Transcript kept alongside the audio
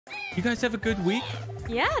You guys have a good week?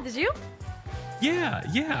 Yeah, did you? Yeah.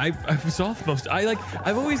 I was off most.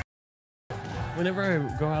 I've always. Whenever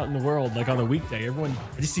I go out in the world, like on a weekday, I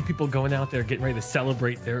just see people going out there getting ready to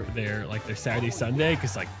celebrate their Saturday, Sunday,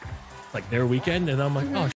 because like their weekend, and I'm like,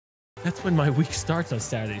 oh, that's when my week starts on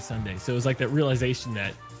Saturday, Sunday. So it was like that realization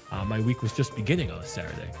that my week was just beginning on a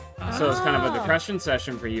Saturday. So it's kind of a depression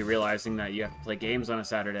session for you, realizing that you have to play games on a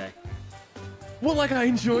Saturday. Well, like I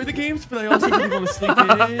enjoy the games, but I also really want to sleep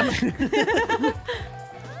in.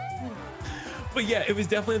 But yeah, it was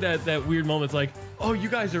definitely that weird moment. It's like, oh, you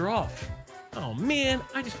guys are off. Oh man,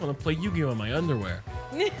 I just want to play Yu-Gi-Oh in my underwear.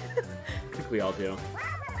 I think we all do.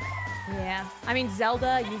 Yeah. I mean,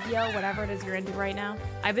 Zelda, Yu-Gi-Oh, whatever it is you're into right now.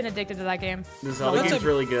 I've been addicted to that game. The Zelda game's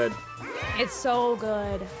really good. It's so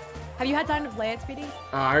good. Have you had time to play it, Speedy?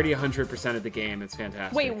 I already 100% of the game. It's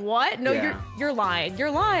fantastic. Wait, what? No, Yeah. you're lying.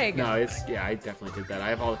 You're lying. No, I definitely did that. I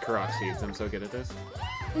have all the Korok seeds. I'm so good at this.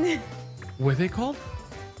 What are they called?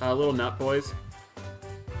 Little Nut Boys.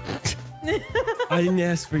 I didn't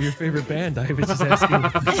ask for your favorite band. I was just asking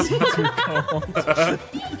what the seeds were called.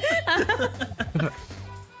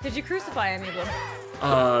 Did you crucify any of them?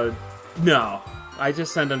 No. I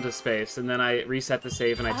just send them to space, and then I reset the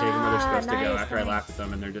save, and I take them where they're supposed to go after I laugh at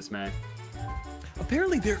them in their dismay.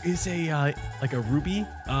 Apparently, there is a like a rupee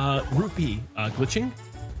glitching.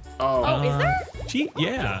 Oh, is there? Cheat,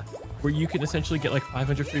 yeah, where you can essentially get like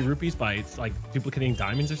 500 free rupees by like duplicating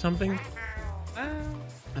diamonds or something. that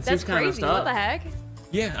That's seems kind of crazy. messed What up. the heck?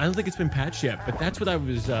 Yeah, I don't think it's been patched yet, but that's what I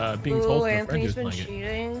was being told from a friend who was Anthony's been playing it.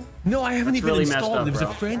 cheating. No, I haven't That's even really messed installed up, it. It was a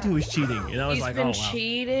bro. friend who was cheating, and I was He's like, been oh wow.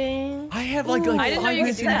 cheating. I have like Ooh, I didn't know you could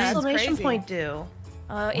what do does that. the That's exclamation crazy. point do?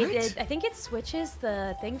 I think it switches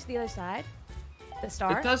the thing to the other side. The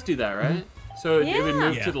star. It does do that, right? So it would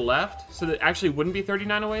move Yeah. to the left, so that actually wouldn't be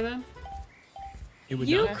 39 away then? It would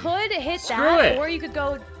You not. could hit Screw that, it. or you could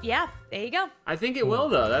go. Yeah, there you go. I think it will,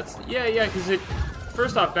 though. That's, yeah, because it,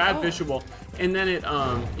 first off, bad visual, and then it,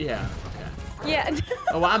 yeah, okay. Yeah.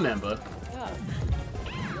 Oh, I remember.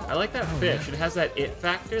 I like that fish. It has that it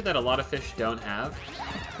factor that a lot of fish don't have.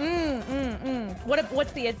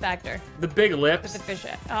 What's the it factor? The big With lips. the fish.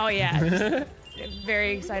 Oh yeah.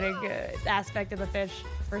 Very exciting aspect of the fish,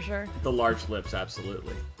 for sure. The large lips,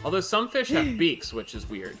 absolutely. Although some fish have beaks, which is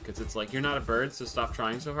weird, because it's like, you're not a bird, so stop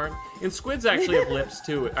trying so hard. And squids actually have lips,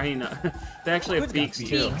 too. I mean, they actually have Squids got beaks,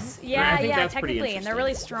 too. Beaks. I Yeah, think yeah, that's pretty technically, and they're interesting.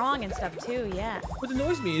 really strong and stuff too. Yeah. What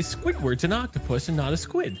annoys me is Squidward's an octopus and not a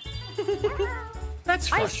squid. That's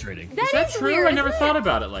frustrating. Is that is true? weird, I never isn't thought it?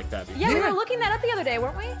 about it like that before. Yeah, we were looking that up the other day,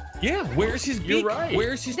 weren't we? Yeah, where's his beak? You're right.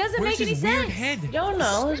 Where's his, Doesn't where's make his any weird sense. head? Don't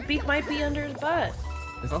know. His beak might be under his butt.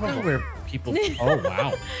 That's not where people. Oh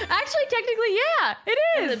wow. Actually, technically, yeah, it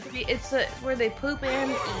is. It's where they poop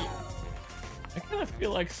and eat. I kind of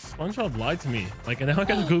feel like SpongeBob lied to me. Like, and now I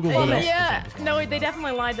gotta Google what else. Yeah, SpongeBob no, lied they about.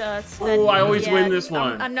 definitely lied to us. Oh, I always Yeah, win this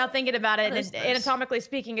one. I'm not thinking about it. That is And nice. anatomically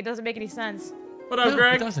speaking, it doesn't make any sense. What up, No,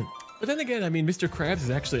 Greg? it doesn't. But then again, I mean, Mr. Krabs is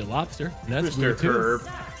actually a lobster, and that's Mr. weird too. Curb.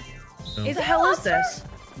 Is The hell is this?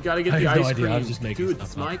 You gotta get I the have no ice idea, I cream. was just making Dude, stuff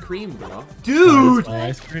it's up. my cream, bro. Oh, Dude! it's my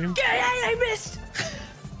ice cream. I missed.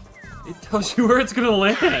 It tells you where it's gonna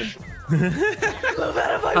land. How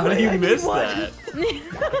did you miss that?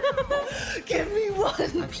 Give me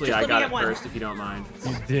one. Actually, I got it first, if you don't mind.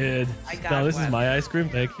 You did. I got No, this is one. my ice cream.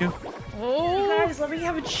 Thank you. Oh, Guys, let me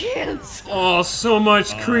have a chance. Oh, so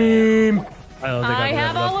much cream! I don't think I I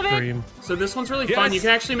have all of it. cream. So this one's really fun. Yes. You can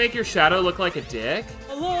actually make your shadow look like a dick.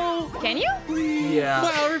 Hello. can you? Yeah.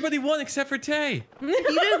 Wow, everybody won except for Tay. You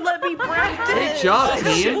didn't let me practice. Great job,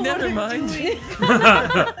 Shit, team. never mind.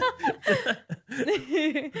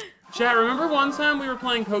 Chat, remember one time we were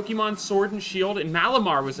playing Pokemon Sword and Shield and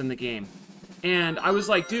Malamar was in the game? And I was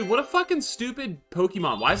like, dude, what a fucking stupid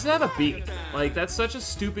Pokemon. Why does it have a beak? Like, that's such a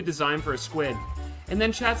stupid design for a squid. And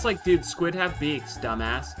then chat's like, dude, squid have beaks,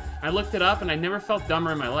 dumbass. I looked it up and I never felt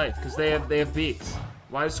dumber in my life because they have beaks.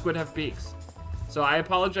 Why does squid have beaks? So I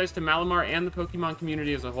apologize to Malamar and the Pokemon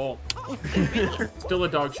community as a whole. Still a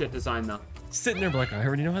dog shit design though. Sitting there like, I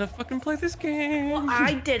already know how to fucking play this game.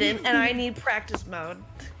 I didn't, and I need practice mode.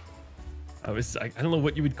 I don't know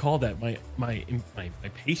what you would call that. My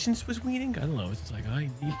patience was weaning. I don't know. It's just like I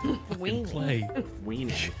need to fucking Weaning. play.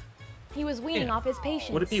 Weaning. He was weaning Yeah. off his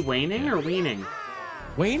patience. Would it be waning or weaning?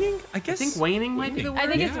 Waning? I I guess. think waning might be the word. I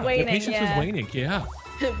think it's Yeah, waning, The patience yeah. was waning. Yeah.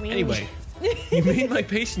 Weenie. Anyway, you made my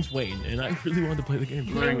patience wane, and I really wanted to play the game.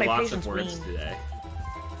 I'm learning my lots of patience words wean. today.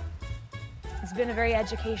 It's been a very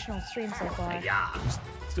educational stream so far. Yeah.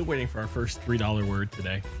 Still waiting for our first $3 word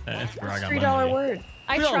today. That's where I got my $3 money. word.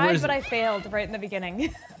 I $3 tried, is- but I failed right in the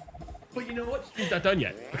beginning. But you know what? Stream's not done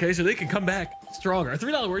yet. Okay, so they can come back stronger. A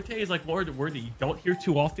 $3 word today is like more a word that you don't hear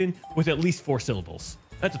too often with at least 4 syllables.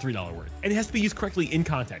 That's a $3 word. And it has to be used correctly in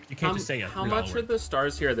context. You can't just say a $3 How much word. are the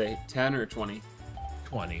stars here? Are they 10 or 20?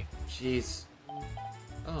 20. Jeez.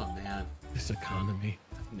 Oh, man. This economy.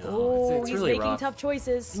 No, Oh, it's he's really making rough. tough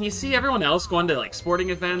choices. And you see everyone else going to like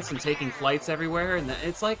sporting events and taking flights everywhere, and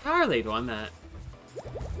it's like, how are they doing that?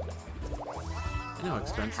 I know how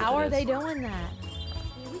expensive How it are is. they doing that?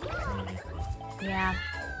 Yeah.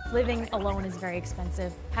 Living alone is very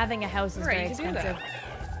expensive. Having a house is Right, very you can do expensive.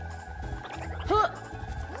 Huh.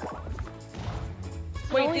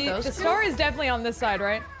 Wait, Only those the two? star is definitely on this side,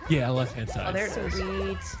 right? Yeah, left-hand side. Oh, there it is.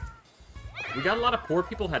 Sweet. We got a lot of poor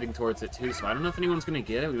people heading towards it too, so I don't know if anyone's gonna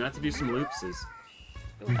get it. We might have to do some loopses.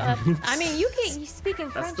 I mean, you speak in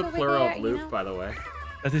That's French the over plural there, of you loop, know? by the way.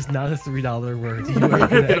 That is not a $3 word. You are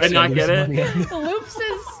gonna Did I not actually get lose it? money on this. Loops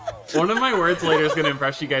is... One of my words later is gonna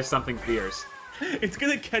impress you guys something fierce. It's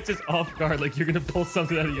gonna catch us off guard, like you're gonna pull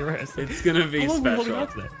something out of your ass. It's gonna be How long were you holding special. on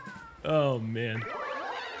to that? Oh man.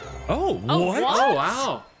 Oh, Oh, what? what? Oh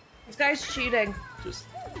wow! This guy's cheating. Just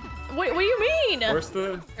Wait, what do you mean? where's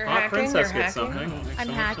the They're hot hacking, princess they're get hacking. something? Makes I'm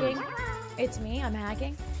so much hacking. sense. It's me, I'm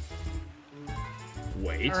hacking.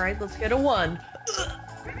 Wait. All right, let's get a 1. Do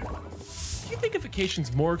you think a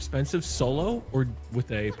vacation's more expensive solo or with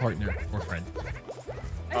a partner or friend?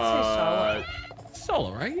 I'd say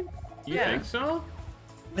Solo, right? You Yeah. think so?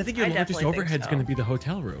 I think your I largest definitely think overhead's so. going to be the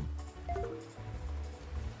hotel room.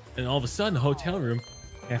 And all of a sudden, the hotel room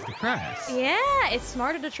have to crash. Yeah, it's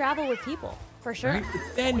smarter to travel with people, for sure. Right? But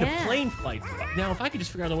then Yeah. the plane flights. Now, if I could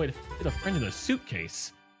just figure out a way to fit a friend in a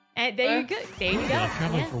suitcase, And there you go. There you go. I'm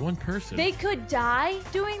traveling Yeah. for one person. They could die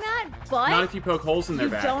doing that, but Not if you poke holes in their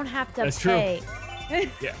you back. don't have to That's true. pay.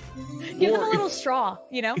 Yeah. Give them Or a little straw,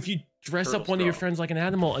 you know? If you dress Turtle up one of your straw. friends like an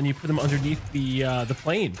animal and you put them underneath the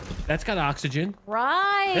plane, that's got oxygen.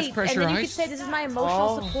 Right. That's And then you could pressurized. say, this is my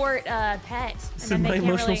emotional Oh. support pet. This is And then my they can't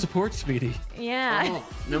emotional really... support, Speedy. Yeah. Oh,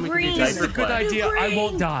 then we can Green. do This is a diaper good play. idea. I green.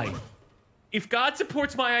 won't die. If God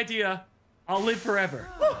supports my idea, I'll live forever.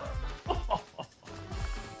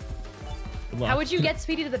 Good luck. How would you get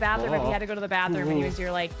Speedy to the bathroom if he had to go to the bathroom and he was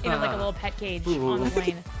your, like, in like a little pet cage on the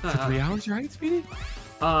plane? For 3 hours, right, Speedy?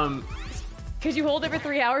 Could you hold it for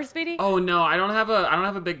 3 hours, Speedy? Oh no, I don't have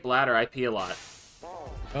a big bladder. I pee a lot.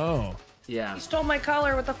 Oh, Yeah. You stole my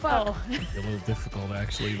collar. What the fuck? Oh. a little difficult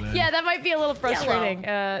actually. Then. Yeah, that might be a little frustrating.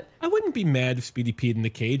 I wouldn't be mad if Speedy peed in the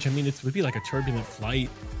cage. I mean, it would be like a turbulent flight,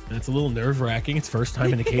 and it's a little nerve-wracking. It's first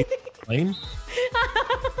time in a cage plane.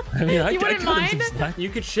 I mean, I wouldn't cut him some mind? slack. You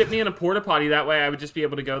could ship me in a porta potty. That way, I would just be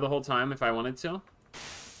able to go the whole time if I wanted to.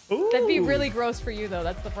 That'd be Ooh. really gross for you, though.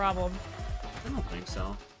 That's the problem. I don't think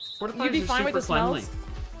so. Porta potties You'd be are fine with super the smells? cleanly.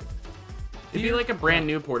 It'd be like a brand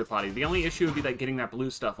new porta potty. The only issue would be like getting that blue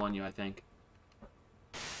stuff on you, I think.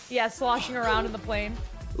 Yeah, sloshing around in the plane.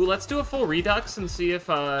 Ooh, let's do a full redux and see if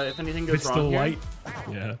anything goes It's wrong still here. white.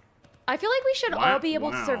 Yeah. I feel like we should Wow. all be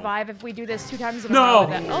able to Wow. survive if we do this 2 times in a No!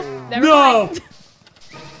 row. Oh, never No! mind.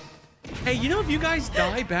 Hey, you know, if you guys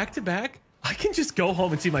die back to back, I can just go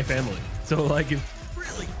home and see my family. So, like, if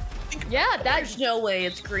really Yeah, There's that's... no way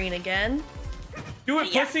it's green again. do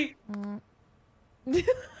it, pussy.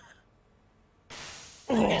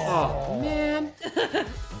 Oh man.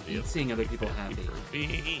 Seeing other people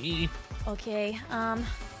happy. Okay,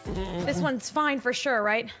 this one's fine for sure,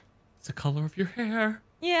 right? It's the color of your hair.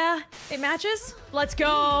 Yeah, it matches. Let's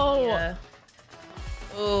go. Yeah.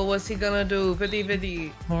 Oh, what's he gonna do? Viddy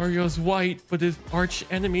viddy. Mario's white, but his arch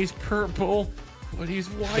enemy's purple. But he's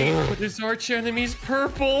white, but his arch enemy's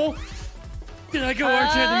purple. Did I go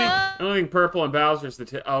arch enemy? I don't think purple and Bowser's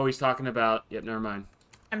the oh, he's talking about. Yep, never mind.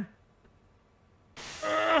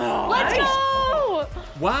 Let's go.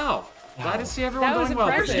 Wow. Glad to see everyone That was doing well.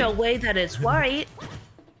 impressive. There's no way that it's white.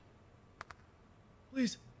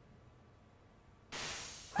 Please.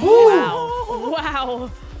 Wow.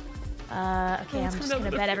 Wow. Okay, I'm coming just out gonna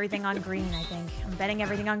with bet the- everything on green, I think. I'm betting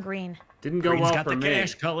everything on green. Didn't go Green's well got for the me.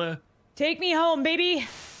 cash color. Take me home, baby.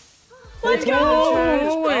 Let's go.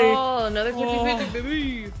 Oh, another 50-50,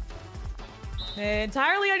 baby.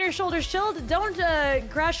 Entirely on your shoulders, chilled. Don't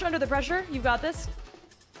crash under the pressure. You've got this.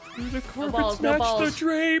 The carpets balls, no match the balls.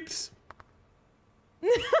 drapes.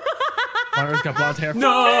 Mario's got blonde hair.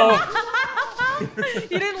 No.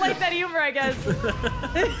 You didn't like that humor, I guess.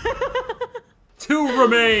 2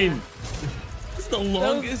 remain. This is the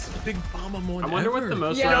longest Big Mama one I wonder ever. what the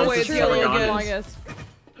most Yeah, rounds wait, this it's has really ever good. gone is. Longest.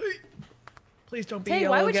 Please don't be Hey,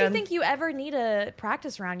 yellow why would again. you think you ever need a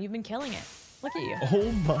practice round? You've been killing it. Look at you.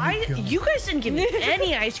 Oh my god. You guys didn't give me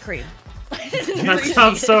any ice cream. That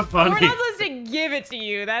sounds so We're funny. not supposed to give it to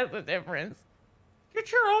you. That's the difference.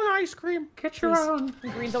 Get your own ice cream. Get your own.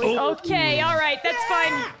 Green's always okay. All right, that's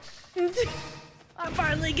fine. I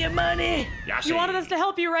finally get money. Yoshi. You wanted us to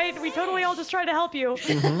help you, right? We totally all just tried to help you.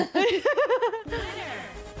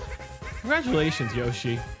 Congratulations,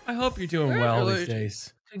 Yoshi. I hope you're doing well these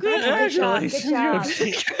days. Congratulations. Good job.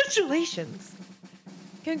 Congratulations.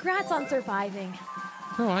 Congrats on surviving.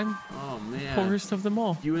 Bro, I'm Oh man. poorest of them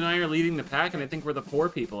all. You and I are leading the pack, and I think we're the poor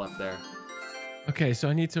people up there. Okay, so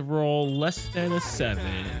I need to roll less than a 7.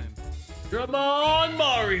 Come on,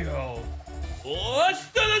 Mario. Less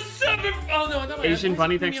than a 7. Oh no, no. Asian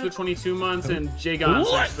Bunny, thanks for the 22 months, and Jagon,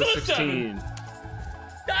 thanks for the 16.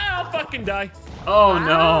 I'll fucking die. Oh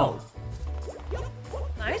no.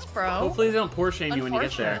 Nice, bro. Hopefully they don't poor shame you when you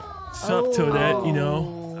get there. Sup, Toadette, you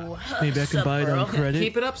know? Maybe I can buy it on credit.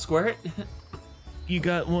 Keep it up, Squirt. You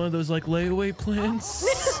got one of those like layaway plans?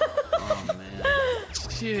 Oh man.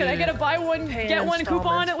 Shit. Can I get a buy one, Pay get one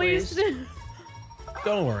coupon at installments, least?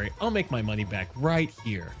 Don't worry, I'll make my money back right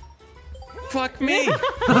here. Fuck me.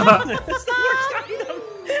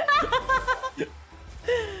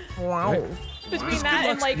 Wow. Between that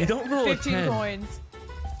and like You don't roll a 15 10. coins.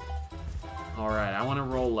 All right, I want to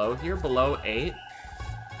roll low here, below 8.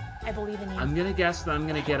 I believe in you. I'm gonna guess that I'm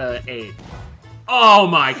gonna get a 8. Oh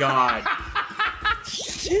my god.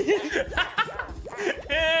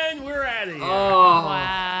 And we're out of here. Oh.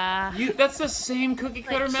 Wow. That's the same cookie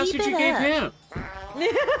cutter Keep message you it gave up. him.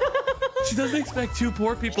 She doesn't expect 2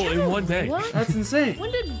 poor people in one day. What? That's insane.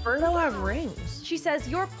 When did Birdo have rings? She says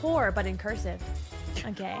you're poor, but in cursive.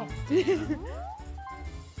 Okay. I'm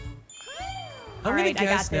gonna Alright, I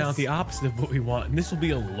guess got now this. the opposite of what we want, and this will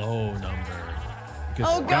be a low number.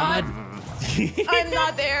 Because Oh, God. I'm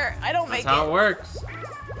not there. I don't That's make how it works.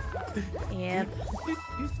 it. Yep.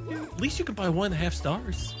 At least you can buy 1.5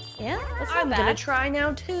 stars. Yeah, that's not I'm gonna bad. try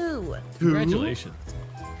now too. Congratulations.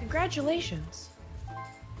 Congratulations.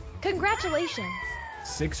 Congratulations.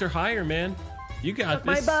 6 or higher, man. You got Suck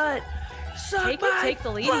my this. butt. Suck my Take the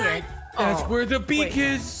lead butt. here. That's Oh, where the beak wait.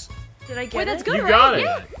 is. Did I get Wait, that's it? good, You right? got it.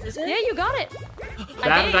 Yeah. Is it? Yeah, you got it.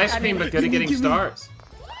 Bad at ice I cream, mean- but good at getting stars.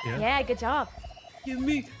 Yeah, good job. Give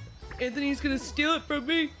me. Anthony's gonna steal it from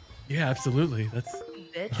me. Yeah, absolutely. That's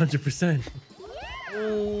Bitch. 100%.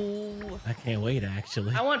 Ooh. I can't wait,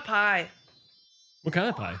 actually. I want pie. What kind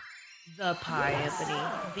of pie? The pie, Anthony.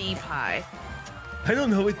 The pie. I don't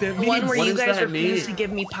know what that The means. one where What you does guys that refuse mean? to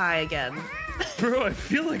give me pie again. Bro, I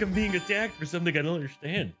feel like I'm being attacked for something I don't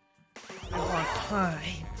understand. I want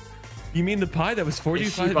pie. You mean the pie that was Is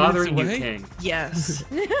 45 she minutes bothering you, away? King? Yes.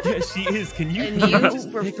 Yeah, she is. Can you, And can you you just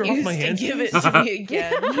take her off refused my to hands? give it to me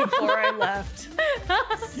again before I left.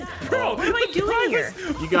 Bro, What am I doing here?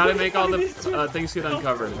 You gotta make all the things get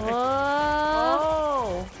uncovered.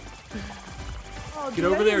 Oh. Oh, Get dude,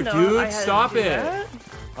 over I there, didn't know I dude. had to Stop do it. that.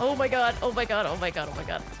 Oh my god. Oh my god. Oh my god. Oh my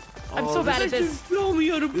god. I'm Oh, so bad at this. Tell me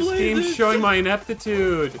how to This play game's showing my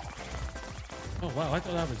ineptitude. Oh wow, I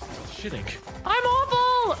thought I was shitting. I'm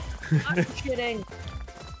awful. I'm kidding.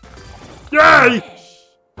 Yay!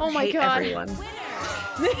 Oh my Hate god. everyone.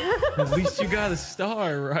 At least you got a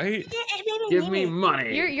star, right? Give me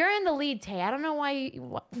money. You're in the lead, Tay. I don't know why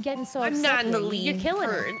you're getting so I'm upset. not in the here. lead. You're killing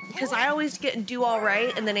it. Because I always do all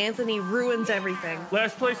right, and then Anthony ruins everything.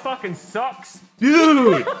 Last place fucking sucks.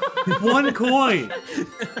 Dude! 1 coin.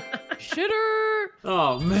 Shitter.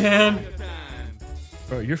 Oh, man.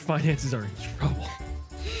 Bro, your finances are in trouble.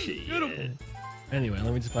 Shit. Anyway,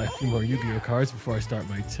 let me just buy a few more Yu-Gi-Oh cards before I start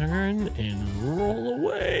my turn and roll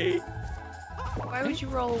away. Why would you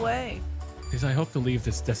roll away? Because I hope to leave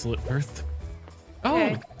this desolate earth. Oh,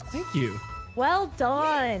 Okay. thank you. Well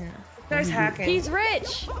done. This guy's hacking. He's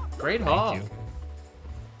rich. Great haul. Thank you.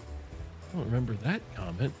 I don't remember that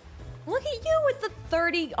comment. Look at you with the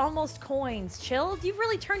 30 almost coins. Chilled. You've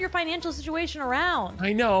really turned your financial situation around.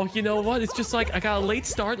 I know. You know what? It's just like I got a late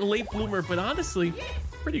start, a late bloomer, but honestly,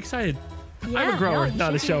 pretty excited. I'm Yeah, a grower, no, you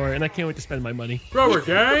not a should be. shower, and I can't wait to spend my money. Grower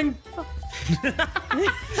gang.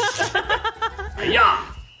 Yeah.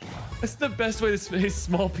 That's the best way to say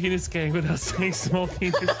small penis gang without saying small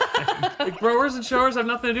penis gang. The growers and showers have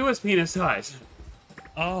nothing to do with penis size.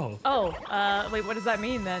 Oh. Oh, wait, what does that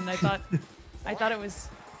mean then? I thought it was.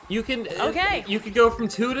 You can Okay. You could go from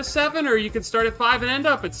 2 to 7, or you could start at 5 and end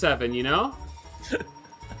up at 7. You know.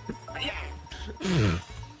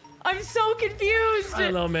 I'm so confused. I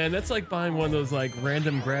don't know, man. That's like buying one of those like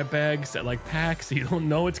random grab bags at like PAX. So you don't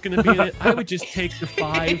know what's gonna be in it. I would just take the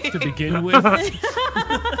 5 to begin with.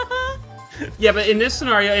 Yeah, but in this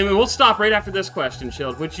scenario, and we'll stop right after this question,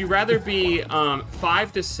 Shield. Would you rather be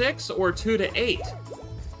 5 to 6 or 2 to 8?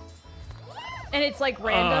 And it's like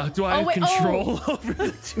random. Do I have oh, wait, control over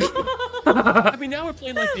the two? I mean, now we're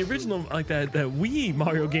playing like the original, like that Wii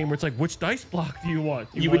Mario game where it's like, which dice block do you want?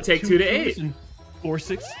 You would take 2 to 8. And 4,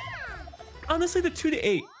 6. Honestly, the 2 to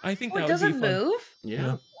 8. I think that would does be it fun. move?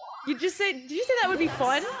 Yeah. Did you say that would be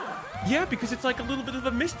fun? Yeah, because it's like a little bit of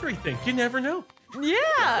a mystery thing. You never know. Yeah,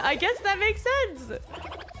 I guess that makes sense.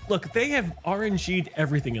 Look, they have RNG'd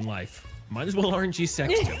everything in life. Might as well RNG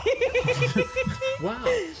sex too. Wow.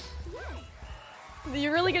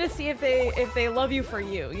 You're really gonna see if they love you for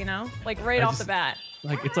you, you know? Like right off the bat.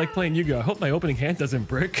 Like it's like playing Yu-Gi-Oh! I hope my opening hand doesn't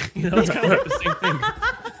brick. You know, it's kind of like the same thing.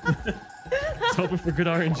 Just hoping for good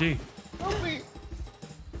RNG.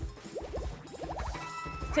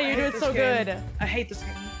 Tay, you're doing so game. good. I hate this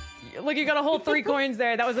game. Look, you got a whole 3 coins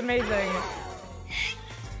there. That was amazing.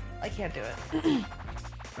 I can't do it.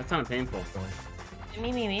 That's kind of painful.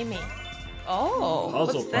 Me. Oh,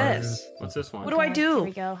 Puzzle what's part. this? What's this one? What do I Here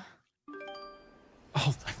we do? go.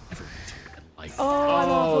 Oh, I've never been in life. Oh, I'm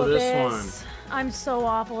awful at this this. I'm so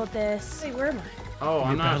awful at this. Wait, where am I? Oh,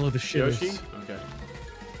 I'm not Battle of the Shitters. Yoshi? Okay.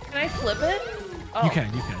 Can I flip it? Oh. You can.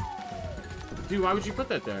 Dude, why would you put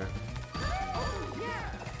that there?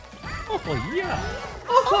 Oh yeah.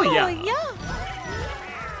 Oh, yeah.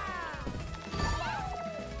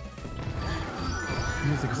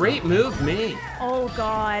 Music's Great move, me. Oh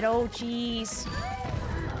god. Oh jeez.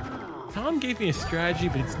 Tom gave me a strategy,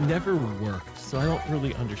 but it's never worked, so I don't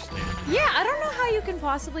really understand. Yeah, I don't know how you can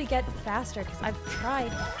possibly get faster because I've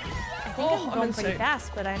tried. I think Oh, I'm going I'm pretty insane.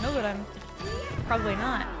 fast, but I know that I'm probably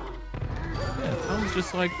not. Yeah, Tom's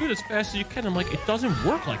just like, do it as fast as you can. I'm like, it doesn't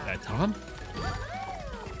work like that, Tom.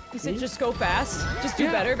 You said just go fast, just do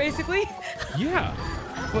better, basically. Yeah,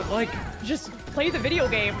 but like, Just play the video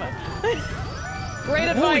game. Great holy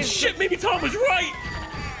advice. shit, maybe Tom was right.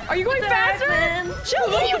 Are you going faster? Chill,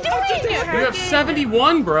 what are you doing? You have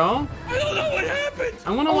 71, bro. I don't know what happened.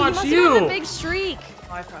 I want to Oh, watch must you. have had a big streak.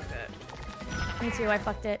 Oh, I fucked it. Me too, I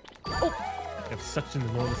fucked it. Oh, I have such an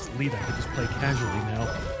enormous lead. I could just play casually now.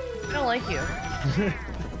 I don't like you.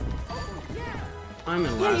 I'm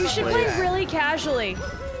in yeah, last you should place. play really casually.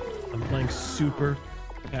 I'm playing super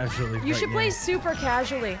casually. You right should now. play super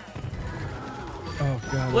casually. Oh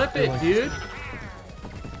god. I Flip feel it, like- dude.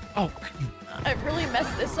 Oh, you I really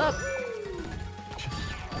messed this up. just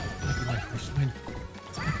might be my first win.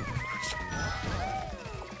 This might be my first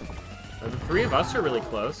win. The 3 of us are really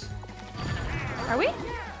close. Are we?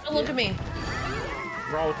 Don't look at me.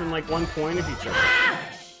 We're all within like 1 point of each other.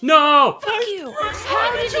 No! Fuck you.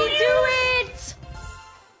 How did you do it?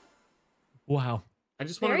 Wow. I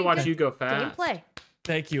just wanted to Very watch good you go fast. Gameplay.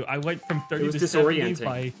 Thank you. I went from 30 was to 70 disorienting.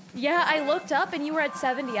 by Yeah, I looked up and you were at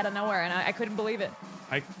 70 out of nowhere, and I couldn't believe it.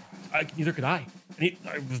 neither could I. I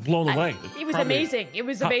was blown away. It was Probably amazing. It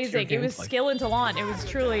was top tier amazing. It was gameplay. skill and talent. It was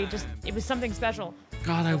truly just, it was something special.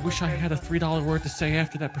 God, I wish I had a $3 word to say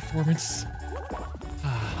after that performance.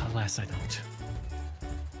 Alas, I don't.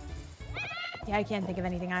 Yeah, I can't think of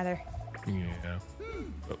anything either. Yeah.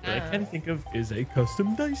 But what I can think of is a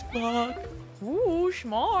custom dice block. Ooh,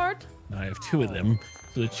 smart. I have 2 of them,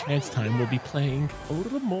 so the chance time will be playing a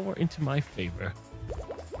little more into my favor.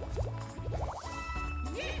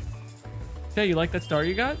 Hey, you like that star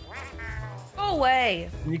you got? Go away.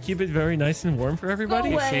 Can you keep it very nice and warm for everybody?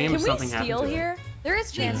 Go away. Shame Can if we something happened steal to it. here? There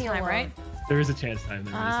is chance me time, alone. right? There is a chance time.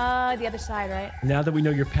 There is. The other side, right? Now that we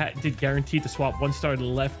know your patented guaranteed to swap 1 star to the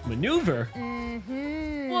left maneuver.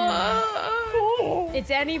 Whoa. It's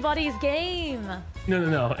anybody's game.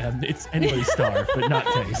 No. It's anybody's star, but not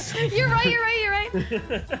Tay's. You're right.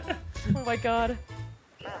 Oh my god.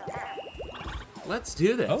 Let's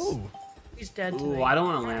do this. Oh, He's dead to Ooh, me. I don't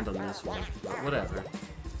want to land on this one, but whatever.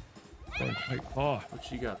 going quite far.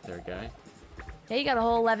 What you got there, guy? Yeah, you got a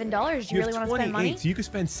whole $11. Do you really want to spend money? so you could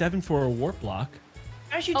spend 7 for a warp block.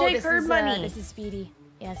 Why should Oh, take this her is, money? this is Speedy.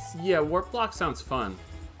 Yes. Yeah, warp block sounds fun.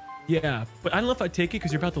 Yeah, but I don't know if I'd take it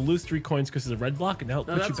because you're about to lose 3 coins because of the red block, and that'll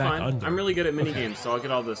No, put you that's back fine. under. I'm really good at mini games, so I'll get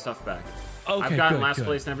all the stuff back. Okay, I've gotten good, last good.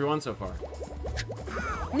 place in every one so far.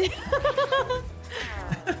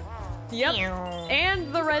 Yep.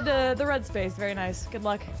 And the red space. Very nice. Good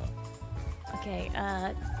luck. Okay.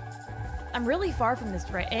 I'm really far from this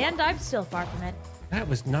right, and I'm still far from it. That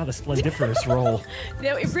was not a splendiferous roll.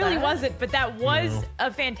 No, it really wasn't, but that was No.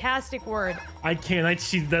 a fantastic word. I can't. I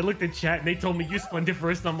looked at chat and they told me use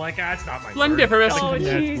splendiferous, and I'm like, it's not my Splendiferous. word. Oh, Gotta come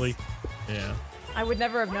jeez. naturally. Yeah. I would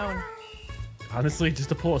never have known. Honestly, just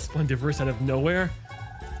to pull a splendiferous out of nowhere,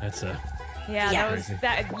 that's a. Yeah, that was Crazy.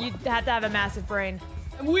 that. You had to have a massive brain.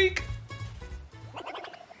 I'm weak.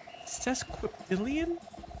 Sesquipedalian?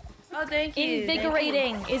 Oh, thank you.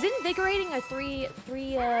 Invigorating. Is invigorating a three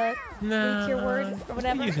No. tier word or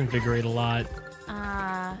whatever? I use invigorate a lot.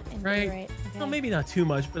 Invigorate. Well, maybe not too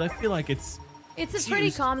much, but I feel like it's a pretty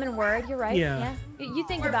used. common word. You're right. Yeah. You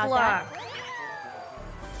think We're about black. that.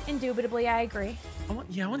 Indubitably, I agree. I want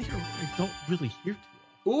to hear what I don't really hear too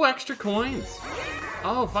often. Ooh, extra coins.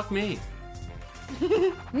 Oh, fuck me.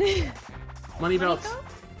 Money belts.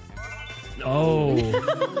 Oh.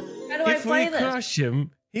 How do I If play we this? crush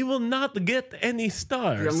him, he will not get any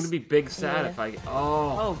stars. Dude, I'm gonna be big sad Yeah. if I.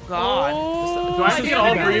 Oh. Oh God. Do I have to get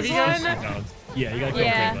all three of you Yes, guys? you don't. Yeah, you gotta kill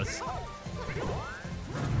Yeah. three of us.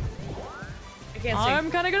 I can't see.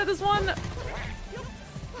 I'm kind of good at this one.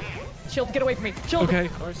 Shield, get away from me. Shield. Okay,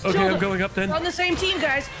 okay, I'm going up then. We're on the same team,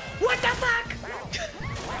 guys. What the fuck?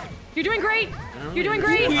 You're doing great. I don't You're doing even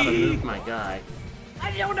great. know how to move my guy.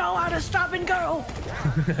 I don't know how to stop and go.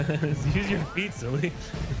 Use your feet, silly.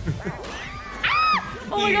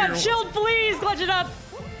 Oh my god, Shield, please clutch it up.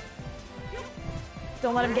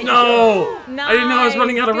 Don't let him get you. No! Nice. I didn't know I was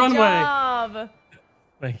running out of Good runway. job.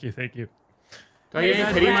 Thank you, thank you. Do I get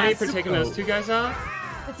any pity money for Fast. taking those two guys out?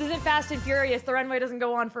 This isn't Fast and Furious. The runway doesn't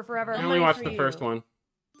go on for forever. I only watched the first one.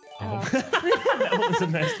 That was a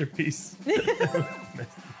masterpiece.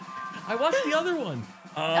 I watched the other one.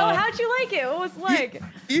 Oh, how'd you like it? What was it like?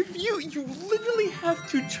 If you literally have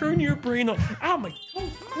to turn your brain off. Ow, my toe.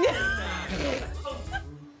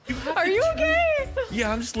 Are you okay?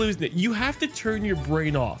 Yeah, I'm just losing it. You have to turn your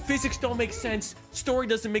brain off. Physics don't make sense. Story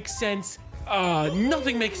doesn't make sense.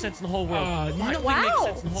 Nothing makes sense in the whole world. Nothing Wow. makes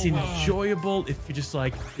sense in the whole world. It's enjoyable if you're just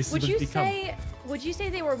like, this Would is you what it's become. would you say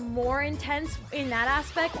they were more intense in that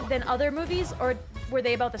aspect than other movies, or were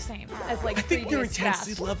they about the same as like I think their previous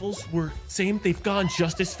intensity Fast? levels were same. They've gone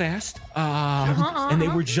just as fast, and they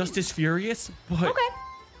were just as furious. But Okay.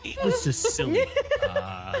 it was just silly.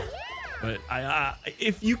 But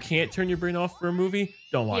if you can't turn your brain off for a movie,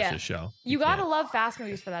 don't watch Yeah. this show. You gotta can't. love Fast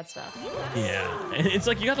movies for that stuff. Yeah, and it's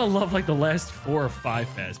like you gotta love like the last 4 or 5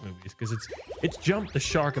 Fast movies because it's jumped the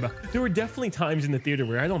shark about. There were definitely times in the theater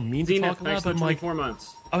where I don't mean to talk Zenith, about, but I'm like, 24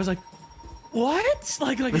 months. I was like, what?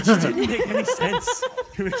 Like it just didn't make any sense.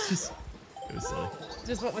 It was silly.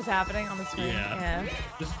 Just what was happening on the screen. Yeah.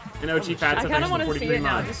 Yeah. I know Chief Pat I said kind of thanks want for to see 43 it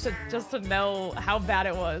now, months. just to know how bad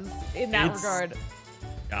it was in that It's- regard.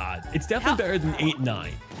 God, it's definitely better than 8,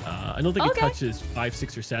 9. I don't think Okay. it touches 5,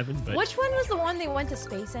 6, or 7, but Which one was the one they went to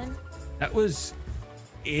space in? that was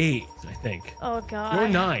 8, I think. Oh god. Or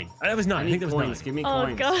 9. That was 9. I I think need that was coins. 9. Give me Oh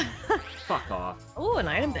coins. god. Fuck off. Ooh, an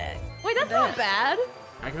item bag. Wait, that's not bad.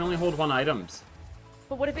 I can only hold 1 items.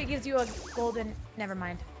 But what if it gives you a golden? Never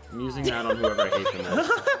mind. I'm using that on whoever I hate the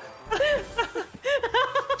most.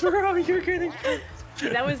 Bro, you're getting.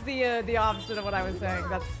 That was the opposite of what I was saying.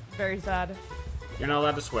 That's very sad. You're not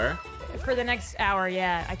allowed to swear? For the next hour,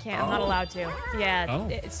 yeah, I can't. I'm not Oh. allowed to. Yeah.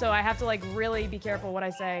 Oh. So I have to like really be careful what I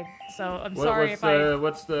say. So I'm sorry if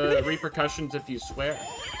What's the repercussions if you swear?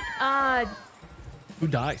 I. Who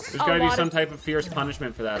dies? There's A gotta be lot some of- type of fierce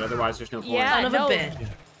punishment for that, otherwise there's no point. Yeah. Son of no. a bitch.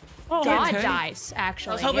 Oh, God 10. dies. I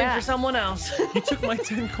Actually. was hoping yeah. for someone else. You took my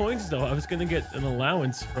 10 coins though. I was gonna get an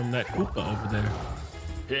allowance from that Koopa over there.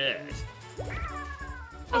 Shit.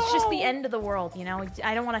 It's just the end of the world, you know.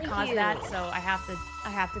 I don't want to cause you. that, so I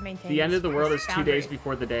have to maintain. The end this- of the world is this 2 days boundary.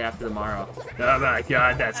 before the day after tomorrow. Oh my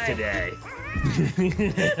god, that's today.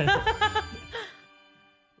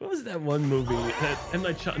 What was that one movie? That M.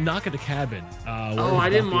 Night Knock at the Cabin. Oh, I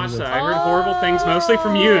didn't watch that. I heard horrible things mostly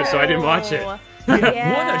from you, so I didn't watch it. Oh, What a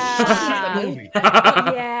Yeah. shit movie.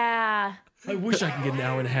 Yeah. I wish I could get an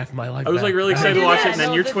hour and a half of my life. I was like back. really excited to Yeah, watch it, and then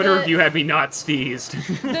no, your the- Twitter the- review had me not steezed.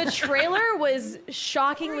 The trailer was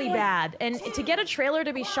shockingly bad, and to get a trailer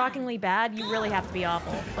to be shockingly bad, you really have to be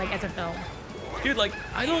awful, like as a film. Dude, like,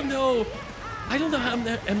 I don't know how M.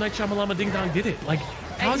 Night Shyamalan Ding Dong did it. Like,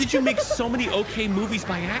 how did you make so many okay movies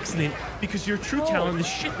by accident? Because your true talent is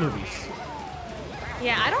shit movies.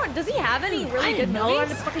 Yeah, I don't. Does he have any really good know.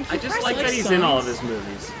 movies? I just like like that he's in all of Signs. his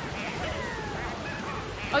movies.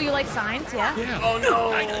 Oh, you like Signs? Yeah. Yeah. Oh,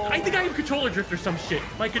 no. I think I have controller drift or some shit.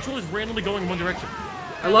 My controller's randomly going in one direction.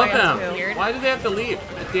 I love Oh, that's them. weird. Why did they have to leave?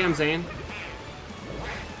 Damn, Zane.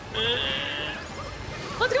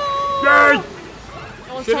 Let's go! Yay!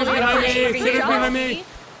 Don't Shitter's tell me behind I'm me, freaking shitter's jealous. behind me.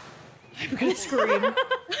 I'm gonna scream.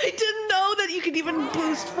 I didn't know that you could even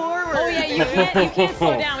boost forward. Oh yeah, you can't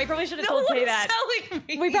slow down. We probably should have No told Tay one's that. telling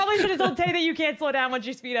me. We probably should have told Tay that you can't slow down once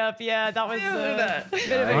you speed up. Yeah, that was a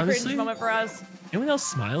bit of a Honestly? cringe moment for us. Anyone else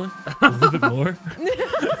smiling a little bit more?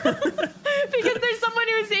 Because there's someone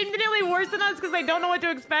who's infinitely worse than us because they don't know what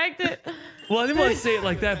to expect. Well, I didn't want to say it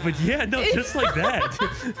like that, but yeah, no, just like that.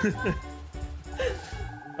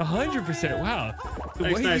 100%. Wow. The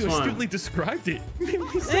Nice, way nice you one. astutely described it made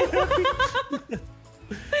me so happy.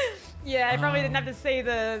 Yeah, I probably didn't have to say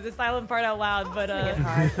the silent part out loud, but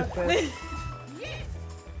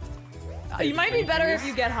You might be better if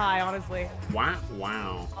you get high, honestly.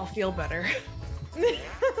 Wow. I'll feel better.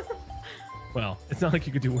 Well, it's not like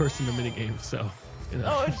you could do worse in the minigame, so. You know.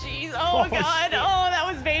 Oh jeez. Oh god. Shit. Oh, that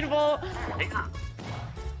was painful.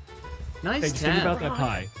 Nice Hey, just 10. think about that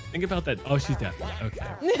pie. Think about that. Oh, she's deaf. Okay.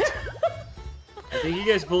 I think you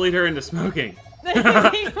guys bullied her into smoking. I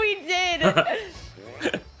think we did.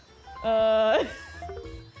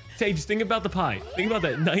 Tay, just think about the pie. Think about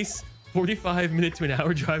that nice 45-minute to an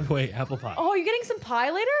hour drive away apple pie. Oh, you're getting some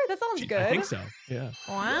pie later? That sounds good. I think so. Yeah.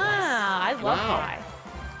 Wow, I love pie.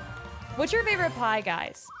 What's your favorite pie,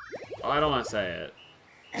 guys? Oh, I don't want to say it.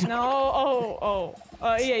 No.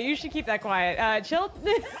 Yeah, you should keep that quiet. Chill.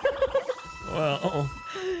 Well,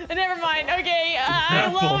 Never mind. Okay,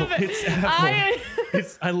 I love.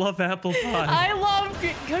 It's apple. I love apple pie. I love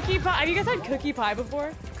cookie pie. Have you guys had cookie pie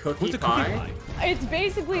before? Cookie What's a pie? cookie pie? It's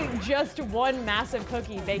basically just one massive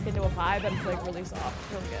cookie baked into a pie, but it's like really soft.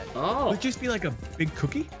 It's really good. Oh, Would it just be like a big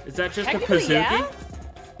cookie? is that just a Technically, pizookie? yeah.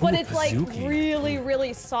 But Ooh, it's like pizookie. really,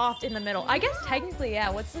 really soft in the middle. I guess technically, yeah.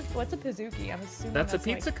 What's a pizookie? I'm assuming That's a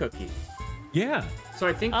pizza like... cookie. Yeah. So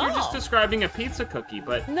I think you're just Oh. describing a pizza cookie,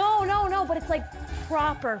 but No, but it's like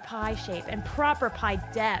proper pie shape and proper pie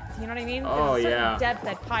depth. You know what I mean? Oh, There's a certain yeah. depth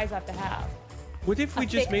that pies have to have. What if we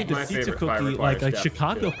just made the My pizza favorite pie cookie requires like a depth,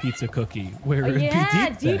 Chicago too. pizza cookie, where it'd Yeah,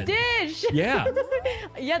 be deep then? dish. Yeah.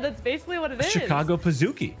 Yeah, that's basically what it A is. Chicago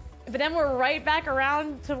pizookie. But then we're right back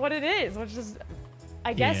around to what it is, which is,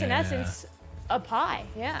 I guess, in Yeah. essence, a pie.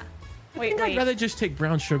 Yeah. Wait, I'd rather just take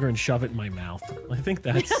brown sugar and shove it in my mouth. I think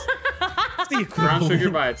that's the brown equivalent. sugar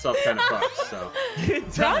by itself kind of fucks. So,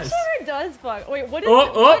 It Brown does. sugar does fuck. Wait, what is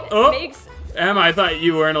Oh. makes? Emma, I thought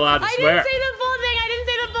you weren't allowed to I swear. didn't say the full thing. I didn't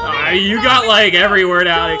say the full thing. You No, got like no, every word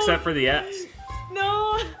out no, except for the S.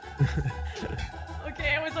 No.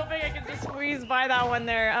 Okay, I was hoping I could just squeeze by that one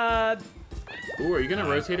there. Ooh, are you gonna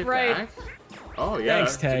rotate it Right. back? Oh yeah.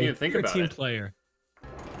 Thanks, Didn't Tay. even think You're about a team it. player.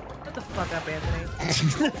 Shut the fuck up,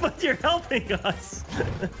 Anthony. But you're helping us.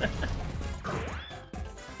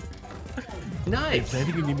 Nice. Hey,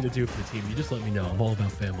 anything you need me to do for the team, you just let me know. I'm all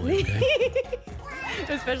about family, okay?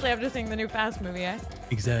 Especially after seeing the new Fast movie, eh?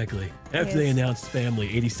 Exactly. After they Yes. announced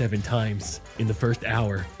family 87 times in the first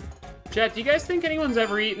hour. Chat, do you guys think anyone's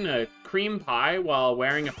ever eaten a cream pie while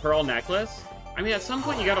wearing a pearl necklace? I mean, at some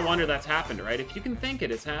point you gotta wonder that's happened, right? If you can think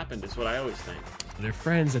it, it's happened, is what I always think. Their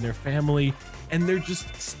friends and their family, and they're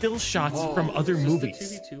just still shots from other is this movies.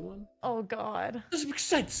 the 2v2 one? Oh God. Doesn't make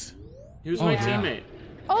sense. Who's Oh, my yeah. teammate?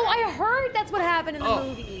 Oh, I heard that's what happened in the Oh,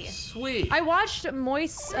 movie. sweet. I watched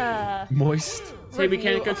Moist. Moist. Say we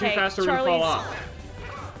can't review. go too Okay, fast or we're gonna fall Charlie's-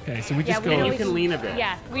 off. Okay, so we Yeah, just we go. know You we can lean a bit.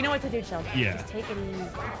 Yeah, we know what to do, Chilled. Yeah. Just take it easy.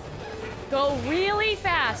 Go really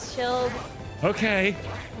fast, Chilled. Okay.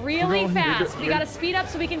 Really going- fast. We you're- gotta speed up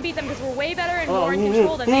so we can beat them because we're way better and more in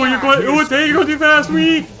control than they you're are. going. Oh, Tay, you're going too fast.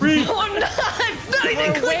 Reed. I'm not. I'm not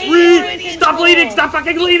even We're clicking. way Reed, in stop control. leaning. Stop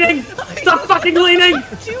fucking leaning. Stop fucking leaning.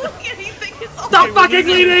 doing anything. It's all Stop fucking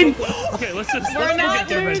leaning. Okay, let's just We're let's not get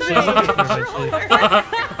there losing. eventually.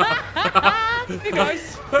 Hey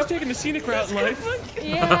guys, just taking the scenic route in life.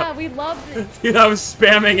 Yeah, we love it. Dude, I was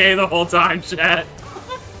spamming A the whole time, chat.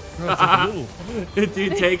 Bro, it's like, ooh.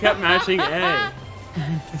 Dude, Tay kept matching A.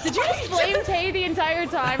 Did you just blame Tay the entire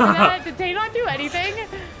time for that? Did Tay not do anything?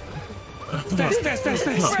 Fast. press the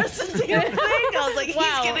damn thing. I was like,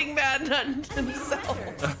 Wow. he's getting mad at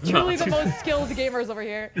himself. Truly the most skilled gamers over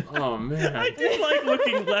here. Oh man. I did like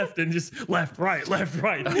looking left and just left, right.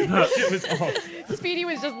 It was off. Speedy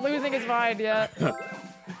was just losing his mind, yeah.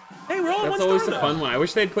 Hey, we're all in That's one always star, the though. fun one. I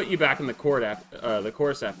wish they'd put you back in the the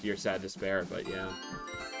course after your sad despair, but yeah.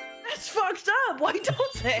 That's fucked up. Why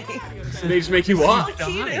don't they? They just make you walk.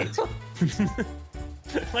 Died.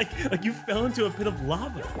 like you fell into a pit of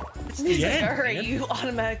lava. It's the He's like, end. all right, man. you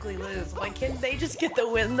automatically lose. Like, can they just get the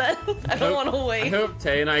win then? I don't want to I wait. hope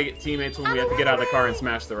Tay and I get teammates when we have to get out of the car and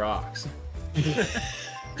smash the rocks. I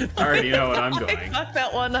already know what I'm I doing. fucked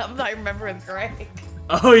that one up. I remember with Greg.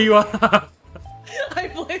 Oh, you are. I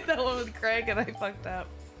played that one with Greg and I fucked up.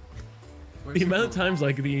 The amount of times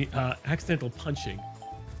like the accidental punching.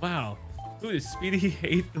 Wow. Who does Speedy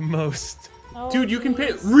hate the most? Oh, Dude, you can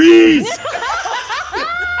pay. Reese!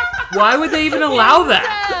 Why would they even allow that?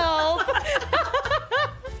 Help.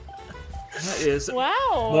 That is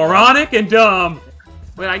Wow. moronic and dumb.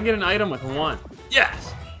 Wait, I can get an item with one.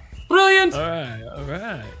 Yes! Brilliant! All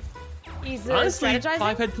right. He's Honestly, strategizing?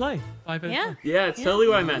 five-head play. Five-head Yeah. play. Yeah, it's totally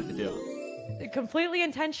what I meant to do. Completely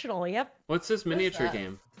intentional, yep. What's this miniature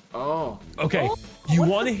game? Oh. Okay, Oh, you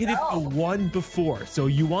what's want to the hit it the bell? one before. So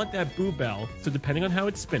you want that boo bell. So depending on how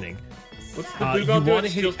it's spinning, What's the you blue bell do? wanna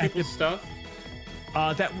It hit steals it at people's the- stuff?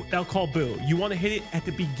 that'll call boo. You want to hit it at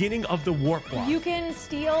the beginning of the warp block. You can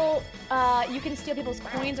steal people's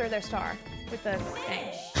coins or their star with the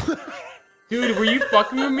thing. Dude, were you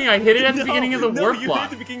fucking with me? I hit it at the beginning of the warp you block. hit it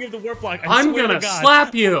at the beginning of the warp block. I'm gonna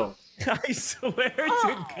slap you. I swear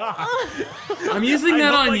to God. I'm using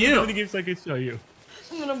that on you. The games I could show you.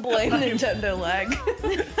 I'm gonna blame Nintendo lag.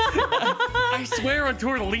 I swear on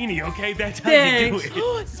tortellini, okay? That's how Thanks. you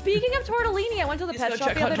do it. Speaking of tortellini, I went to the Just pet go shop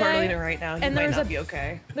check the on other day. Tortellini right now. He and might there's not a be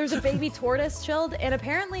okay. There's a baby tortoise chilled, and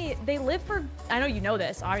apparently they live for, I know you know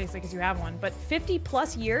this, obviously, because you have one, but 50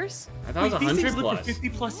 plus years. I thought it was These 100 things live plus. for 50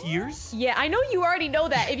 plus years? Yeah, I know you already know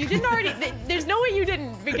that. If you didn't already, there's no way you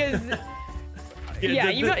didn't, because you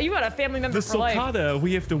got a family member The for life. sulcata,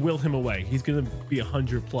 we have to will him away. He's gonna be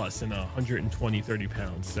 100 plus and 120, 30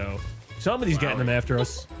 pounds. So somebody's getting them after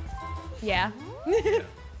us. Yeah.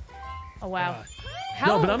 Oh wow.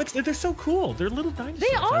 No, but I'm excited. They're so cool. They're little dinosaurs.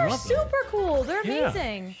 They I are love them. super cool. They're Yeah.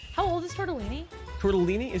 amazing. How old is Tortellini?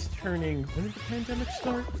 Tortellini is turning. When did the pandemic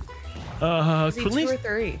start? Is he 2 or Tortellini's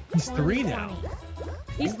 3? he's 3 now.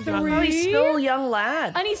 He's Oh, 3. Oh, he's still a young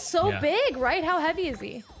lad. And he's so Yeah. big, right? How heavy is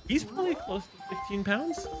he? He's probably close to 15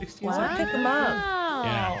 pounds, 16 Wow. something. Pick him up. Wow.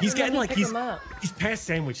 Yeah, he's getting like pick he's him up. past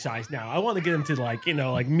sandwich size now. I want to get him to like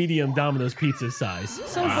like medium Domino's pizza size.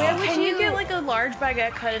 So where would Can you you get like a large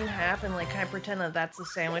baguette cut in half and like kind of pretend that that's the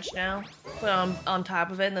sandwich now? Put it on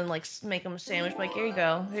top of it and then like make them a sandwich. Like here you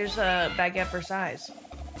go. Here's a baguette for size.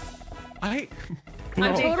 I'm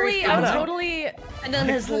I'm totally- And then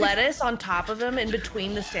I his thought- lettuce on top of him in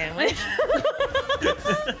between the sandwich.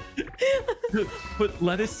 put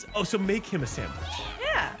lettuce. Oh, so make him a sandwich.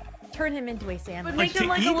 Yeah. turn him into a But sandwich? make to him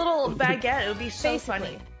like eat? a little baguette. It would be so Basically.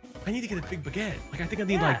 funny. I need to get a big baguette. Like I think I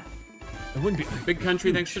need Yeah. like. It wouldn't be Big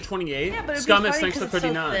Country thanks to 28. Yeah, but it'd Scummus be funny thanks to 'cause it's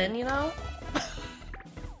 39. so thin, you know?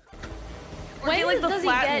 Or When get like the does he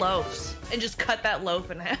flat get- loaves and just cut that loaf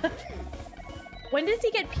in half. When does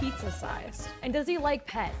he get pizza sized? And does he like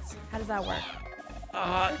pets? How does that work?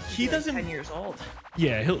 He Like doesn't. 10 years old.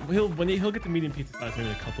 Yeah, he'll get the medium pizza size maybe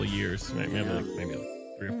in a couple of years, maybe like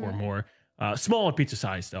 3 or 4 more. Smaller pizza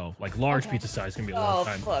size though, like large pizza size can be a long Oh,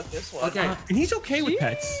 time. fuck this one. Okay. And he's okay with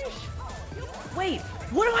pets. Wait,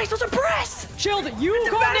 what am I supposed to press? Chilled, you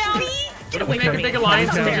go Mash down. B? Get Let's away make a from big me.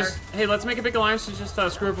 alliance and There. just let's make a big alliance and just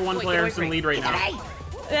screw over one Wait, player get away who's in from the me. lead right now. Hey,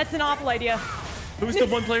 That's an awful idea. Who's the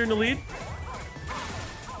one player in the lead?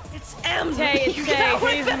 it's M. Tay, it's You Tay. got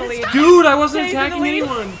away Tay's in the from lead. this Dude, I wasn't Stays in the attacking lead.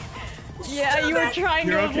 anyone. Yeah, you were trying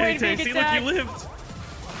You're to okay, avoid Tay. being See, look, you attacked. lived.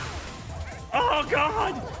 Oh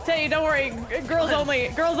God! Tay, don't worry. Girls only.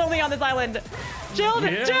 Girls only on this island. Chilled,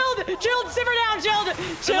 Yeah. chilled, simmer down, chilled, I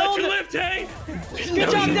let chilled. you live, Tay. Good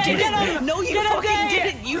job, Tay. Get him. No, you Get him, fucking Tay.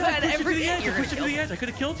 didn't. You had Push you to the everything. edge. I You're pushed you to gonna the edge. I could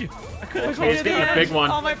have killed you. I could have Push me to He's the getting a edge. big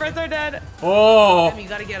one. All my friends are dead. Oh. You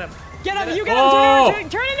gotta get him. Get him. You get Oh. him.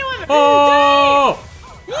 Turn into him. Oh.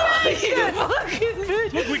 Look,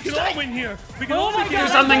 we can all win here. We can Oh all my win god. here.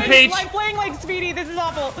 something, I'm playing, Peach. I'm playing like Speedy. This is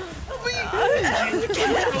awful. Please,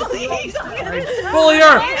 I'm gonna die. Bully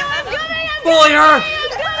her. I'm coming. Bully her.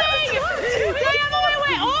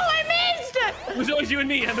 Oh, I missed! It was always you and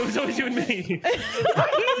me, and it was always you and me.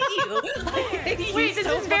 Wait, this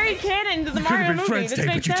is very canon to the Could have Mario been movie. friends, This Tay,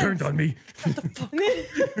 makes but you sense. turned on me.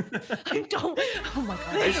 I don't. Oh my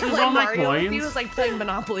god. This is Playing all my Mario with you coins. is like playing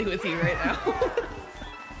Monopoly with you right now.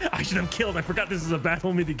 I should have killed. I forgot this is a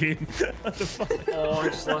battle mini game. What the fuck? Oh, I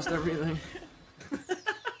just lost everything.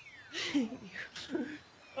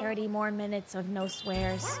 30 more minutes of no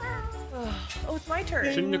swears. Oh, it's my turn.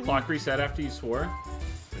 Shouldn't the clock reset after you swore?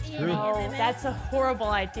 Oh, that's a horrible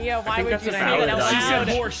idea. Why think would that's you a say valid that out idea. She said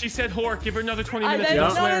loud? whore. She said whore. Give her another 20 I minutes. didn't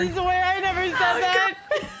of know swearing. swear. I never said that.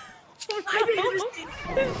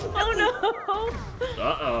 Oh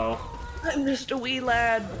Uh-oh. I'm just a wee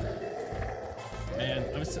lad. Man,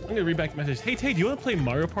 I'm gonna read back the message. Hey Tay, do you want to play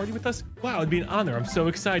Mario Party with us? Wow, it'd be an honor. I'm so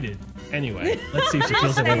excited. Anyway, let's see if she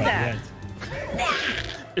feels that way Said by the that.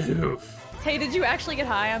 end. Oof. Tay, did you actually get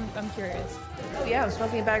high? I'm curious. Oh yeah, I'm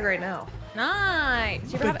smoking a bag right now. Nice. Do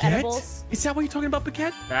you ever have edibles? Is that what you're talking about,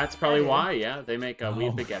 baguette? That's probably why, yeah. They make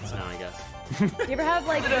weed baguettes now, I guess. Do you ever have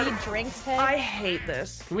like weed drinks, Tay? I hate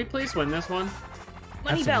this. Can we please win this one?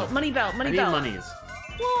 Money belt, money belt, I money need belt. monies.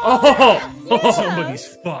 Oh!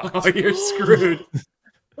 Somebody's fucked. Oh, you're screwed.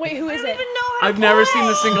 Wait, who is it? I've never seen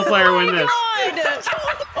the single player win this.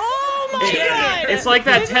 Oh my god! It's like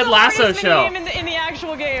that This is Ted the Lasso hardest show. minigame in the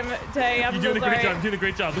actual game, Tay. I'm You're so doing a great sorry. job. You're doing a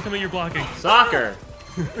great job. Look how many you're blocking. Soccer.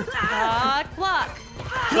 Clock.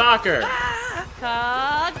 Soccer.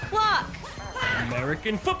 Clock.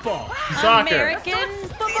 American football. Soccer. American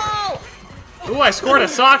football. Ooh, I scored a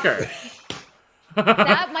soccer.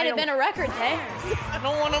 That might have been a record, Tay. I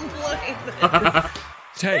don't want him playing this.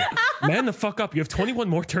 Tay, man the fuck up. You have 21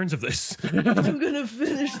 more turns of this. I'm gonna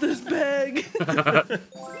finish this bag.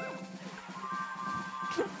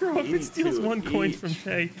 Bro, if it steals one coin from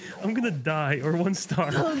Tay, I'm gonna die, or 1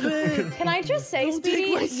 star. Can I just say, Don't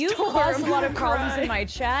take my Speedy, you've star, caused I'm a lot of gonna problems cry. in my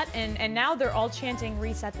chat, and now they're all chanting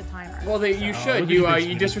reset the timer. Well, you should. look at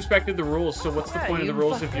You this disrespected the rules. So what's the Yeah, point of the you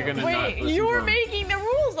rules if you're fucking- gonna not Wait, listen you to were them? making the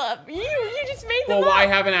rules up. You just made them Well, up. why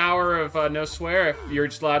have an hour of no swear if you're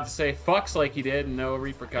just allowed to say fucks like you did and no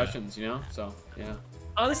repercussions? You know? So yeah.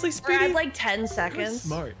 Honestly, Or Speedy, add like 10 you're seconds.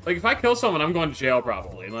 smart. Like if I kill someone, I'm going to jail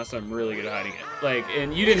probably, unless I'm really good at hiding it. Like,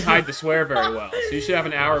 and you didn't hide the swear very well, so you should have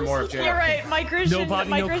an hour more of jail. You're right. My Christian, No body,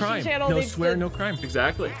 my no Christian crime. channel No needs swear, to, no crime.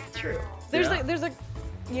 Exactly. True. There's Yeah. there's a,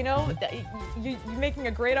 you know, you're making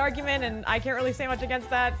a great argument, and I can't really say much against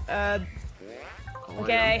that.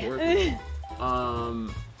 Okay.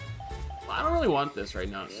 I don't really want this right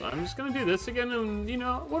now, so I'm just gonna do this again. And you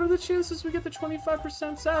know, what are the chances we get the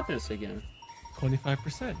 25% sadness again?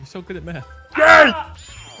 25%. You're so good at math.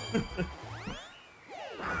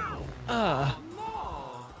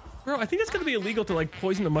 Bro, I think it's gonna be illegal to like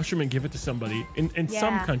poison a mushroom and give it to somebody in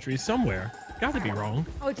some Yeah. countries somewhere. Gotta be wrong.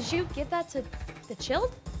 Oh, did you give that to the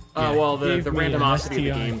chilled? Yeah, Well, the gave me an randomosity of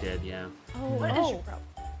the STI. game did, yeah. Oh, What is your problem?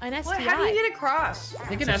 an STI. What? How do you get across? I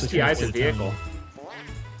think an It's STI is a actually vehicle.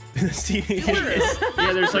 STI.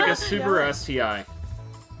 Yeah, there's like a Subaru STI.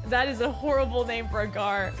 That is a horrible name for a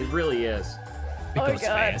car. It really is. It Oh my goes God.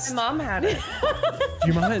 fast. My mom had it.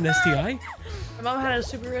 Your mom had an STI? My mom had a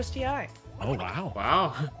Subaru STI. Oh wow.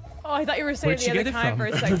 Wow. Oh, I thought you were saying Where'd the she other get it kind for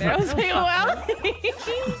from? a second there. I was like, wow.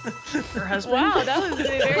 Her husband. Wow, that was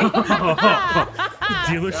very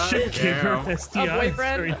Dealership gave her damn. an STI. A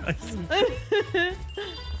boyfriend. Very nice.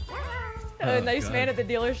 a Oh, nice God. man at the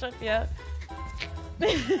dealership, yeah.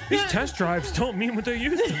 These test drives don't mean what they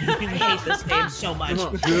used to mean. I hate this game so much.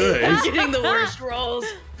 Good. I'm getting the worst rolls.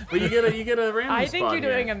 But you get a random I think spot you're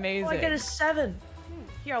doing here. amazing. Oh, I get a 7.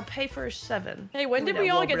 Here, I'll pay for a 7. Hey, when did Ooh, we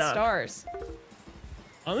that all woke get it up. stars?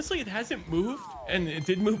 Honestly, it hasn't moved, and it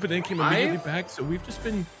did move, but then it came immediately I've- back. So we've just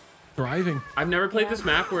been thriving. I've never played this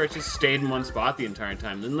map where it just stayed in one spot the entire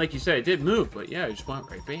time. And like you said, it did move, but yeah, it just went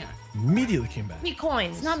right back. Immediately came back. Me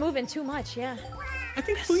coins. It's not moving too much, yeah. I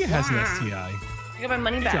think Fuya has an STI. I got my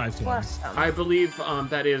money back. drives one. Plus some. I believe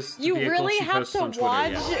that is the You vehicle really she have posts to on Twitter,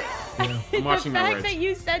 watch. yeah. Yeah. I'm watching the my fact words. that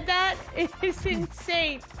you said that is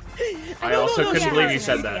insane. I also know couldn't she believe has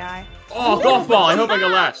you an said STI. that. Oh, golf ball! I hope I go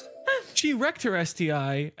last. She wrecked her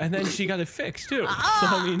STI, and then she got it fixed too. So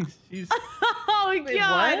I mean, she's Oh my Wait,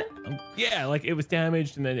 god. what? yeah, like it was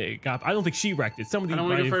damaged, and then it got. I don't think she wrecked it. Somebody. I don't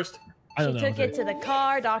want to might go have- first. I don't She know. took it to the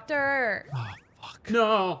car, doctor. Oh fuck!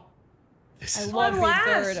 No. This I is love being last.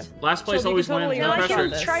 third. Last place So we always can totally wins. Now No I watch pressure. can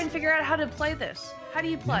this. try and figure out how to play this. How do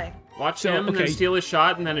you play? Watch So, him and then okay. steal his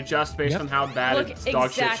shot and then adjust based Yep. on how bad Look, its dog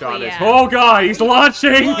shit exactly, shot is. yeah. Oh god, he's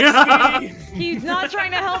launching! He's not trying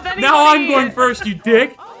to help anybody. Now I'm going first, you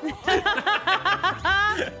dick!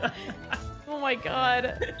 Oh my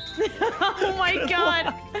god. Oh my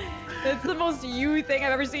god. That's the most you thing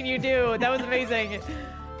I've ever seen you do. That was amazing.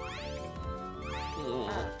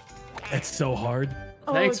 That's so hard.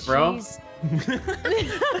 Thanks, oh, bro. jeez.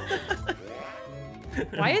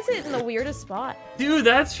 Why is it in the weirdest spot? Dude,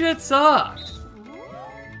 that shit sucked.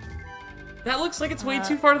 That looks like it's way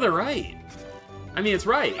too far to the right. I mean, it's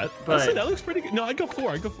right, Honestly, but... that looks pretty good. No, I'd go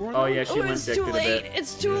 4. I'd go 4. Oh yeah, she Oh, limp it's dicked too it a late. bit.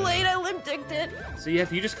 It's too late. I limp dicked it. So yeah,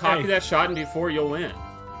 if you just copy Hey. that shot and do 4, you'll win.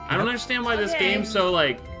 I don't understand why this Okay. game's so,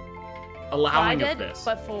 like, I allowing did, of this.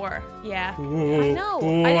 but 4. Yeah. Ooh, I know.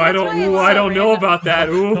 Ooh, I- I that's why don't. it's Ooh, so I don't know random. about that.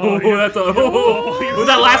 Ooh, Oh, yeah. that's a. Ooh,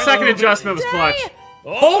 that last second adjustment was clutch.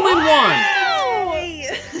 Hole in one.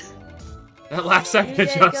 Hey! That last second You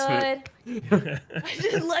did adjustment. good. I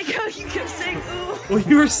didn't like how you kept saying ooh. Well,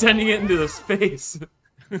 you were sending it into the space.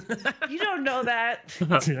 You don't know that.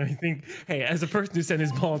 I think. Hey, as a person who sent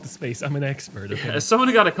his ball into space, I'm an expert. Okay? As someone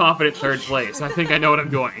who got a confident 3rd place, I think I know what I'm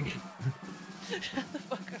doing.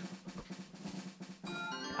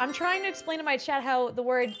 I'm trying to explain to my chat how the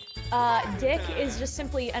word dick is just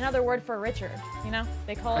simply another word for Richard. You know?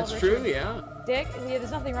 They call That's Richard true, yeah. dick. Yeah, there's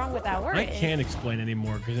nothing wrong with that word. I can't explain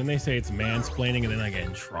anymore because then they say it's mansplaining, and then I get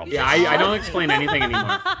in trouble. Yeah, I don't explain anything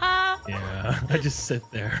anymore. Yeah, I just sit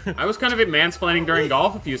there. I was kind of at mansplaining during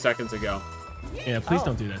golf a few seconds ago. Yeah, please Oh.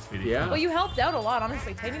 don't do that, Speedy. Yeah. Well, you helped out a lot,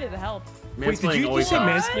 honestly. Tay needed the help. Wait, did Mansplaining you always just say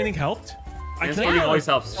helps. mansplaining helped? I Mansplaining can't- always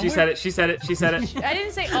helps. She said it. She said it. She said it. I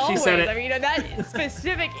didn't say always. said it. I mean, in that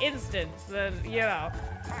specific instance, then, you know.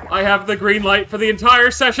 I have the green light for the entire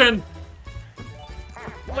session.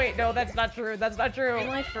 Wait, no, that's not true. That's not true. Green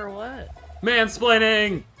light for what?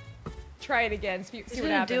 Mansplaining. Try it again. See He's what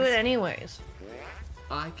gonna happens. do it anyways.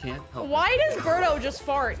 I can't help Why does Birdo just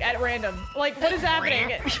fart at random? Like, what is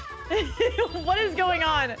happening? What is going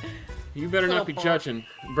on? it. You better not be Little judging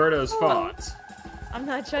Birdo's thoughts. I'm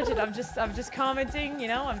not judging. I'm just commenting. You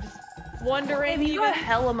know, I'm just wondering. Hey, you got even.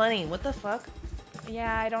 hella money. What the fuck?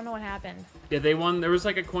 Yeah, I don't know what happened. Yeah, they won. There was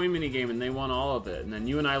like a coin mini game, and they won all of it. And then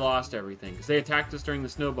you and I lost everything because they attacked us during the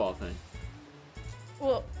snowball thing.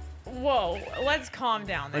 Well, whoa. Let's calm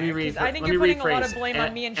down there. Let me 'cause I think let you're me putting a lot of rephrase. blame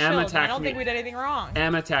on me and Em Shield. And I attacked don't me. think we did anything wrong.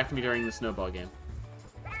 Em attacked me during the snowball game.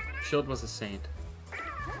 Shield was a saint.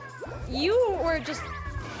 You were just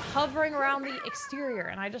hovering around the exterior,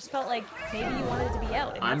 and I just felt like maybe you wanted to be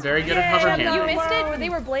out. and I'm that's very fine. good at hover You handling. missed it. They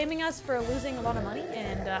were blaming us for losing a lot of money,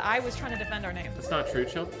 and I was trying to defend our name. That's not true,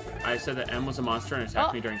 Shield. I said that M was a monster and attacked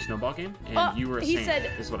Oh. me during snowball game, and Oh, you were a he saint.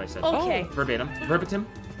 said- Is what I said. Okay. Verbatim. Verbatim.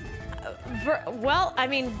 Well, I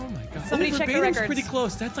mean, Oh my god. somebody check the verbatim's records. pretty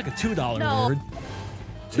close. That's like a $2 No. word.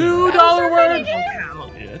 $2 word. Yeah,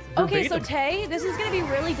 it's Okay, so verbatim. Tay, this is gonna be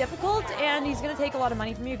really difficult, and he's gonna take a lot of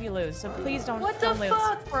money from you if you lose. So please don't. What the don't lose.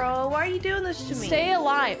 fuck, bro? Why are you doing this to me? Stay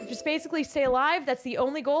alive. Just basically stay alive. That's the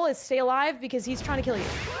only goal is stay alive because he's trying to kill you.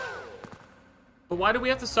 But why do we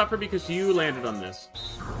have to suffer because you landed on this?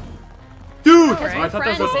 Dude! Because Oh, I we're thought that was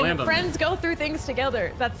friends supposed to and land on me. friends go through things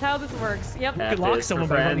together. That's how this works. Yep. F lock is someone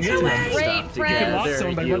for by running friends into who them. do Great stuff friends. You can lock together.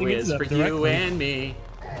 someone by U running is into for them you directly. and me.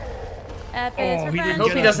 F Oh, is for he didn't friends. Hope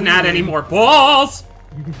get he it. doesn't add any more balls!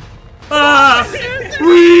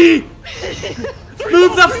 We!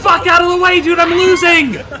 Move the fuck out of the way, dude! I'm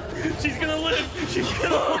losing! She's gonna live. She's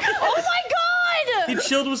gonna live. Oh my He god!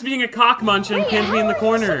 chilled was being a cock munch and pinned me in the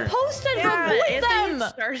corner. Supposed to Yeah, go with Anthony them.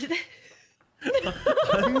 started it.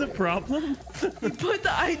 I'm the problem. He put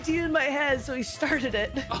the idea in my head, so he started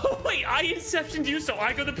it. Oh wait, I inceptioned you, so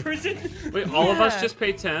I go to prison. Wait, all of us Yeah. just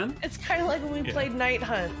paid 10? It's kind of like when we Yeah. played Night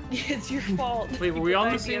Hunt. It's your fault. Wait, were You we put all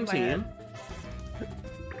the on the idea same in my head. team?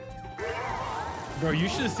 Bro, you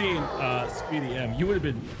should have seen Speedy M. You would have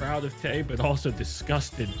been proud of Tay, but also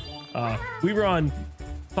disgusted. We were on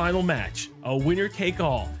final match, a winner take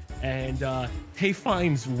all, and Tay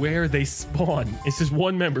finds where they spawn. It's just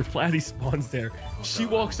one member, Platty spawns there. She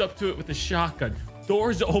walks up to it with a shotgun.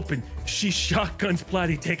 Doors open. She shotguns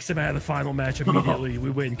Platty, takes him out of the final match immediately. We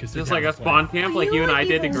win because Just like a spawn camp like you and I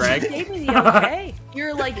did to Greg? Gave me the okay.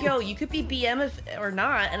 You're like, yo, you could be BM if, or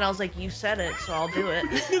not, and I was like, you said it, so I'll do it.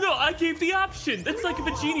 No, I gave the option. That's like if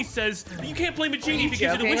a genie says, you can't blame a genie if he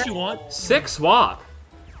gives you the wish you want. Sick swap.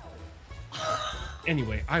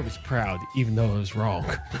 Anyway, I was proud, even though I was wrong.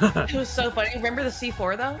 It was so funny. Remember the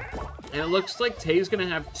C4 though? And it looks like Tay's gonna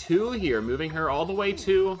have 2 here, moving her all the way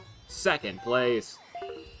to 2nd place.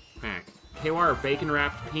 Heck. KWR bacon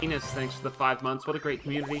wrapped penis, thanks for the 5 months. What a great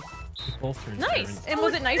community. Both turns Nice. And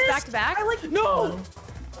was it nice back to back? I like No!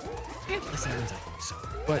 The sirens, I think so.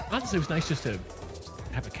 But honestly, it was nice just to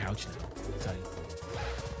have a couch now. So,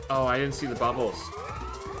 Oh, I didn't see the bubbles.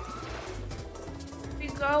 Where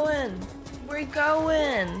you going? Where you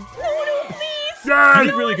going? you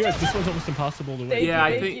did really good. This one's almost impossible to win. Yeah,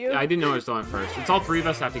 I Thank think you. I didn't know I was going first. It's all 3 of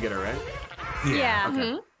us have to get it right. Yeah.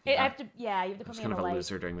 Okay. I have to. Yeah, you have to put It's me kind in of the a light.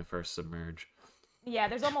 loser during the first submerge. Yeah,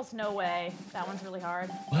 there's almost no way. That one's really hard.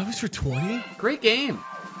 Well, that was for 20? Great game.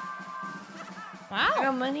 I Wow.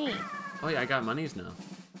 got money. Oh yeah, I got monies now.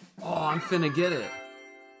 Oh, I'm finna get it.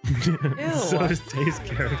 So does Tay's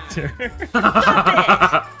character.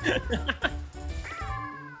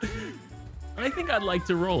 I think I'd like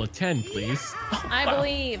to roll a 10, please. I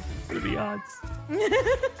believe. What are the odds?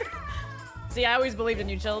 See, I always believed in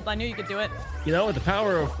you, Chilled. I knew you could do it. You know, with the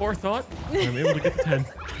power of forethought, I'm able to get the 10.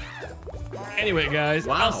 Anyway, guys,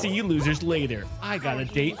 Wow. I'll see you losers later. I got a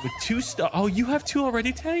date with 2 stars. Oh, you have 2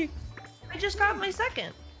 already, Tay? I just got my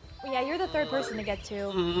second. Well, yeah, you're the third person to get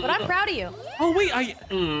to, but I'm proud of you. Oh, wait,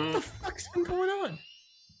 what the fuck's been going on?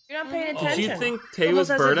 You're not paying Did attention. you think It's Tay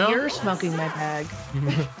was almost as if Birdo? You're smoking my bag.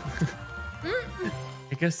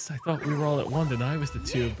 I guess I thought we were all at 1 and I was the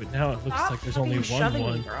 2, but now it looks Stop like there's only fucking one shoving me,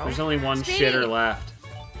 1. bro. There's only one Speedy. shitter left.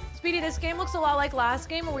 Speedy, this game looks a lot like last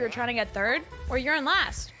game where we were trying to get third, where you're in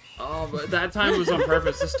last. Oh, but that time was on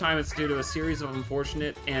purpose. This time it's due to a series of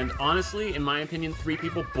unfortunate and honestly, in my opinion, 3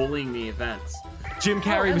 people bullying the events. Jim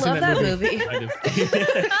Carrey I was love in that that movie. movie. Kind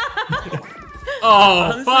of. Oh,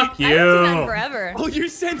 Honestly, fuck I haven't seen that in you. forever. Oh, you're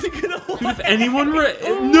sending it away. Dude, if anyone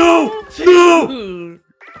no!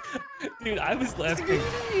 Dude, I was laughing.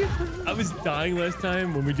 I was dying last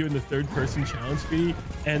time when we were doing the third-person challenge feed,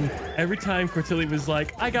 and every time Cortilli was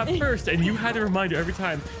like, I got first, and you had a reminder every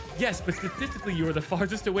time, yes, but statistically you are the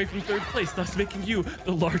farthest away from third place, thus making you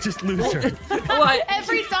the largest loser.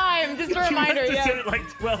 Every time, just a reminder, You yeah. said it like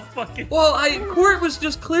 12 fucking... Well, Court was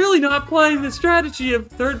just clearly not playing the strategy of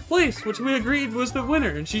third place, which we agreed was the winner,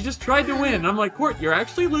 and she just tried to win. I'm like, Court, you're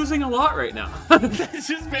actually losing a lot right now. It's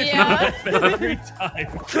just made me laugh every time.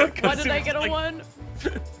 Why did I get a 1?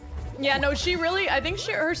 Yeah, no, she really, I think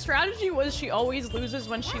her strategy was she always loses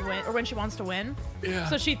when she when she wants to win. Yeah.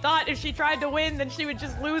 So she thought if she tried to win, then she would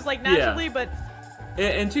just lose like naturally, but...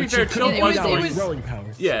 And to be fair, Chill it was was- doing... growing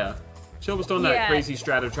powers. Yeah. Chill was doing that Yeah. crazy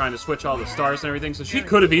strat of trying to switch all the stars and everything, so she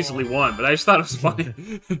could have easily won, but I just thought it was funny.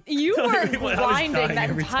 You were I was grinding dying that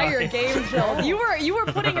every entire time. game, Jill. You were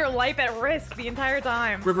putting your life at risk the entire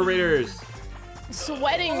time. River Raiders.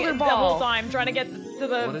 Sweating the Rollerball. whole time, trying to get to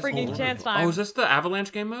the What is freaking Rollerball? chance time. Oh, is this the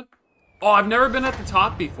Avalanche game mode? Oh, I've never been at the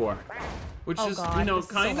top before. Which Oh is, God, you know, this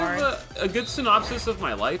is so kind hard. of a good synopsis of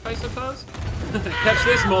my life, I suppose. Catch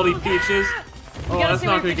this, Moldy Peaches. Oh, gotta that's see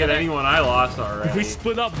not where gonna each get other- anyone I lost If we already.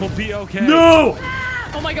 split up, we'll be okay. No!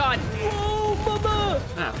 Oh my God. Oh, mama.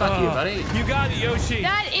 Ah, fuck you, buddy. You got it, Yoshi.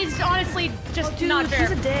 That is honestly just Dude, not fair.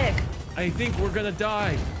 he's a dick. I think we're gonna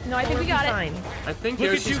die. No, I think we got it. Fine. I think Look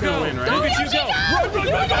at Yoshi's you gonna go. win, Look right? at you go. Run,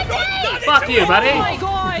 run, run, run, run. Fuck you, buddy. Oh my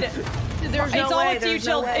God. There's no It's all way. up to you, There's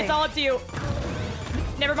Jill. no way. It's all up to you.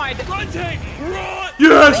 Never mind. Run, Tank. Run.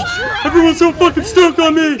 Yes! Everyone's so fucking stuck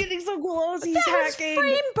on He's me! getting so close. He's That was hacking.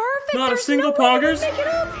 frame perfect. Not a There's single no way to poggers? make it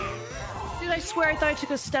up. Dude, I swear I thought I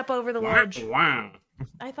took a step over the ledge. Wow.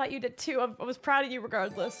 I thought you did too. I was proud of you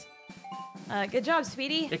regardless. Good job,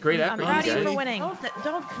 Speedy. Yeah, great I'm effort, proud you of you for guys. winning.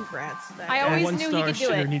 Don't congrats that. I guy. always One knew he star could do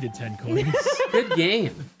should it. have needed 10 coins. Good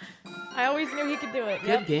game. I always knew he could do it. Good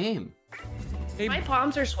Yep. game. Hey, My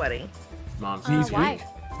palms are sweaty. Mom's Why?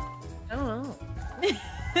 I don't know.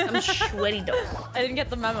 I'm sweaty though. I didn't get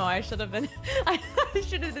the memo. I should have been. I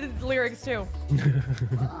should have did the lyrics too.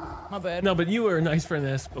 My bad. no, but you were a nice friend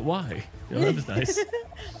this, but why? You know, that was nice.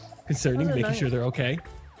 Concerning, Those are making nice. sure they're okay.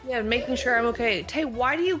 Yeah, making sure I'm okay. Tay,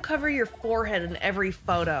 why do you cover your forehead in every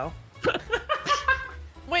photo?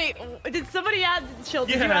 Wait, did somebody add Chill?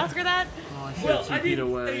 Did you Yeah. ask her that? Oh, I should Well, have I TP'd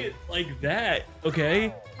didn't away. say it like that,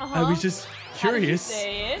 okay? I Uh-huh. was just curious. How did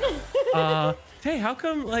you say it? Hey, how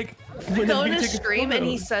come, like, I when go you in his take a stream and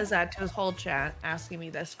he photo- says that to his whole chat, asking me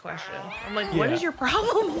this question. I'm like, what Yeah. is your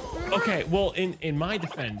problem? Okay, well, in my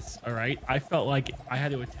defense, all right, I felt like I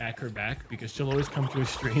had to attack her back because she'll always come to a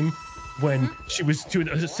stream when she was doing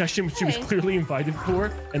a session she was Hey. clearly invited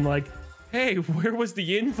for, and like, hey, where was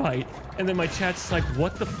the invite? And then my chat's like,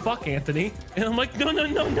 what the fuck, Anthony? And I'm like, no,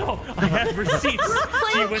 I have receipts.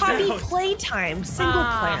 She Play was Poppy out. Playtime, single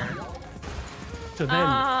player. So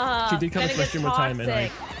then she did come then to it my gets stream one time, and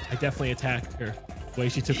toxic. I definitely attacked her. The way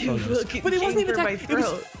she took photos. fucking But it wasn't came even for my attack. It was,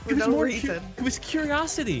 throat for it was no more reason. it was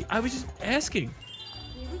curiosity. I was just asking.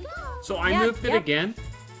 So I Yeah, moved it yep. again.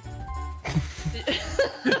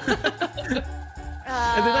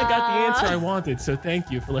 And then I got the answer I wanted, so thank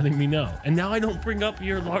you for letting me know. And now I don't bring up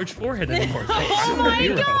your large forehead anymore. Thanks. Oh You're a my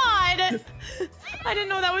hero. God! I didn't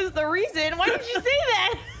know that was the reason. Why did you say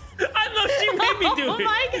that? I know she made me do Oh it.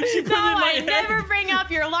 my God! She put No, it in my I head. never bring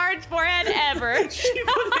up your large forehead ever. She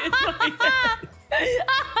put it in my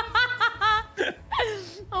head.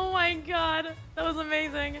 Oh my God, that was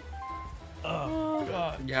amazing. Oh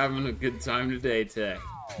God. You're having a good time today, Tay.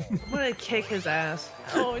 I'm gonna kick his ass.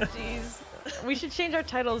 Oh jeez. We should change our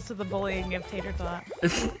titles to the bullying of Tater Tot.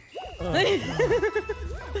 Hey,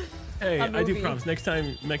 A I do movie. promise. Next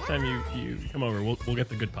time you come over, we'll get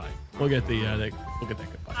the good pie. We'll get the we'll get that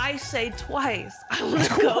good pie. I say twice. I want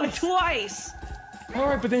to go twice. All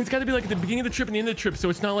right, but then it's got to be like at the beginning of the trip and the end of the trip, so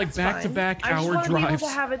it's not like back to back I just hour want to be able drives. to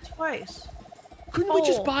have it twice. Couldn't we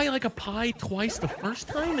just Oh. buy like a pie twice the first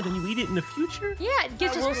time and then you eat it in the future? Yeah,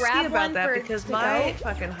 just We'll see grab about one that for because to my go.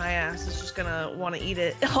 fucking high ass is just gonna want to eat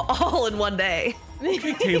it all in one day.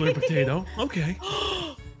 Okay, Taylor Potato. Okay.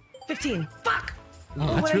 15. Fuck. Oh,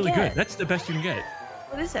 What that's I really get? good. That's the best you can get.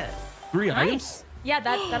 What is it? 3 items? Nice. Yeah,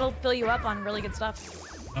 that'll fill you up on really good stuff.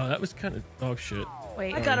 Oh, that was kind of dog shit.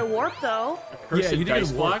 Wait, I got a warp though. Cursed you did dice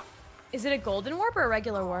get a warp. block. is it a golden warp or a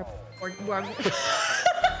regular warp? Warp.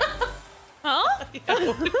 Huh?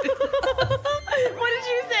 What did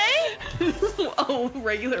you say? Oh,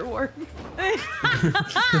 regular warp.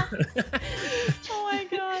 Oh my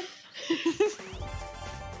God.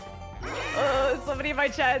 Somebody in my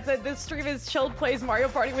chat said this stream is chilled plays Mario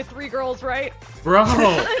Party with 3 girls, right? Bro.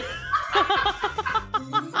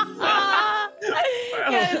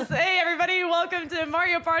 Yes. Hey everybody, welcome to Mario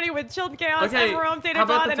Mario Party with Chilled Chaos, Okay, Emerald, how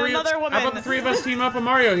about Data the and three? another woman. How about the three of us team up on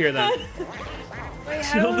Mario here then? Wait,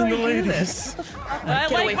 how Chilled do and the I do ladies. this? I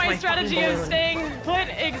Get away like from my my strategy fucking of balloon. staying put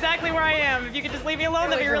exactly where I am. If you could just leave me alone,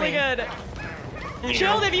 that'd be away really from good.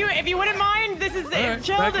 Chilled, if you wouldn't mind, this is All right,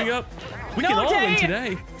 Chilled. backing up. We No, can all win Tay.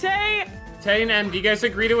 today. Tay, Tay and Em, do you guys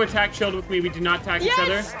agree to attack Chilled with me? We do not attack Yes! each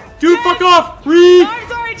other. Dude, Yes! fuck off! Reed! I'm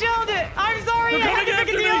sorry, Chilled. I'm sorry. They're I have to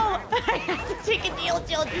coming make a after deal. I have to take a deal,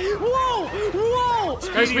 Chilled. Whoa, whoa.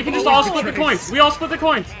 Guys, we can just all split the coins. We all split the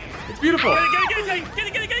coins. It's beautiful. Get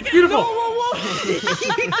it. Beautiful. Whoa.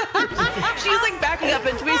 She's like backing up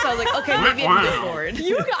into me, so I was like, okay, maybe I can go forward.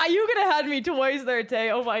 You could have had me twice there,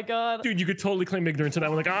 Tay. Oh my god. Dude, you could totally claim ignorance on that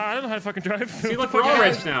one. Like, I don't know how to fucking drive. See, look, we're all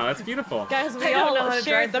rich now. That's beautiful. Guys, we I don't all know how to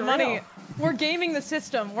shared drive the for money. real. We're gaming the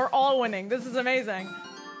system. We're all winning. This is amazing.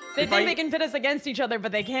 They If think I- they can pit us against each other,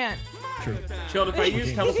 but they can't. True. Chilled, if I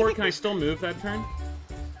use teleport, can I still move that turn?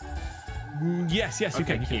 Yes, you Okay,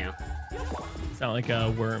 can. can't. It's not like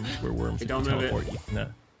worms, where worms Hey, you don't can move it. teleport you. No.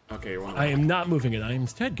 Okay, you're one. I am not moving it. I am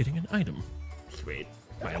instead getting an item. Sweet.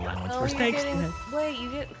 My allowance Oh, for you're snakes. getting, wait,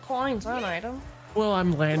 you get coins on item? Well,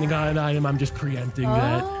 I'm landing on an item. I'm just preempting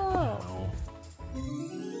that. Oh.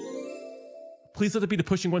 Please let it be the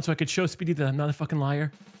pushing one so I could show Speedy that I'm not a fucking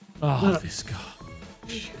liar. Oh, this guy.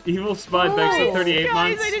 Evil Spud, thanks to 38 Guys,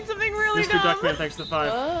 months. I did something really Mr. dumb. Duckman, thanks to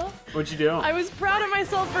 5. What'd you do? I was proud of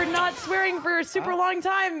myself for not swearing for a super long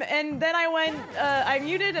time, and then I went, I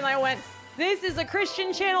muted, and I went, this is a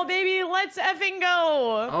Christian channel, baby, let's effing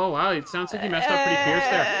go! Oh, wow, it sounds like you messed up pretty fierce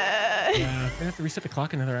there. Yeah, I have to reset the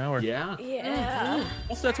clock another hour. Yeah. Yeah.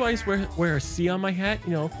 Also, that's why I just wear a C on my hat,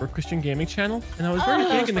 you know, for a Christian gaming channel. And I was very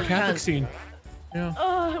big in the Catholic scene. Yeah.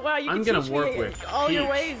 Oh, wow, you I'm can gonna teach work me with all your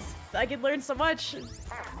peace. ways. I could learn so much.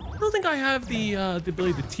 I don't think I have the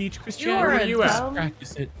ability to teach You're Christianity. Where are you at? Just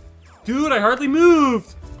practice it. Dude, I hardly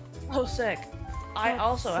moved. Oh, sick. I That's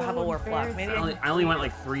also so have a warp block. Maybe I only went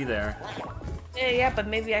like 3 there. yeah, but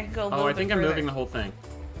maybe I can go a little Oh, I bit think I'm further. moving the whole thing.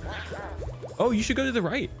 Oh, you should go to the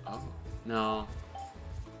right. Oh, no.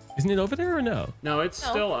 Isn't it over there or no? No, it's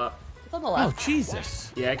still up. It's on the Oh, left.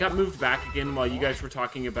 Jesus. Yeah, it got moved back again while you guys were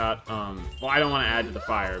talking about, well, I don't want to add to the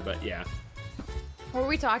fire, but yeah. What were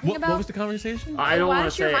we talking What was the conversation? I don't Why want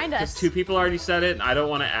don't to you say it remind because us? 2 people already said it, and I don't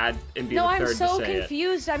want to add and be No, the I'm third so to say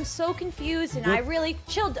confused. I'm so confused, and I really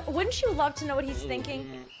chilled. Wouldn't you love to know what he's thinking?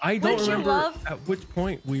 I don't Wouldn't you remember love- at which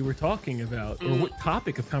point we were talking about or what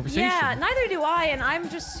topic of conversation. Yeah, neither do I, and I'm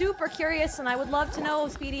just super curious, and I would love to know,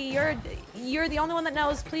 Speedy. You're the only one that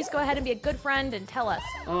knows. Please go ahead and be a good friend and tell us.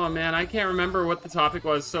 it. Oh man, I can't remember what the topic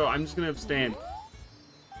was, so I'm just gonna abstain.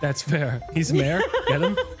 That's fair. He's mayor. Get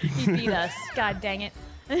him? He beat us. God dang it.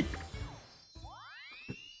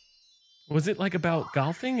 Was it like about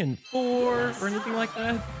golfing and 4 or anything like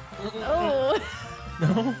that? Oh.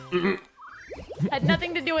 No? Had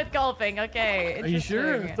nothing to do with golfing. Okay. Are you sure?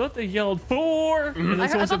 I interesting. thought they yelled 4. And then I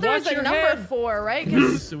someone thought said, there was "Watch a your number head." 4, right?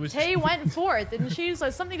 Because So it was- Tay went fourth, didn't she? So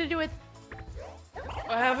it's something to do with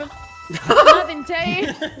What happened? nothing, Tay.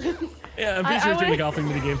 Yeah, I'm I- pretty sure I it's in the went- golfing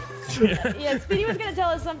minigame. Yeah. Yeah, Speedy was gonna tell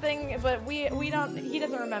us something, but we don't. He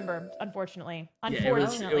doesn't remember, unfortunately. Yeah,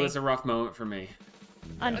 Unfortunately. it was a rough moment for me.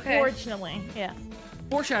 Unfortunately, yeah.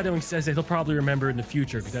 Foreshadowing says that he'll probably remember in the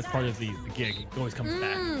future because that's part of the gig. It always comes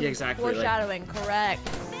back. Yeah, exactly. like, Foreshadowing, correct.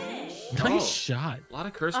 Nice Oh. shot. a lot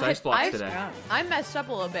of cursed ice blocks today. I messed up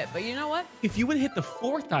a little bit, but you know what? If you would have hit the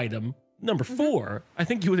 4th item, number 4, I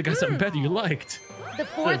think you would have got something better you liked. The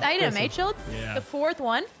 4th item, listen. Chilled? Yeah. The 4th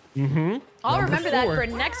one? Mm-hmm. I'll Number remember that 4. for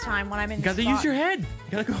next time when I'm in You the gotta spot. use your head. You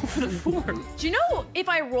gotta go for the 4. Do you know if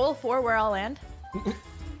I roll 4 where I'll land?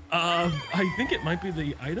 I think it might be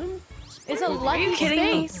the item. It's a lucky kidding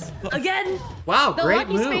me? space. Again? Wow, The great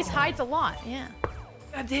lucky move. space hides a lot, yeah.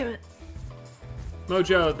 God damn it.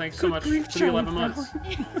 Mojo, thanks so much grief, for the 11 Charlie months.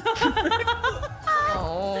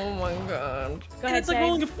 Oh my god. Go And ahead, it's like Tay.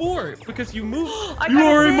 rolling a 4 because you move. I You got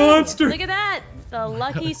are a thing. monster. Look at that. The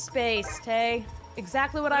lucky space, Tay.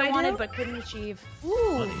 Exactly what I I wanted do? but couldn't achieve.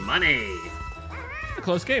 Ooh. Money. It's a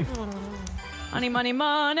close game. Money, money,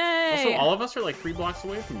 money. Also, all of us are like 3 blocks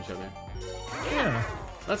away from each other. Yeah.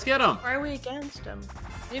 Let's get them. Why are we against him?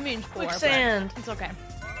 You mean 4, but Quicksand. it's okay.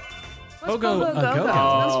 Go, go, Go, go, go. go.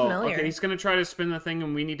 Sounds Oh, familiar. okay. He's gonna try to spin the thing,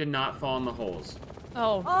 and we need to not fall in the holes.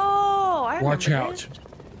 Oh. Oh, I Watch remember out. this.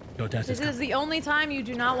 Go, Death This is the only time you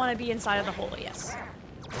do not want to be inside of the hole, yes.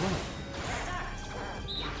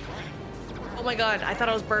 Oh my god, I thought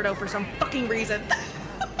I was Birdo for some fucking reason.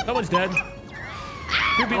 Someone's dead.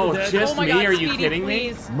 2 people Oh, dead. just Oh my me? God, Are you Speedy, kidding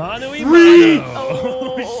please. Mano y Three.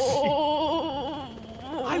 mano. Oh.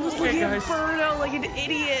 I was Okay, looking at guys. Birdo like an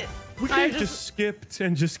idiot. We could have just skipped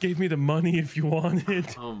and just gave me the money if you wanted.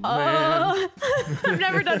 Oh man. I've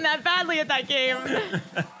never done that badly at that game.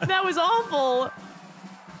 That was awful.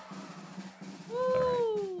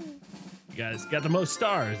 Woo. You guys got the most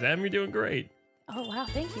stars. Em, you're doing great. Oh wow,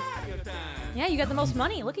 thank you. Yeah, you got the most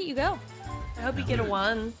money. Look at you go. I hope you get a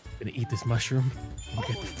 1. Gonna eat this mushroom and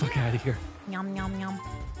get the fuck out of here. Yum yum yum.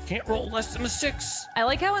 Can't roll less than a 6. I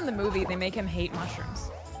like how in the movie they make him hate mushrooms.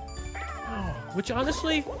 Oh, which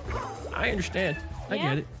honestly, I understand. I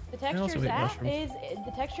get it. The I also texture's hate mushrooms.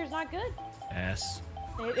 the texture's not good. Ass.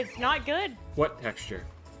 It's not good. What texture?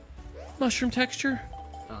 Mushroom texture?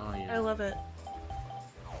 Oh yeah. I love it.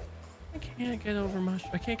 I can't get over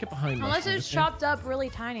mushroom. I can't get behind Unless mushroom. it's chopped up really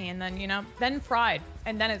tiny and then, then fried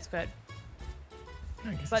and then it's good.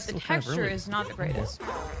 But the texture is not the greatest.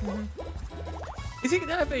 Is it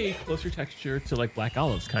gonna have a closer texture to like black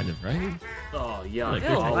olives, kind of, right? Oh yeah. Like, Ew,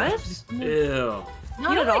 olives? what? Ew. Not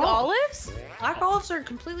You don't at like all. olives? Black olives are a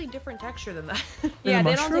completely different texture than that. Yeah,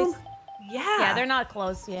 they mushroom? don't taste. yeah. Yeah, they're not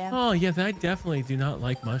close. Yeah. Oh yeah, I definitely do not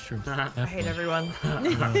like mushrooms. I hate Definitely. everyone.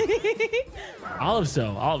 Olives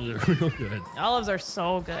though, olives are real good. Olives are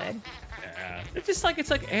so good. Yeah. It's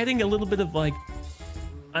like adding a little bit of like,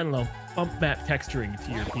 I don't know, bump map texturing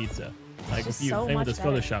to your pizza. Like just if you so play with much this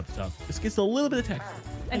better. Photoshop stuff, this gets a little bit of texture.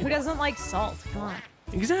 And who doesn't like salt? Come on.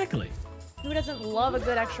 Exactly. Who doesn't love a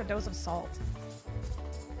good extra dose of salt?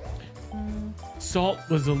 Salt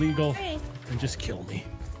was illegal Hey. and just kill me.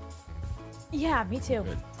 Yeah, me too.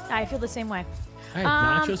 Good. I feel the same way. I had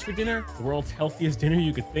nachos for dinner, the world's healthiest dinner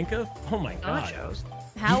you could think of. Oh my god. Nachos.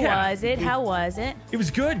 How Yeah. was it? How was it? It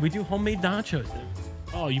was good. We do homemade nachos.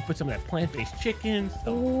 Oh, you put some of that plant-based chicken,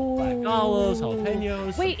 some black olives,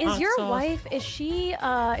 jalapenos. Wait, some is hot your sauce. wife,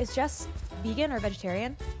 is Jess vegan or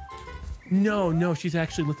vegetarian? No, she's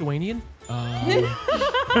actually Lithuanian. Do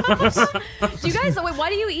you guys, wait, why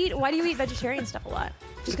do you eat vegetarian stuff a lot?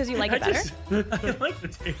 Just because you like it better? I like the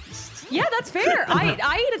taste. Yeah, that's fair.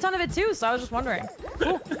 I eat a ton of it too, so I was just wondering.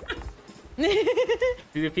 Cool.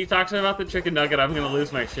 Dude, if he talks about the chicken nugget, I'm gonna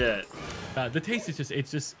lose my shit. The taste is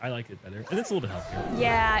just, I like it better. And it's a little bit healthier.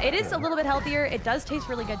 Yeah, it is a little bit healthier. It does taste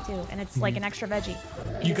really good too, and it's like an extra veggie.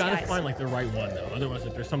 You gotta Disguise. find like the right one though. Otherwise,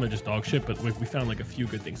 if there's some that are just dog shit, but we found like a few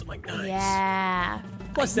good things. I'm like, nice. Yeah.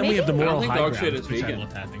 Plus, then we have the I don't moral think high dog ground, shit is which I vegan.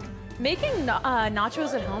 love having. Making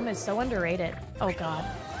nachos at home is so underrated. Oh god.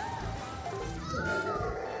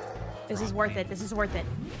 This is worth it. This is worth it.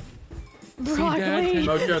 Dad, Broccoli.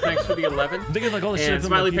 Mojo, thanks for the 11. Think of like all the shit. And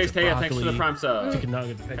Smiley Face Taya, thanks for the prime sub. Chicken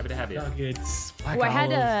nugget, Happy to have you. nuggets, black Oh, I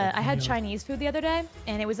had olives, Chinese food the other day,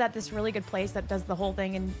 and it was at this really good place that does the whole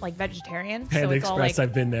thing in like vegetarian. Panda so it's all Express. like.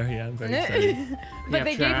 I've been there. Yeah, I'm very excited. But Yeah,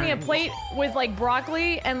 they gave me a try. plate with like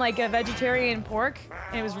broccoli and like a vegetarian pork,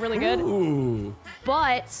 and it was really good. Ooh.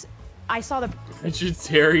 But I saw the.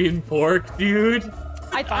 Vegetarian pork, dude.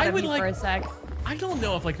 I thought I of would you like- for a sec. I don't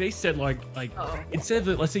know if like they said like instead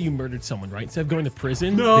of let's say you murdered someone, right? Instead of going to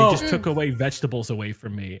prison, No. they just took away vegetables away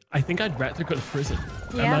from me. I think I'd rather go to prison.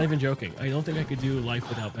 I'm Yeah. not even joking. I don't think I could do life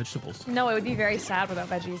without vegetables. No, it would be very sad without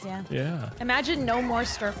veggies. Yeah. Yeah. Imagine no more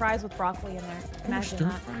stir fries with broccoli in there. Or Imagine stir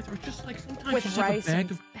that. fries, or just like sometimes With just have a rice bag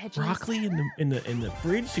and of veggies. broccoli in the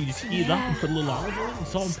fridge, so you just heat it up and Yeah. put a little olive oil and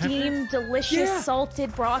salt and pepper. Steamed, delicious, Yeah.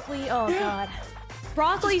 salted broccoli. Oh Yeah. god.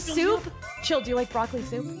 Broccoli Just fills soup. Chill. Do you like broccoli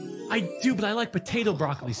soup? I do, but I like potato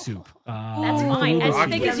broccoli soup. That's with a fine. little As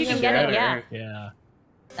bit thick of as you cheese. can get it. Yeah. Yeah.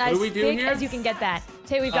 As do we do thick here? as you can get that.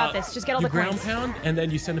 Tay, we've got this. Just get all You the ground coins. pound, and then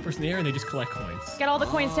you send the person in the air, and they just collect coins. Get all the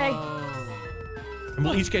coins, Tay. And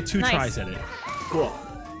we'll each get 2 Nice. tries at it. Cool.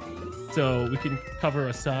 So we can cover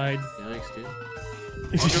a side. Yeah, thanks, dude.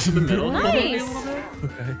 It's I'll go for the middle. Nice.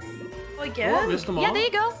 Okay. Oh, Oh, again? missed them all. Yeah, there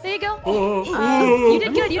you go. There you go. Oh, You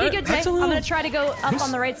did good. You did good, Tay. That's a I'm little- gonna try to go up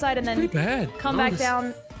on the right side and then Pretty bad. come No, back this-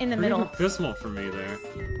 down in the Pretty middle. abysmal for me there.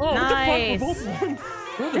 Oh, Nice. what the fuck? We're both one.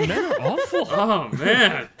 Bro, the men are awful. Oh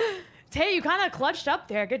man. Tay, you kind of clutched up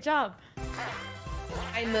there. Good job.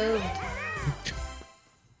 I moved.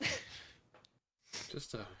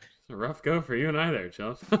 Just a rough go for you and I there,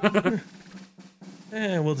 Chelsea.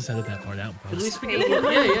 We'll just edit that part out. in At post. least we get yeah,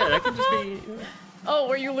 that could just be. Oh,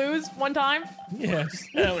 where you lose one time? Yes.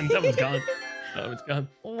 That one's gone. That one's gone.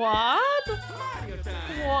 What?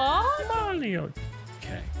 What? Mario.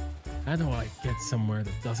 Okay. How do I get somewhere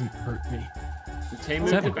that doesn't hurt me? Tay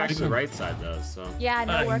moved Seven. it back to the right side though, so. Yeah,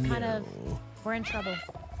 no, I we're kind of know. we're in trouble.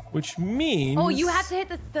 Which means. Oh, you have to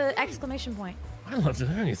hit the exclamation point. I don't have to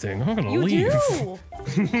do anything. I'm gonna You leave. do.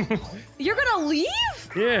 You're gonna leave?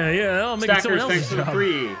 Yeah. I'll make it someone Stackers, thanks else's for the job.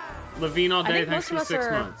 3. Levine all I day, think thanks most for of us 6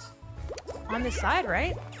 are- months. On this side,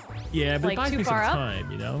 right? Yeah, but Like, it buys too me some far up?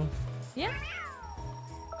 time, you know? Yeah.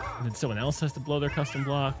 And then someone else has to blow their custom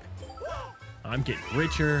block. I'm getting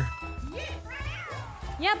richer.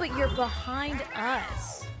 Yeah, but you're behind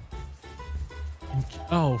us.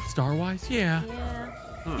 Oh, star-wise? Yeah. Yeah.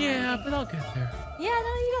 Huh. Yeah, but I'll get there. Yeah,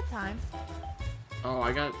 no, you got time. Oh,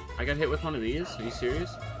 I got hit with one of these. Are you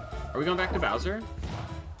serious? Are we going back to Bowser?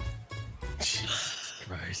 Jesus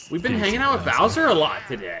Christ. We've been hanging out with Bowser a lot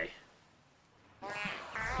today.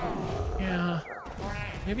 Yeah.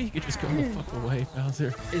 Maybe you could just go the fuck away,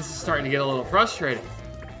 Bowser. This is starting to get a little frustrating.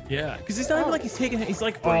 Yeah, because it's not even like he's taking. He's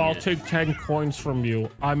like, oh, I'll take 10 coins from you.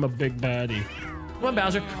 I'm a big baddie. Come on,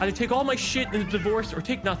 Bowser. Either take all my shit in the divorce or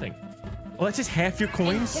take nothing. Well, that's just half your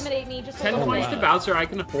coins. Intimidate me just a 10 little coins bit. to Bowser, I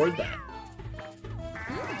can afford that.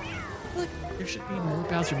 Look, there should be more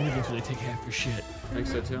Bowser minigames where they take half your shit. I think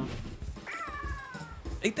so too.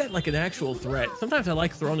 Ain't that like an actual threat? Sometimes I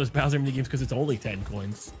like throwing those Bowser minigames because it's only 10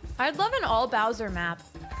 coins. I'd love an all Bowser map.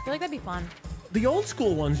 I feel like that'd be fun. The old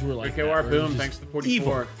school ones were like Okay, that, our where it was boom, just thanks to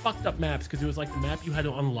 44. evil, fucked up maps because it was like the map you had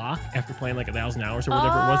to unlock after playing like 1,000 hours or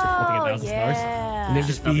whatever it was, or collecting 1,000 stars. And they'd Just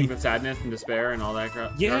just nothing be, but sadness and despair and all that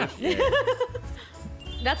crap. Yeah. Garbage?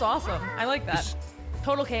 That's awesome. I like that.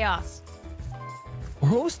 Total chaos. or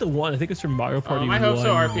what was the one? I think it's from Mario Party 1. I hope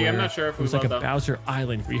so, RP. I'm where not sure if it was we like a love them. Bowser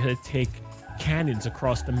Island where you had to take cannons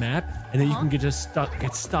across the map, and then you can get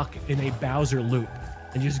stuck in a Bowser loop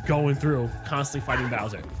and just going through, constantly fighting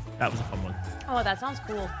Bowser. That was a fun one. Oh, that sounds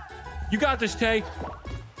cool. You got this, Tay.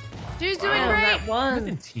 Dude's doing Oh, great. that one.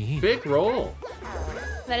 17. Big roll.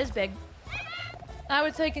 That is big. I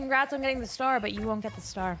would say congrats on getting the star, but you won't get the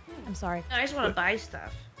star. I'm sorry. I just want to buy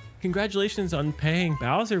stuff. Congratulations on paying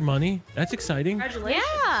Bowser money. That's exciting. Congratulations.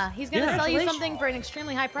 Yeah, he's gonna Yeah. sell you something for an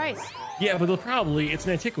extremely high price. Yeah, but it's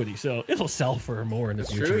an antiquity, so it'll sell for more in the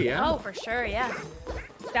future. True, yeah. Oh, for sure, yeah.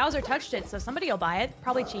 Bowser touched it, so somebody will buy it.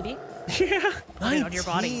 Probably Chibi. Yeah. Put it on your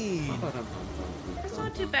body. 19. It's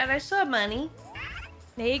not too bad. I still have money.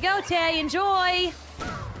 There you go, Tay. Enjoy.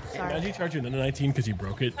 Imagine he charged you another 19 because you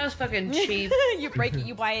broke it. That was fucking cheap. You break it,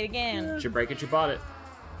 you buy it again. Did you break it, you bought it.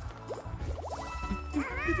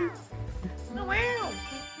 Oh, wow.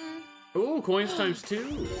 Ooh, coins times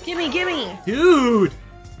 2. Gimme, gimme. Dude!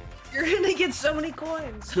 You're gonna get so many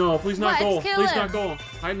coins. No, please not Let's goal. kill Please him. not goal.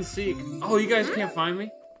 Hide and seek. Oh, you guys can't find me?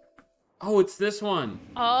 Oh, it's this one.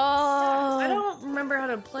 Oh. I don't remember how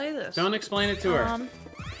to play this. Don't explain it to her.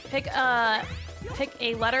 Pick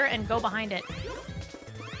a letter and go behind it.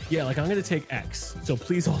 Yeah, like I'm gonna take X, so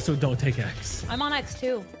please also don't take X. I'm on X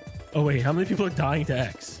too. Oh wait, how many people are dying to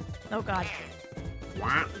X? Oh God.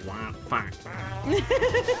 Wah, wah, fuck.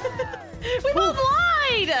 We both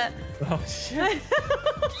lied. Oh shit.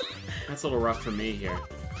 That's a little rough for me here.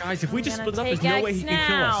 Guys, if we just Gonna split up, there's take no way X he can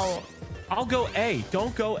kill now. us. I'll go A.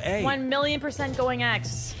 Don't go A. 1,000,000% going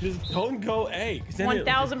X. Just don't go A. 'cause then it-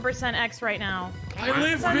 1,000% X right now. I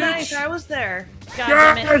live, So bitch. nice. I was there. God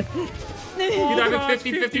damn it. Dude, I have a God,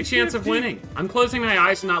 50-50 chance of 50-50. winning. I'm closing my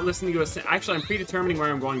eyes and not listening to Actually, I'm predetermining where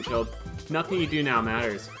I'm going, Chilled. Nothing you do now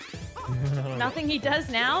matters. Nothing he does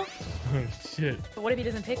now. Oh, shit. But what if he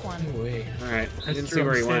doesn't pick one? Wait. Alright, I didn't That's see true,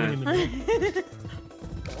 where he I'm standing went. in the middle.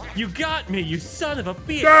 You got me, you son of a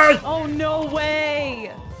bitch! Oh no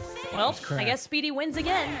way! Well, crap. I guess Speedy wins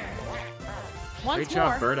again. Once Great more.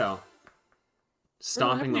 job, Birdo.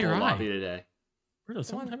 Stomping happened the to your whole eye? lobby today. Birdo,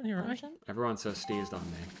 something happened to your eye? Everyone's so steezed on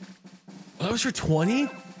me. Oh, that was for 20?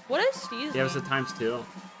 What is Steve's Yeah, it was a times 2.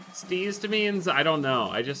 Steezed means I don't know.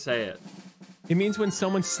 I just say it. It means when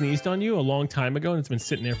someone sneezed on you a long time ago and it's been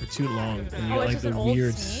sitting there for too long and you Oh, got it's like just the an old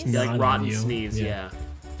weird sneeze? snot Like on rotten you. sneeze, yeah.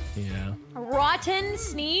 Yeah. A rotten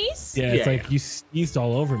sneeze? Yeah, it's Yeah, like yeah. you sneezed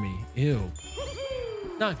all over me. Ew.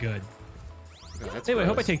 Not good. Oh, that's Anyway, I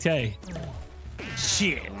hope I gross. take Tay.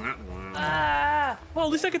 Shit. Wah, wah. Ah. Well,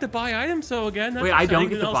 at least I get to buy items, so again, that's Wait, I don't exciting.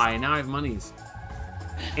 get to Else- buy. Now I have monies.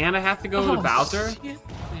 And I have to go Oh, to Bowser? shit.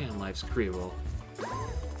 Man, life's cruel.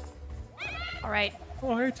 All right.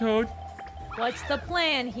 Oh, hey, Toad. What's the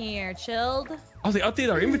plan here, Chilled? Oh, they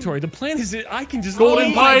updated our inventory. The plan is that I can just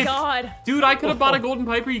Golden Oh pipe. my God. Dude, I could have bought a golden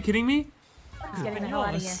pipe. Are you kidding me? He's getting the hell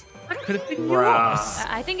out of here. Could have been Bruh. yours.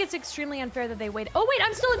 I think it's extremely unfair that they waited. Oh wait,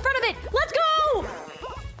 I'm still in front of it. Let's go!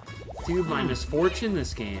 Dude, my misfortune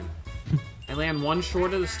this game. I land one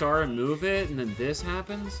short of the star and move it, and then this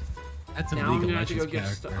happens? That's a Now I'm League of gonna have to go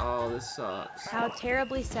Legends get character. Oh, this sucks. How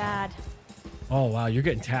terribly sad. Oh, wow, you're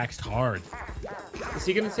getting taxed hard. Is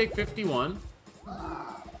he gonna take 51?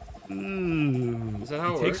 Ooh. Is that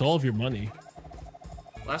how it It takes works? all of your money.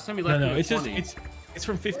 Last time he No, left no, me with it's just 20. it's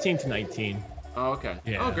from 15 to 19. Oh, okay.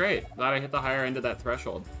 Yeah. Oh, great. Glad I hit the higher end of that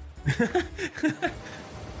threshold. Fucking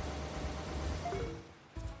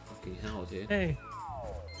hell, dude. Hey.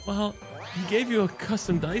 Well, he gave you a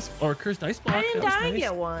custom dice or cursed dice block. Why didn't That was I nice.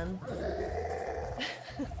 get one?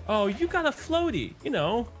 Oh, you got a floaty. You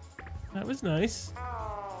know, that was nice.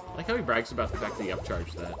 I like how he brags about the fact that he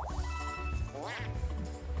upcharged that.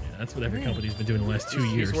 Yeah, that's what every company's been doing the last 2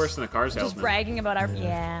 years. He's worse than a car Just salesman. bragging about our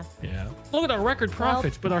yeah. Yeah. Look at our record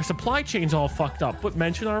profits, but our supply chain's all fucked up. But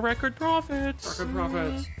mention our record profits. Record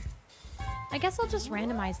profits. I guess I'll just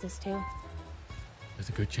randomize this too. There's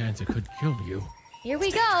a good chance it could kill you. Here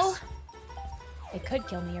we go. It could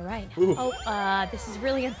kill me, you're right. Ooh. Oh, this is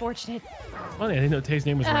really unfortunate. Funny, I didn't know Tay's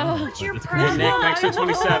name was random. What's your but it's a problem? cool name. Nick, next to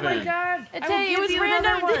 27. Oh my god. I will Tay, it give was you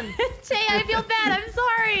random. another one. Tay, I feel bad. I'm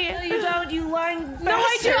sorry. No, you don't, you lying No,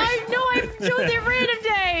 I do. bastard. I chose it random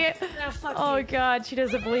day. No, fuck Oh you. God, she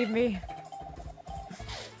doesn't believe me.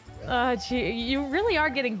 You really are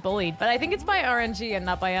getting bullied, but I think it's by RNG and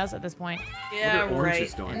not by us at this point. Yeah, What are right.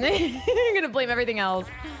 oranges doing? You're gonna blame everything else.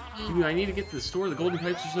 Dude, I need to get to the store. The golden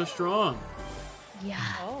pipes are so strong. Yeah.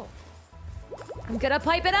 Oh. I'm gonna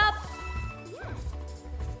pipe it up.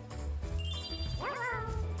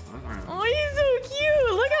 Oh, he's so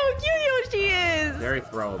cute. Look how cute Yoshi is. Very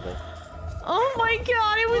throwable. Oh my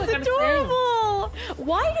God, it was Look, I'm adorable.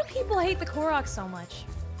 Why do people hate the Koroks so much?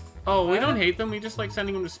 Oh, we don't hate them. We just like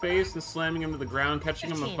sending them to space and slamming them to the ground,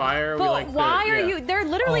 catching them on 15. fire. But we like why are you? They're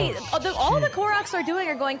literally Oh, all the shit. Koroks are doing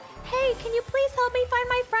are going. Hey, can you please help me find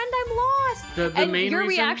my friend? I'm lost. The and main your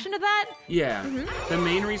reason- reaction to that? Yeah. Mm-hmm. The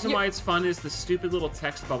main reason why it's fun is the stupid little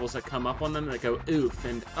text bubbles that come up on them that go oof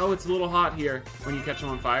and oh, it's a little hot here when you catch them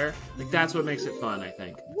on fire. Like that's what makes it fun, I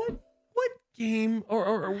think. What game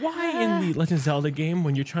or why in the Legend of Zelda game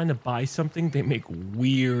when you're trying to buy something they make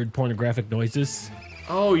weird pornographic noises?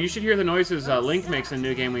 Oh, you should hear the noises Link makes in a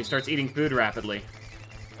new game when he starts eating food rapidly.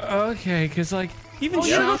 Okay, because like even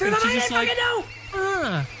yeah. shopping, she's just like,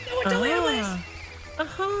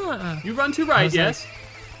 You run to right, was yes?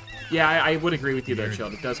 Yeah, I would agree with you though,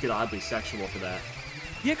 Child. It does get oddly sexual for that.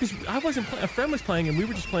 Yeah, because I wasn't a friend was playing and we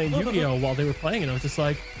were just playing Yu-Gi-Oh while they were playing and I was just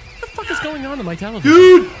like, what the fuck is going on my television?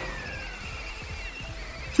 Dude!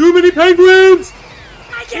 Too many penguins!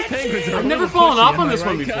 I've never fallen off on this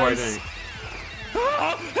one before, I think.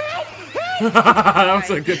 That was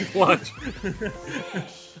a good clutch.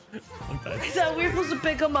 I thought we were supposed to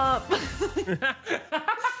pick them up. I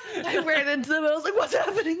ran into them. I was like, what's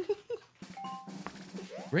happening?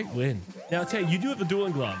 Great win. Now, Tay, you do have a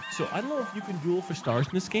dueling glove, so I don't know if you can duel for stars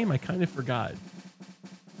in this game. I kind of forgot.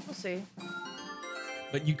 We'll see.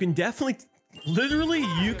 But you can definitely, literally,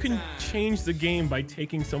 you can change the game by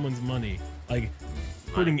taking someone's money. Like,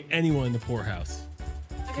 putting anyone in the poorhouse.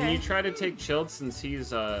 Can you try to take Chilled since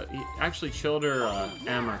he's, actually Chilled or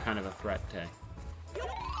M are kind of a threat, Tay.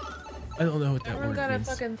 I don't know what that Everyone word got a means.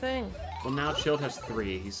 fucking thing. Well, now Chilled has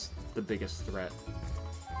 3. He's the biggest threat.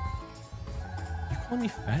 You call me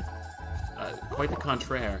fat? Quite the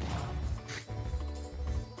contraire.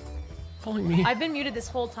 Calling me? I've been muted this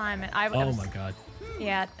whole time, and Oh my god.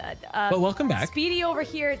 Yeah. But welcome back. Speedy over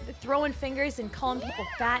here throwing fingers and calling people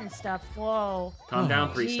fat and stuff. Whoa. Calm down,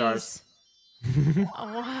 Oh, 3 stars.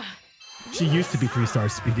 Oh, She used to be 3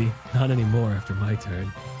 stars, Speedy. Not anymore after my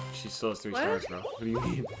turn. She still has 3 What? stars, bro. What do you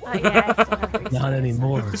mean? yeah, I still have 3 Not stars.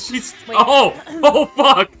 anymore. She's. Wait. Oh,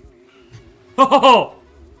 fuck! Oh!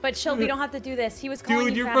 But Chill, we don't have to do this. He was calling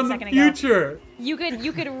Dude, you you're fat a from the second ago. future! You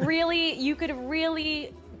could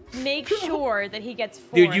really make sure that he gets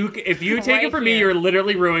 4. Dude, if you take it from me, you're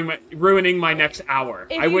literally ruining my next hour.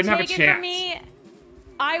 If I wouldn't have a If you chance. take it from me,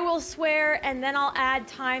 I will swear, and then I'll add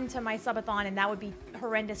time to my subathon, and that would be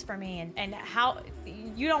horrendous for me. And how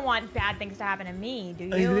you don't want bad things to happen to me, do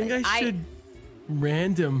you? I think I should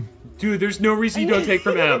random. Dude, there's no reason you don't take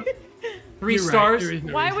from M. 3 You're right, stars? there is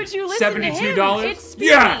no Why reason. would you listen to him? $72? It's Speedy.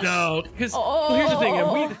 Yes! No, because Oh, here's the thing,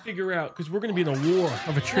 and we oh, need to figure out because we're going to be in a war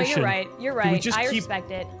of No, attrition. you're right. You're Do we right. just I keep respect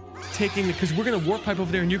it. taking because we're going to warp pipe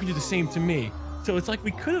over there, and you can do the same to me. So it's like we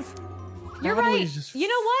could have. You're probably right. Just... You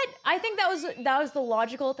know what? I think that was the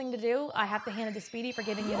logical thing to do. I have to hand it to Speedy for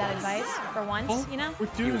giving you that advice for once. All You know? we're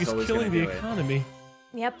doing was is always killing gonna the do it. economy.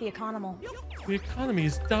 Yep, the economal. The economy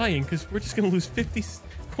is dying because we're just going to lose 50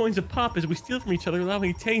 coins a pop as we steal from each other,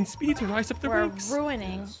 allowing Tay and Speed to rise up the We're ranks.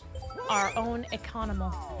 ruining our own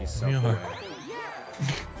economal. He's so We are. poor.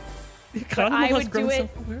 The economy I has would grown do it.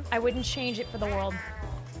 self-aware. I wouldn't change it for the world.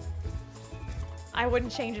 I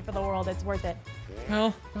wouldn't change it for the world. It's worth it.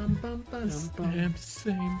 Well, Bum, bum, ba-dum, bum. damn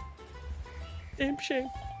shame. Damn shame.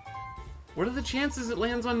 What are the chances it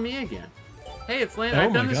lands on me again? Hey, it's landed. Oh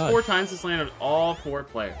I've done my this God. 4 times. It's landed all 4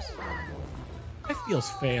 players. That feels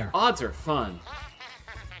fair. Odds are fun.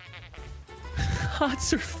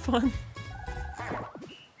 Odds are fun.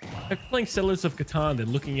 I'm playing Settlers of Catan and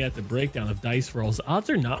looking at the breakdown of dice rolls. Odds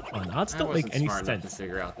are not fun. Odds I don't wasn't make any smart enough to sense.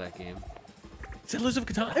 figure out that game. Settlers of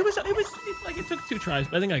Catan. It was like it took 2 tries,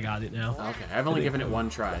 but I think I got it now. Okay, I've only given it 1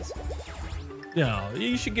 tries. No,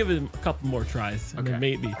 you should give it a couple more tries, and then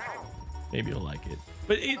maybe you'll like it.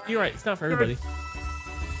 But you're right, it's not for everybody.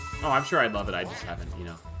 Oh, I'm sure I'd love it. I just haven't,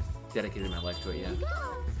 dedicated my life to it yet.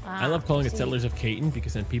 I love calling it Settlers of Catan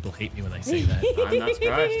because then people hate me when I say that. I'm not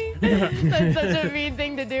surprised. That's such a mean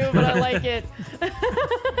thing to do, but I like it.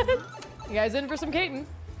 You guys in for some Catan?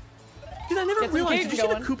 Dude, I never realized. Did you see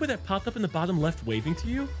the Koopa that popped up in the bottom left waving to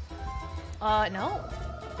you? No.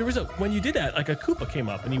 There was when you did that, like a Koopa came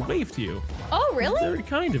up and he waved to you. Oh, really? Very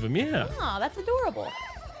kind of him, yeah. Oh, that's adorable.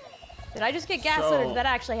 Did I just get gaslit or did that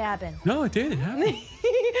actually happen? No, it did. It happened.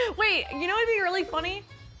 Wait, you know what'd be really funny?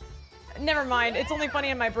 Never mind, it's only funny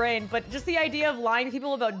in my brain, but just the idea of lying to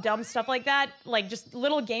people about dumb stuff like that, like just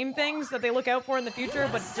little game things that they look out for in the future,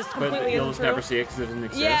 but just completely But you'll isn't just true. never see it because it didn't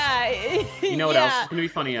exist. Yeah. You know what else is going to be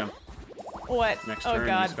funny? What? Next Oh, turn,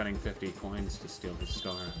 God. you're spending 50 coins to steal his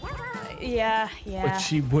star. Yeah. But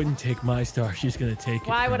she wouldn't take my star. She's going to take it.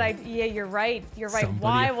 Why would I? Yeah, you're right. You're right. Somebody.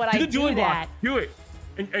 Why would I do that? Do it.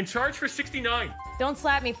 And charge for 69. Don't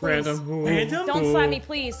slap me, please. Random? Don't slap me,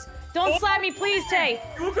 please. Don't slap me, please, Tay.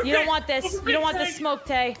 You don't want this. You don't want this smoke,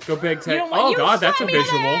 Tay. Go big, Tay. You Oh, you God, that's a slapped me on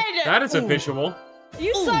the visual. head. That is a visual.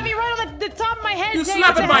 You slapped me right on the top of my head, You Tay.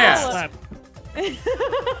 slapped What the my hell? ass.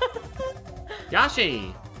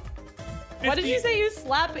 Yashi. What did you say? You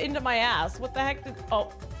slap into my ass? What the heck did?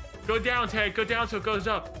 Oh. Go down, Tay. Go down so it goes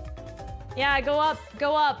up. Yeah, go up.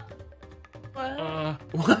 Go up.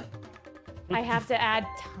 What? I have to add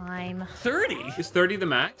time. 30? Is 30 the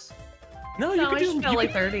max? No, you No, could I do just felt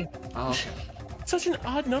like 30. Oh, okay. such an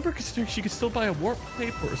odd number considering she could still buy a warp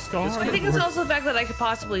pipe or a star. I think it's also the fact that I could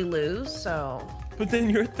possibly lose, so... But then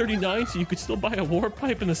you're at 39, so you could still buy a warp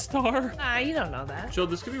pipe and a star. Nah, you don't know that. Jill,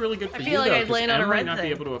 this could be really good for you, feel like though, I'd 'cause land on Em a might red not be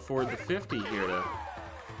thing. able to afford the 50 here to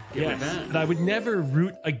get revenge. But I would never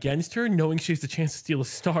root against her knowing she has the chance to steal a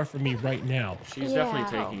star from me right now. She's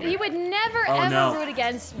definitely taking it. You would never Oh, ever no. root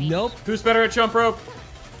against me. Nope. Who's better at jump rope?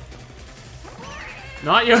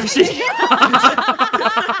 Not Yoshi.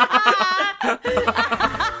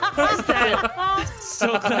 So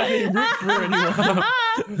glad I didn't root for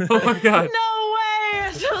anyone. Oh my god. No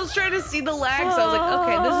way! I was trying to see the lag, so I was like,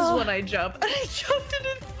 okay, this is when I jump. And I jumped and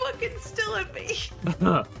it fucking still at me.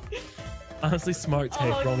 Honestly, smart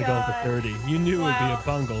take Oh, for only going for God. 30. You knew it would be Wow. a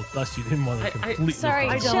bungle, thus you didn't want to completely. Sorry,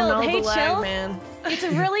 I bungle. don't Chill. know Hey, the lag, Chill. man. It's a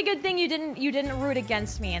really good thing you didn't root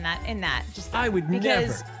against me in that. Just I would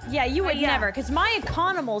because, never. Yeah, you would Yeah. never. Because my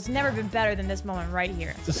economy's never been better than this moment right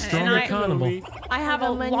here. It's a strong I- economy. I have a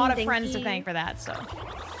Hello, lot of thank friends to you. thank for that. So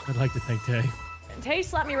I'd like to thank Tay. Tay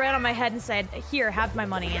slapped me right on my head and said, "Here, have my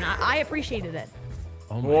money," and I appreciated it.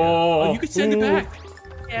 Oh my Whoa. god. Oh, you could send it Ooh. back.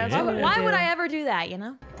 Yeah, Yeah. Why would I ever do that? You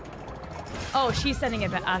know? Oh, she's sending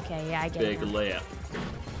it back. Okay, yeah, I get Big it. now. layup.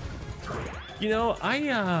 You know,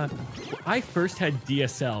 I first had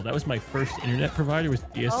DSL. That was my first internet provider was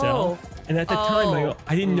DSL. Oh. And at the time,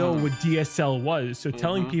 I didn't know Mm. what DSL was. So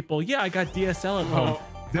telling Mm-hmm. people, yeah, I got DSL at home,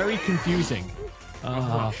 very confusing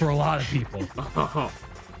for a lot of people.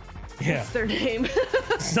 Yeah, What's their name?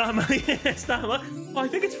 it's not my. It's not my. Oh, I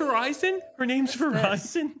think it's Verizon. Her name's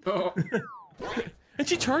Verizon, Oh. and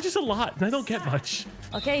she charges a lot, and I don't get much.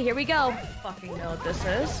 Okay, here we go. Fucking know what this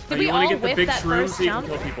is. Did you we want all to get the whiff big that shroom first so you can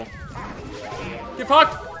jump? kill people. Get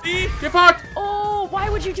fucked! Get fucked! Oh, why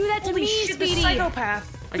would you do that to Holy me, shit, the Speedy?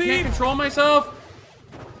 psychopath. I can't control myself.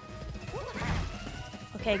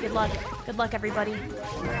 Okay, good luck. Good luck, everybody.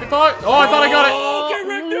 Get fucked! Oh, I thought I got it! Oh, get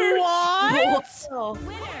wrecked,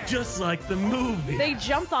 What? just like the movie. They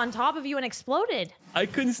jumped on top of you and exploded. I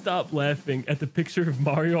couldn't stop laughing at the picture of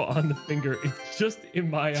Mario on the finger. It's just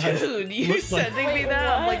in my eyes. Dude, you Looks like- sending me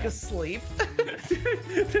that? I'm like asleep.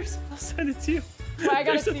 I'll send it to you. I gotta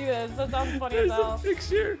There's a- see this. That sounds funny There's as a hell.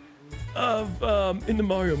 picture of in the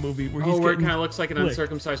Mario movie where he's Oh, where it getting kind of looks like an licked.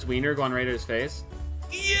 uncircumcised wiener going right at his face.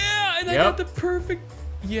 Yeah, and I Yep. got the perfect.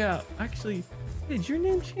 Yeah, actually, did your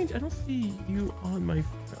name change? I don't see you on my.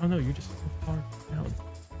 Oh no, you're just so far down.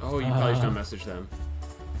 Oh, you probably should not message them.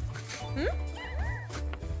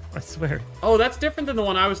 I swear. Oh, that's different than the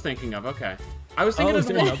one I was thinking of. Okay. I was thinking Oh, of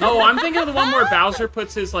the is there one. another? Oh, I'm thinking of the one where Bowser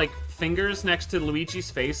puts his like fingers next to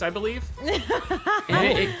Luigi's face, I believe. And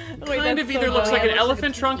it kind of that's either so looks like funny. an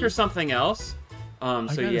elephant trunk or something else. So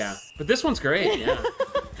gotta yeah. s- But this one's great.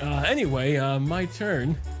 Yeah. Anyway, my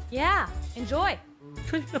turn. Yeah, enjoy.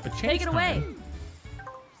 Could hit up a chance. Take it away. time.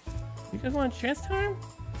 You guys want a chance time?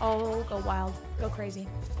 Oh, go wild. Go crazy.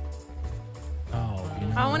 Oh, you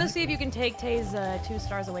know. I want to see if you can take Tay's 2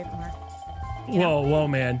 stars away from her. Whoa,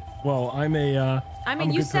 man. Well, I'm a. I I'm mean,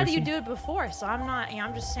 a you good said person. you'd do it before, so I'm not.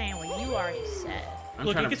 I'm just saying what you already said. I'm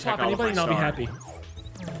Look, trying you to can swap protect all of anybody and my I'll be stars.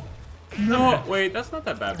 happy. No, wait, that's not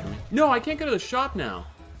that bad for me. No, I can't go to the shop now.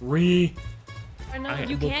 I know. I-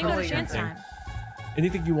 You we'll can go to probably chance anything. time.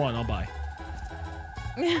 Anything you want, I'll buy.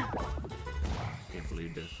 Can't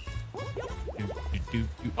believe this.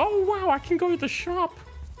 Oh, wow, I can go to the shop.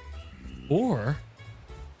 Or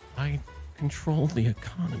I control the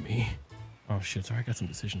economy. Oh, shit, sorry, I got some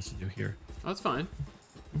decisions to do here. Oh, that's fine.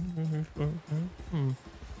 Take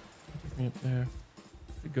me up there.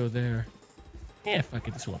 Could go there. Yeah, fuck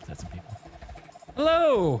it, this will upset some people.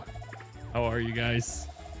 Hello! How are you guys?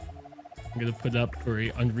 I'm gonna put up for a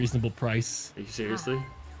unreasonable price. Are you seriously?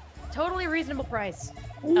 Totally reasonable price.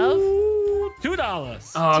 Of Ooh, $2.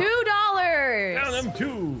 $2. Count them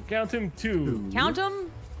two. Count them two. Count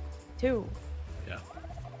them. 2. Yeah.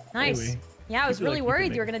 Nice. Anyway, Yeah, I was feel really like we can worried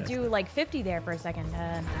make you were it gonna do like 50 there for a second.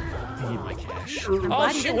 I need my cash. I'm Oh glad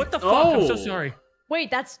you shit! didn't. What the fuck? I'm so Oh. sorry. Wait,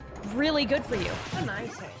 that's really good for you. Oh,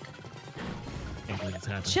 nice. Can't believe it's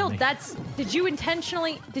happened. to Chilled. me. That's. Did you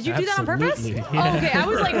intentionally? Did you do that on purpose? Absolutely, Oh, yeah. okay, I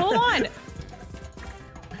was like, hold on.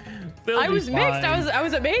 They'll I be was mixed. fine. I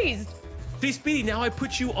was amazed. See, Speedy, now I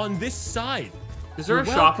put you on this side. Is there You're a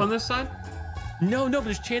shop welcome. on this side? No, but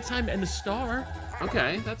there's chance time and the star.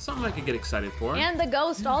 Okay, that's something I could get excited for. And the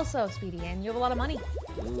ghost also, Speedy, and you have a lot of money.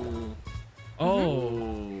 Ooh. Oh.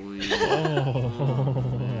 Ooh, yeah.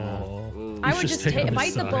 Oh. Ooh. I You would should just stay on this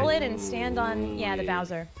bite the side. bullet and stand on, yeah, the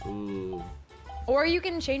Bowser. Ooh. Or you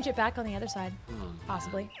can change it back on the other side, Oh,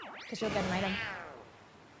 possibly, because you'll get an item.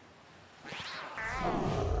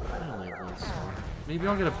 I only have one star. Maybe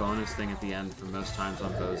I'll get a bonus thing at the end for most times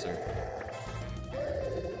on Bowser.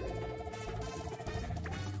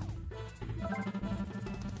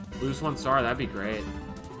 Lose 1 star, that'd be great.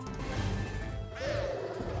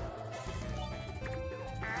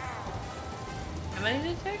 How many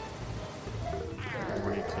did it take?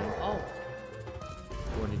 42. Oh.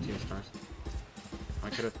 42 stars. I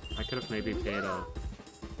could have maybe paid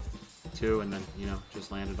 2 and then, you know,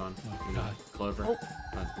 just landed on, you know, God. Clover. Oh.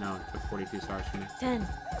 But no, it took 42 stars for me. 10.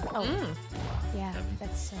 Oh, yeah,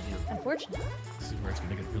 that's Yeah. unfortunate. This is where it's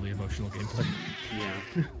gonna get really emotional gameplay.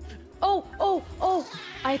 Yeah. Oh!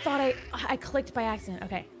 I thought I clicked by accident.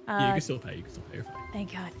 Okay. Yeah, you can still pay. You're fine.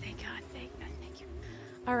 Thank God. Thank you.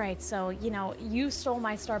 All right, so, you know, you stole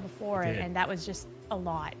my star before, Did. and that was just a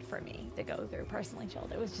lot for me to go through personally,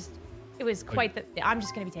 Chilled. It was quite the. I'm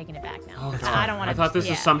just gonna be taking it back now. Oh, God. I don't want to. I thought this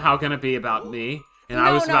was somehow gonna be about me, and No,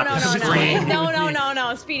 I was about to scream.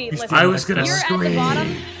 No, Speedy. Listen, I was gonna you're scream. at the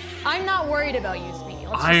bottom. I'm not worried about you, Speedy.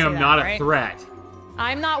 Let's just I say am that, not a right? threat.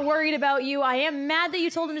 I'm not worried about you. I am mad that you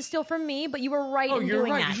told him to steal from me, but you were right Oh, in you're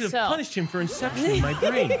doing right. that. You should so. have punished him for inception in my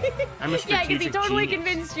brain. I'm a Yeah, strategic because he totally genius.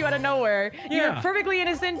 convinced you out of nowhere. You Yeah. were perfectly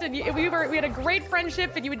innocent, and we had a great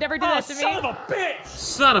friendship, and you would never do that to me. son of a bitch!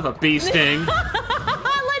 Son of a bee sting.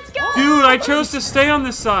 Let's go! Dude, I chose to stay on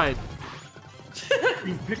this side.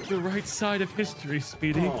 You picked the right side of history,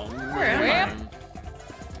 Speedy. Oh, man.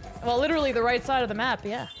 Well, literally the right side of the map,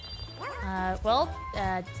 yeah.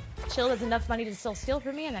 Chill has enough money to still steal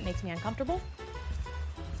from me, and that makes me uncomfortable.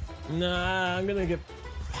 Nah, I'm gonna get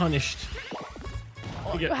punished.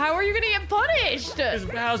 How are you gonna get punished? Because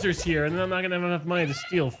Bowser's here, and then I'm not gonna have enough money to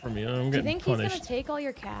steal from you. I'm Do you getting think he's punished. gonna take all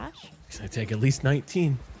your cash? He's gonna take at least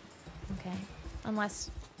 19. Okay.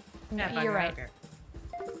 Unless. Yeah, No, fine, you're right. okay.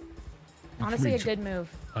 Honestly, a Reach. good move.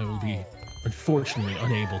 I will be, unfortunately,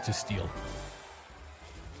 unable to steal.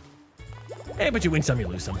 Hey, but you win some, you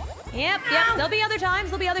lose some. Yep. There'll be other times.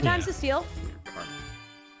 There'll be other times Yeah. to steal.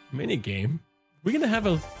 Mini game. We're gonna have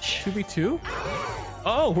a 2v2?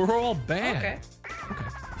 Oh, we're all bad. Okay. Okay.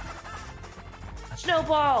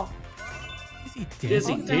 Snowball. Dizzy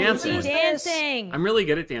Dizzy dancing. dancing. Dancing. I'm really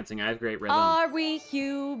good at dancing. I have great rhythm. Are we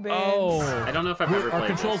humans? Oh. I don't know if I've ever Our played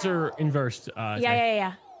controls this. are inversed.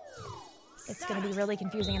 Yeah. It's gonna be really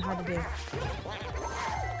confusing and hard to do.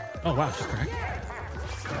 Oh, wow, she's correct.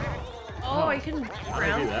 Oh, I can How do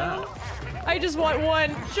I do ground. that? I just want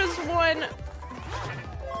one. Just one.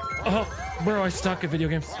 Oh, where am I stuck at video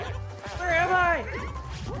games? Where am I?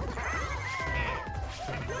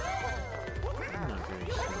 I'm not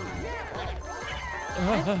very smart.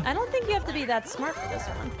 I don't think you have to be that smart for this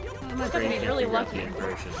one. I'm not gonna very be really figure out lucky. the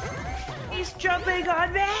inversion. He's jumping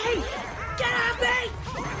on me! Get off me!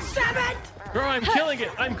 Stop it! Bro, I'm killing it.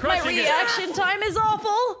 I'm My crushing it. reaction time is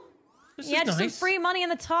awful. This Yeah, is just some nice. free money in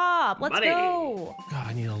the top. Let's Money. go. God,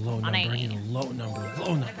 I need a low number. I Money. need a low number.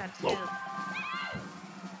 Low number. I got Low. two.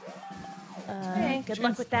 Good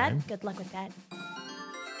luck with that. time. Good luck with that.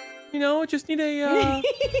 You know, just need a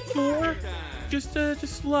 4. Just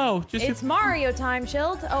slow. Just It's Mario time,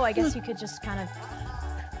 Chilled. Oh, I guess you could just kind of.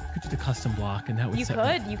 could do the custom block, and that would You set me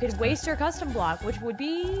could. You could waste your custom block, which would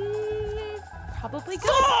be probably good.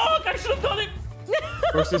 Fuck! I should have done it.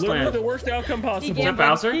 Versus Literally land. the worst outcome possible. Is that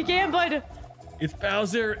Bowser? He can, bud. It's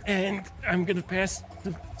Bowser, and I'm gonna pass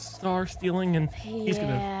the star stealing, and he's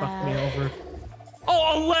gonna fuck me over.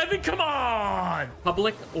 Oh, 11! Come on!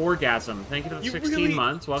 Public orgasm. Thank you for the 16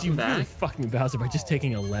 months. Welcome you back. really fucked me, Bowser, by just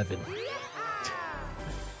taking 11.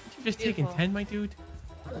 You just taken 10, my dude?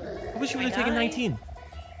 I wish you would have taken 19.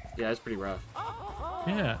 Yeah, that's pretty rough.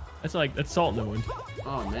 Yeah, that's salt in the wound.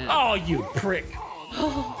 Oh man. Oh, you prick!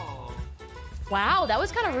 Wow, that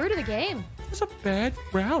was kind of rude of the game. It was a bad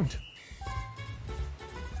round.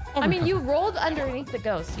 I mean, you rolled underneath the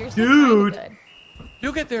ghost. You're still Dude. kinda good.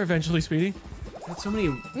 You'll get there eventually, Speedy. That's so many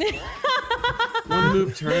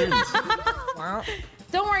one-move turns.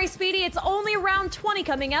 Don't worry, Speedy. It's only round 20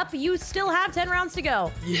 coming up. You still have 10 rounds to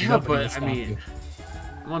go. Yeah, Nobody will but I stop mean, you.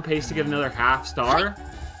 I'm on pace to get another half star.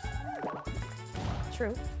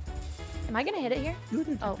 True. Am I gonna hit it here?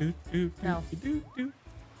 Oh, no.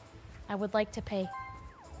 I would like to pay.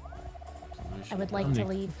 I would like to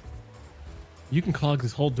leave. You can clog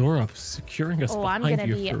this whole door up, securing us Oh, I'm behind gonna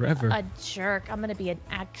you be forever. a jerk. I'm gonna be an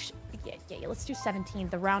action. Yeah, let's do 17.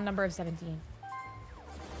 The round number of 17.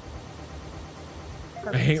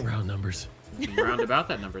 I hate round numbers. You can round about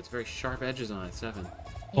that number. It's very sharp edges on it. 7.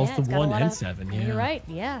 Both Yeah, the it's got a 1 lot and of- 7, yeah. You're right.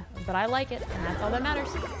 Yeah, but I like it, and that's all that matters.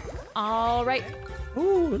 All right.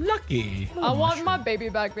 Ooh, lucky. I want my baby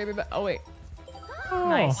back, baby back. Oh wait.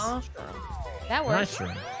 Nice. That works.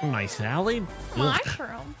 Mushroom. My salad. Ugh.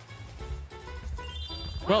 Mushroom.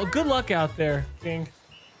 Well, good luck out there, King.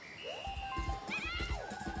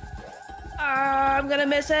 I'm gonna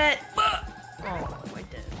miss it. Oh, I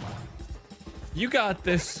did. You got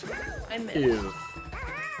this. I missed. Ew.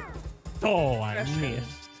 Oh, I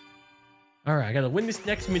missed. All right, I gotta win this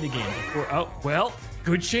next minigame before. Oh, well,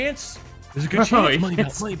 good chance. There's a good chance. Money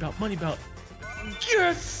belt, money belt, money belt.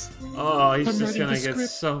 Yes! Oh, he's I'm just writing gonna the get script.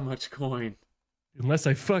 so much coin. Unless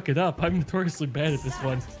I fuck it up. I'm notoriously bad at this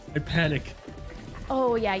one. I panic.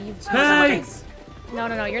 Oh yeah, you. Hey!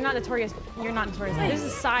 No, you're not notorious. You're not notorious. This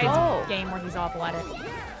is a side game where he's awful at it.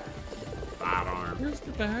 Bad arm. Where's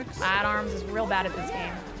the bags? Bad Arms is real bad at this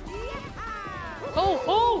game.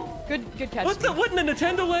 Oh, good catch. What in the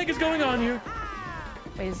Nintendo leg is going on here?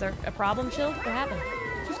 Wait, is there a problem, Chill? What happened?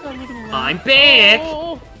 Just got a little lag. I'm back.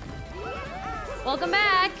 Oh. Welcome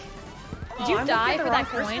back. Did you I'm die looking at for the that wrong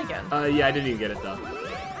person coin? again. Yeah, I didn't even get it though.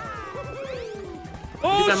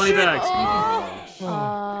 Oh, Get that money shit! back.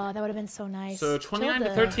 Oh, that would have been so nice. So 29 to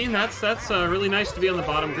Chill 13. That's really nice to be on the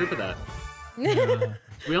bottom group of that.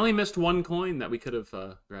 We only missed 1 coin that we could have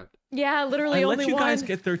grabbed. Yeah, literally I only let you one. guys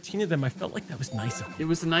get 13 of them. I felt like that was nice of you. It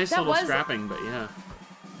was a nice That little was- scrapping, but yeah.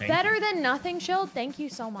 Better than nothing, Chilled. Thank you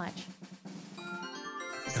so much.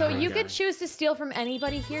 So God, you God. could choose to steal from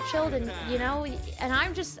anybody here, Chilled, and you know, and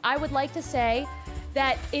I would like to say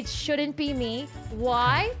that it shouldn't be me.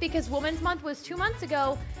 Why? Because Women's Month was 2 months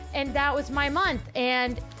ago, and that was my month,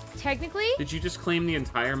 and technically, Did you just claim the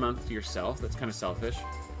entire month to yourself? That's kind of selfish.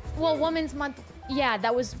 well, Women's Month, yeah,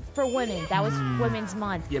 that was for women. That was Women's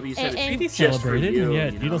Month. Yeah, but you said And- it's He just for celebrated, you, and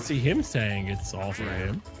yet you you know? don't see him saying it's all for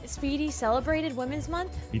him. Speedy celebrated Women's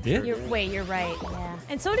Month. He did. You're right. Yeah,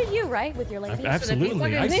 and so did you, right, with your ladies.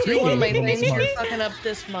 Absolutely. I One streamed of my it things this you're month. fucking up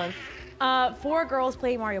this month. 4 girls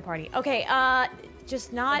play Mario Party. Okay,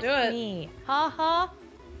 just not Do it. me. Ha ha.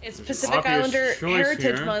 It's There's Pacific obvious Islander choice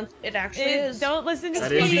Heritage here. Month. It actually is. Don't listen to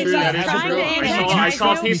That is Speedy. true. That He's is trying true. to I antagonize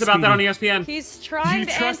saw a you. piece about that on ESPN. He's trying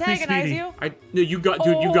to trust me, antagonize Speedy? you. No, you got,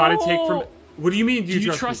 dude. You got to take from. What do you mean? Do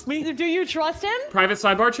you trust me? Do you trust him? Private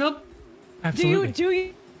sidebar, Chilled? Absolutely. Do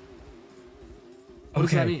you? What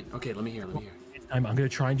does that mean? Okay, let me hear. I'm gonna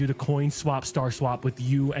try and do the coin swap, star swap with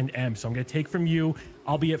you and M. So I'm gonna take from you.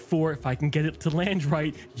 I'll be at 4. If I can get it to land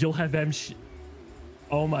right, you'll have M.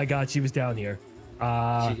 Oh my God, she was down here.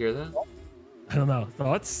 Did you hear that? I don't know.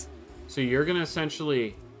 Thoughts? So you're gonna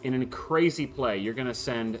essentially, in a crazy play, you're gonna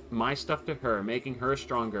send my stuff to her, making her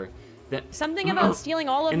stronger. Then Something about stealing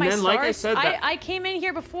all of And my then, stars. like I said, that- I came in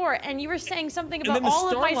here before, and you were saying something And about then the all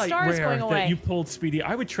of my starlight stars rare going away. that you pulled, Speedy,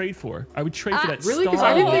 I would trade for. I would trade for that Really? Because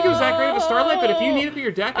star. I didn't think it was that great of a starlight, but if you need it for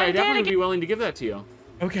your deck, I I'm definitely would panicking. be willing to give that to you.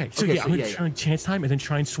 Okay, so Okay, yeah, so I'm gonna yeah. try and chance time and then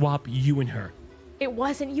try and swap you and her. It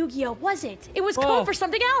wasn't Yu-Gi-Oh, was it? It was Oh. code for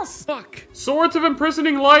something else. Fuck. Swords of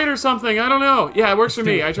imprisoning light or something. I don't know. Yeah, it works for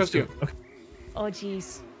me. I trust you. Okay. Oh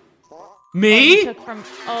jeez. Me? Took from.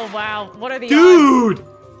 Oh wow. What are the odds? Dude!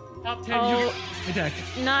 Top 10 Oh. my deck.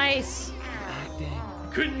 Nice.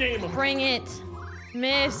 Couldn't name him. Bring it,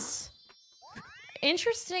 miss.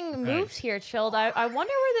 Interesting moves here, Chilled. I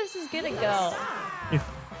wonder where this is gonna go.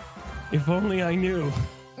 If only I knew.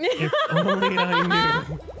 If only I knew.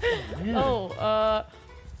 Man. Oh,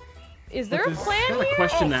 is there a plan Gotta here?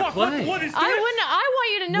 question that play. What is this? I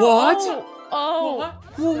want you to know. What? Oh.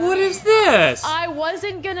 Well, what is this? I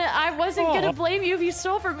wasn't gonna blame you if you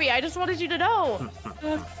stole from me. I just wanted you to know.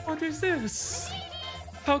 What is this?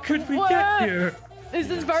 How could we What? get here? This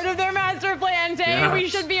is part of their master plan, Tay. Yes. We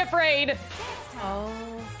should be afraid. Oh.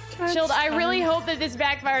 Chilled, I really hope that this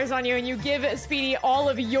backfires on you and you give Speedy all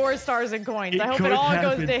of your stars and coins. I hope it all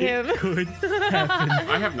goes to him. It could happen.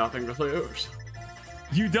 I have nothing to lose.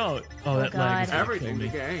 You don't. Oh, that lag is God. gonna Everything kill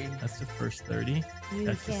to me. gain. That's the first 30. You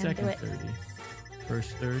That's the can second do it. 30.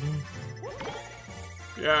 First 30.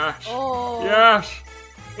 Yes. Oh. Yes.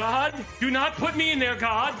 God, do not put me in there,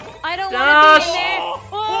 God. I don't Yes. want to be in there.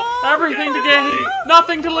 Oh. Everything to gain.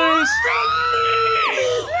 Nothing to lose.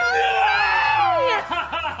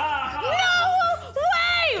 No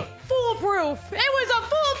way! Foolproof. It was a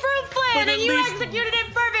foolproof plan, But at and you least executed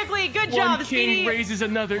it perfectly. Good One job, king Speedy. raises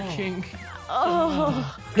another king.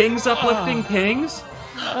 Oh. Pings uplifting pings.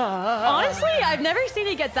 Honestly, I've never seen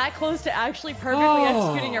it get that close to actually perfectly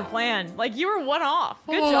executing your plan. Like, you were one off.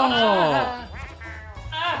 Good job.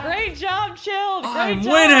 Oh. Great job, Chilled. Great I'm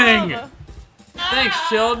job. winning. Thanks,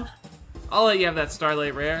 Chilled. I'll let you have that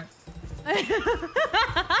Starlight Rare.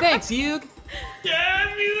 Thanks, Yug.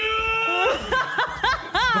 Damn you!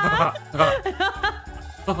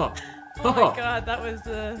 Oh Oh my god, that was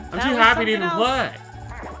I'm too happy to even play.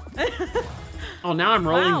 Oh, now I'm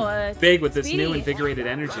rolling Wow, big with this Speedy. new invigorated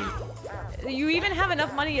energy. You even have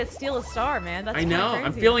enough money to steal a star, man. That's I know. kinda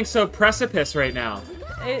I'm crazy. feeling so precipice right now.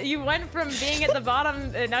 You went from being at the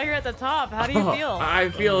bottom, and now you're at the top. How do you feel? I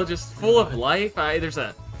feel just full of life.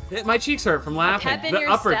 My cheeks hurt from laughing. pep in The your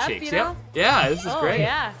upper step, cheeks. you know? Yep. Yeah, this is Oh great.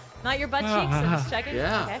 yeah, not your butt cheeks. I'm just checking.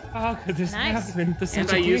 Yeah. Okay. How could this Nice. happen? This is And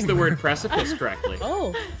such I a used the game. word precipice correctly.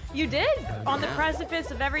 Oh, you did on the Yeah.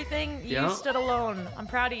 precipice of everything. You Yeah. stood alone. I'm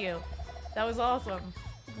proud of you. That was awesome.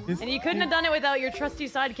 Is- And you couldn't have done it without your trusty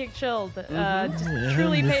sidekick, Chilled. Just Yeah,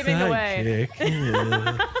 truly the paving the way.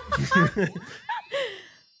 sidekick, yeah.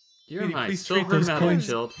 You're Hey, my please trade silver those medal, coins.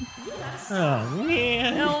 Chilled. Oh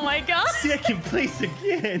man. Oh my god. Second place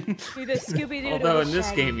again. Be the Scooby Doo. Although in this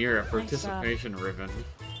game, you're a participation ribbon.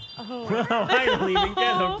 Oh. Wow, I don't even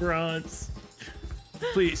get a bronze.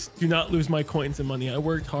 Please do not lose my coins and money. I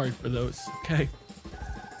worked hard for those. Okay.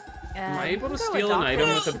 Am I able to you can go steal an doctor. item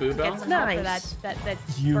with a boo bell? Get some help for Nice. that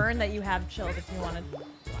You- burn that you have, Chilled, if you wanted.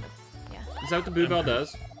 Yeah. Is that what the boo bell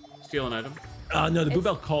does? Steal an item? No, the Boo It's-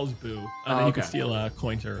 Bell calls Boo. Oh, Then you can okay. steal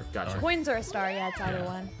coins or. Gotcha. Coins or a star, yeah, it's either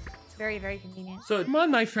one. It's very, very convenient. So, Come on,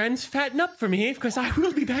 my friends, fatten up for me, because I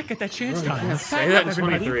will be back at that chance time. say Fatten that up, in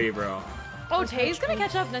everybody. 23, bro. Oh, Tay's gonna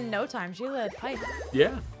catch up in no time. She lit pipe.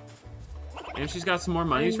 Yeah. And she's got some more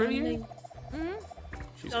monies right here.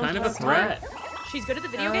 She's kind of a threat. She's good at the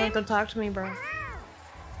video game. Don't talk to me, bro.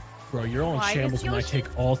 Bro, you're all in Why? shambles when I take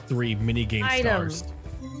all 3 minigame Items. stars.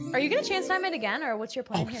 Are you gonna chance time it again, or what's your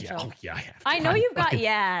plan Oh here, yeah, Chilled? oh yeah, I have. I know I'm you've got fucking-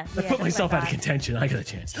 yeah. I put myself out of contention. I got a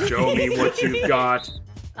chance. Show me what you've got.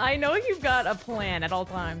 I know you've got a plan at all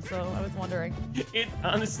times, so I was wondering. It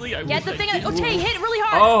honestly, I Get wish the thing. I did. Oh, Tay, hit really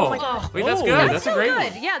hard. Oh, my god. wait, that's Oh, good. that's That's so a great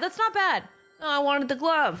good. one. Yeah, that's not bad. No, I wanted the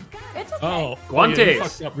glove. It's okay. Oh, Guantes. yeah, you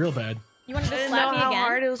fucked up real bad. You want to I just didn't know slap me how again?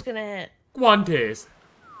 hard it was gonna hit. Guantes.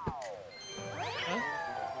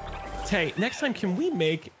 Tay, next time can we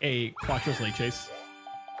make a Quattro's Leches?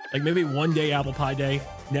 Like maybe one day apple pie day,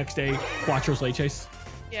 next day Quattro's Leches.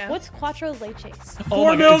 Yeah. What's Quattro Leches? Oh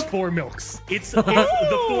my God, it's 4 milks. It's the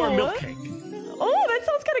 4 milk cake. Oh, that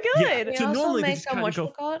sounds kind of good. We So also normally they make just kinda go-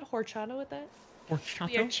 call it horchata with that.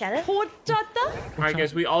 Horchata? Cheddar. Horchata? All right,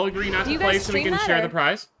 guys, we all agree not Do to you play guys so we stream can that, share or- the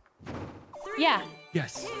prize. Yeah,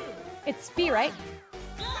 Yes. it's B, right?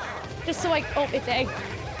 Just so I. Oh, it's A.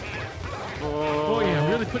 Oh yeah,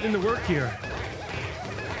 really putting in the work here.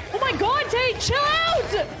 Oh my God, Tay, chill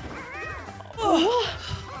out! Oh.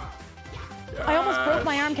 I almost broke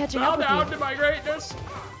my arm catching Bow up with down you. to my greatness.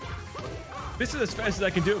 This is as fast as I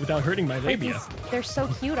can do it without hurting my labia. They're so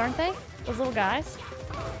cute, aren't they? Those little guys.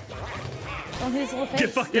 Don't hit his little Get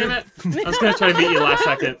face. fucked Damn in. it. I was going to try to beat you last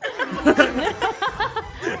second.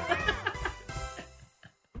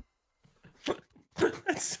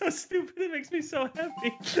 That's so stupid. It makes me so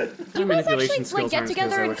happy. My manipulation skills get aren't as good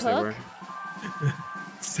as together I and wish they cook? were.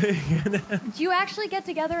 Say again. Do you actually get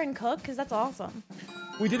together and cook? Because that's awesome.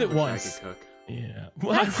 We did it I once. could cook. Yeah.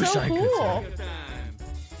 Well, That's I wish so I cool. could.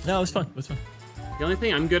 No, it was fun. It was fun. The only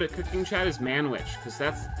thing I'm good at cooking, chat, is manwich, because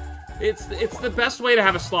it's the best way to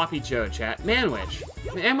have a sloppy Joe, chat. Manwich.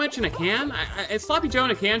 Manwich in a can? It's sloppy Joe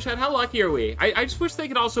in a can, chat? How lucky are we? I just wish they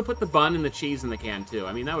could also put the bun and the cheese in the can, too.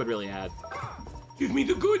 I mean, that would really add. Give me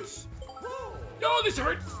the goods. No, this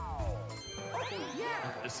hurts.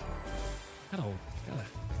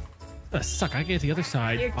 Gotta suck. I get the other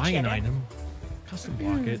side. You're Buy an kidding. item. Custom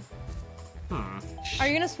block it. Are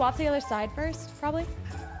you gonna swap to the other side first? Probably.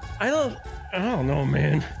 I don't know,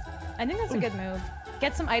 man. I think that's a good move.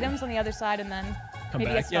 Get some items on the other side and then Come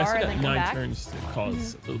maybe back. a Yeah, star so and then got come 9 back. turns to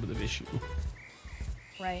cause a little bit of issue.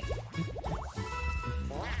 Right.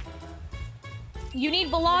 You need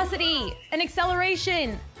velocity and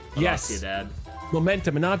acceleration. Yes. Velocity, Dad.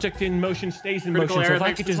 Momentum. An object in motion stays in Critical motion. So error, if I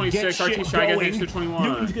thanks could for just 26, get RT shit Shy Guy, going, thanks for 21.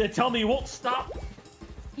 Newton's gonna tell me you won't stop.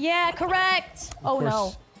 Yeah, correct. Oh Of no.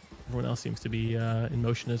 course, everyone else seems to be in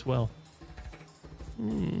motion as well.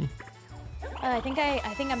 I think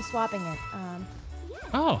I'm swapping it.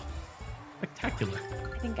 Oh, spectacular.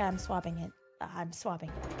 I think I'm swapping it. I'm swapping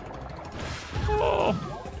it. Oh,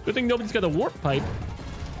 good thing nobody's got a warp pipe.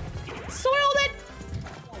 Soiled it.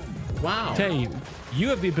 Wow. Tay, you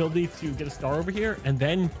have the ability to get a star over here and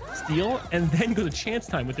then steal and then go to chance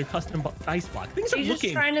time with your custom dice block. Things are You're just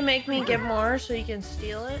looking. trying to make me get more so you can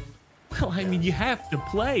steal it? Well, I mean, you have to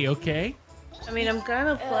play, okay? I mean, I'm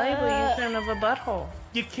gonna play, but you're kind of a butthole.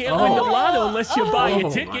 You can't win the lotto unless you buy Oh a my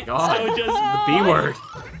ticket. God. So just The B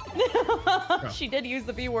word. She did use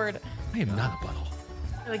the B word. I am not a butthole.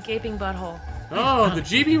 I'm a gaping butthole. Oh, the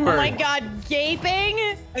GB word. Oh my god,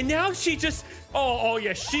 gaping! And now she just, oh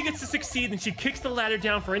yeah, she gets to succeed and she kicks the ladder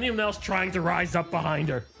down for anyone else trying to rise up behind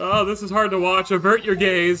her. Oh, this is hard to watch. Avert your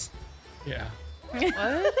gaze. Yeah.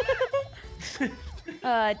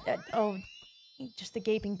 What? Oh, just the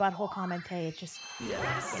gaping butthole comment, Tay. It just,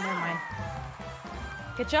 Yes. never mind.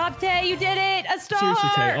 Good job, Tay. You did it. A star. Seriously,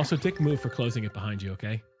 Tay. Also, dick move for closing it behind you,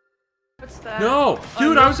 okay? What's that? No, Oh,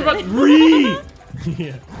 dude, I was missed about it. re.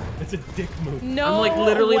 Yeah, it's a dick move. No I'm like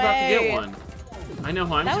literally way. about to get one. I know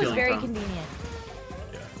who I'm That was stealing very from. convenient.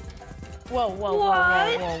 Yeah. Whoa, whoa,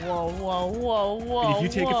 What? whoa, whoa, whoa, whoa, whoa, If you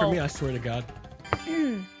take it from me, whoa. I swear to God,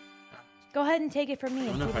 Go ahead and take it from me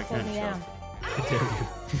I and don't know keep if it I me can, down.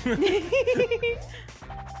 I dare you.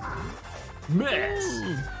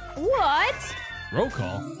 Miss. What? Roll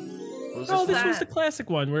call. What was Oh, this? this was the that? classic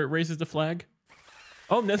one where it raises the flag.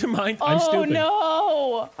 Oh, never mind. I'm Oh stupid.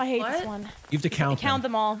 no! I hate this What? one. You have to count Count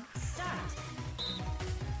them all.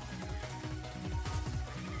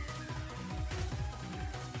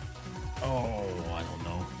 Oh, I don't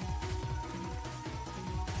know.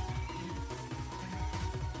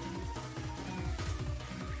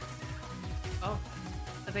 Oh,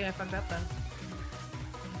 I think I fucked up then.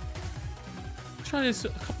 Let's try this a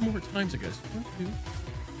couple more times, I guess. 1,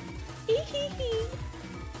 2.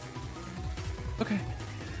 Okay.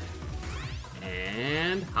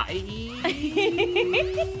 And hi.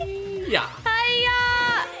 Yeah.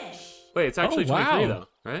 Hiya! Wait, it's actually Oh, 23 wow. though,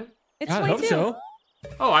 right? It's I 22. hope so.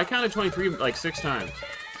 Oh, I counted 23 like 6 times.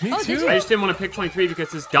 Me Oh, did too. you? I just didn't want to pick 23 because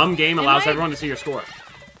this dumb game allows I- everyone to see your score.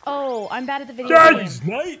 Oh, I'm bad at the video game. Daddy's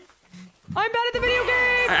night. I'm bad at the video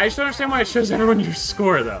game! I just don't understand why it shows everyone your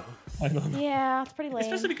score though. I don't know. Yeah, it's pretty lame.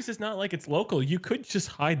 Especially because it's not like it's local. You could just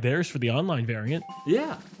hide theirs for the online variant.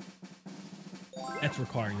 Yeah. That's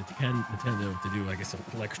requiring Nintendo to do, I guess, a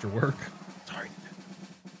little extra work. Sorry.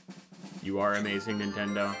 You are amazing,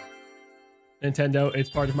 Nintendo. Nintendo, it's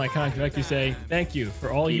part of my contract to say thank you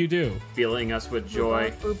for all you do. Filling us with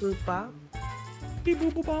joy. Boop boop bop. Beep,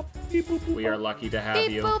 boop, boop, bop. Beep, boop, boop, We are bop. lucky to have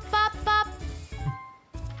Beep you. boop bop bop.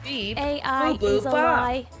 Beep. AI Boop, boop, is a bop.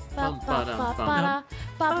 lie. Bum, Bop, ba-dum, bop, bum. bada,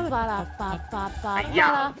 bop, bada, bop, bop, bop,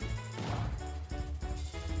 Yeah. bada.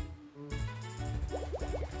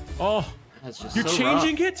 Oh, That's just you're so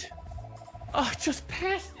changing rough. it? Oh, I just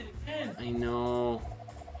passed it again. I know.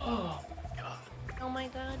 Oh, God. Oh my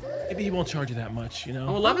god. Maybe he won't charge you that much, you know?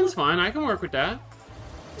 Oh, 11's fine. I can work with that.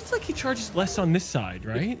 It's like he charges less on this side,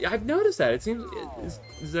 right? Yeah, I've noticed that. It seems.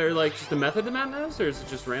 Is there like just a method to madness, or is it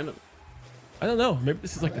just random? I don't know. Maybe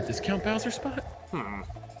this is like the discount Bowser spot?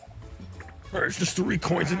 There's just 3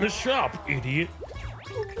 coins in the shop, idiot.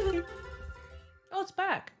 Oh, it's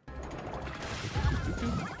back.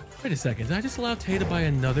 Wait a second. Did I just allow Tay to buy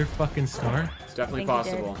another fucking star? It's definitely I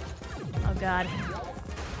think you possible. Oh god.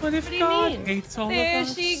 What if do you mean? hates all There of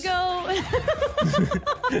us? she goes.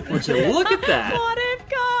 Would you look at that? What if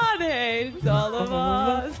God hates all of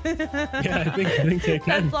us? Yeah, I think Tay That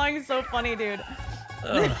can. song is so funny, dude.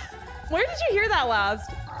 Ugh. Where did you hear that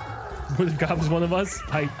last? What if God was one of us?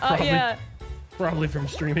 Yeah. Probably from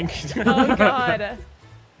streaming. Oh god.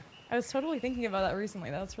 I was totally thinking about that recently.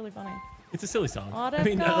 That's really funny. It's a silly song. What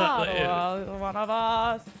if God was one of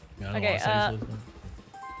us? Okay,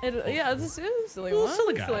 yeah, it's a silly Little one.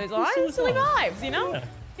 silly guy. Silly, Little silly, silly song. vibes, you know? Yeah.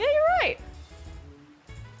 Yeah, you're right.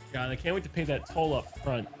 God, I can't wait to pay that toll up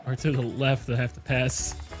front or to the left that I have to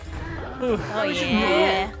pass. Oh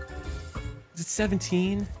yeah. Is it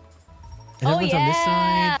 17? And Oh, everyone's on this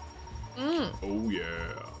yeah. side. Oh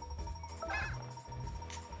yeah.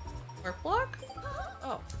 Work block?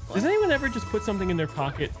 Oh. Does anyone ever just put something in their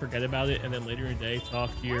pocket, forget about it, and then later in the day talk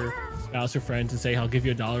to your spouse or friends and say, "I'll give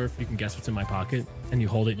you $1 if you can guess what's in my pocket," and you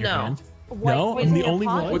hold it in your No. hand? What No, was I'm in the your only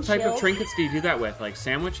pocket? one. What type of Chill. trinkets do you do that with? Like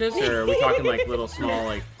sandwiches, or are we talking like little small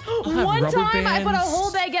like? have One rubber time I put a bands.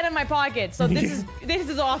 whole baguette in my pocket, so this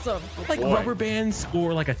is awesome. Like Boy. rubber bands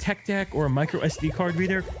or like a tech deck or a micro SD card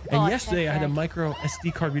reader. And Oh, yesterday I had a tech deck. micro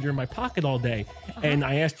SD card reader in my pocket all day. And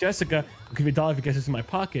I asked Jessica, I'll give you $1 if you guess it's in my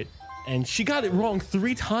pocket. And she got it wrong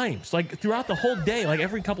 3 times, like throughout the whole day. Like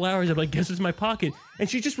every couple hours, I'd be like, guess it's in my pocket. And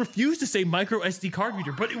she just refused to say micro SD card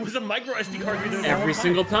reader, but it was a micro SD card reader. the whole Every time.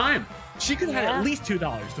 single time. She could have had at least $2.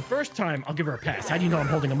 The first time, I'll give her a pass. How do you know I'm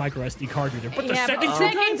holding a micro SD card reader? But the Yeah, second but two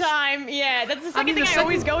second times, time, yeah, that's the second mean, thing the I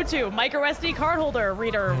always go to. Micro SD card holder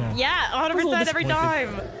reader. Yeah, I'm a little 100% every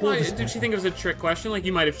time. disappointed. Why, did she think it was a trick question? Like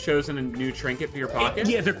you might have chosen a new trinket for your pocket?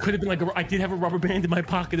 Yeah, there could have been like I did have a rubber band in my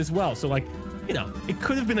pocket as well. So like, you know, it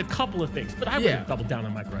could have been a couple of things. But I would Yeah. have doubled down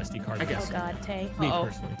on micro SD card. I guess. Oh God, Tay. Me Uh-oh.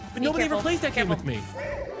 personally. But nobody ever careful. plays that game with me.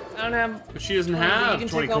 I don't have. But she doesn't You have can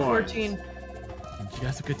 20 take all coins. 14. And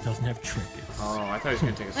Jessica doesn't have trinkets. Oh, I thought he was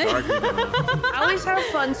gonna take a star. Key. I always have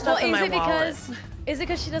fun Well, stuff in is my it wallet.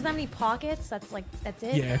 because she doesn't have any pockets? That's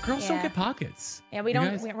it. Yeah, girls don't Yeah. get pockets. Yeah, we You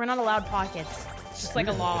don't. guys- We're not allowed pockets. It's just like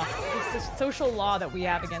a law. It's a social law that we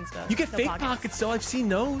have against us. You get No fake pockets, though. I've seen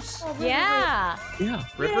those. Yeah. Yeah.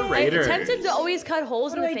 Ripper I Raider. attempted to always cut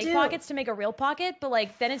holes in What the do I fake do? pockets to make a real pocket, but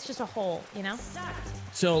like then it's just a hole, you know?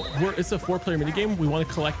 So it's a 4-player minigame. We want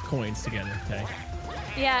to collect coins together. Okay.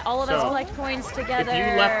 Yeah, all of us So, collect coins together.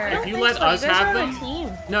 If you let us You guys have are on a them,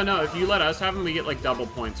 team. no, if you let us have them, we get like double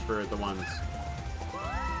points for the ones.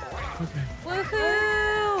 Okay.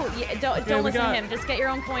 Woohoo! Yeah, don't we listen got- to him. Just get your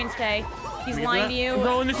own coins, Tay. He's We get lying that? to you. I'm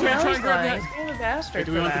rolling this way. Try and grab that. I'm a bastard.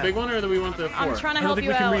 Do we for want the that. big one or do we want the 4? I'm trying to I don't help think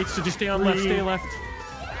you we can out. reach, so just stay on left. Stay left.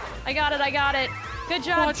 I got it. Good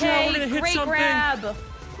job, Watch out, we're Tay. gonna hit Great something. grab.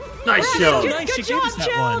 Nice Oh, shield. Good nice. She gave us job,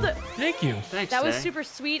 that one. Chilled. Thank you. Thanks, That was Tay. super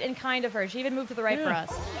sweet and kind of her. She even moved to the right for Yeah. us.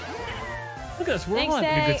 Look at us. We're Thanks, all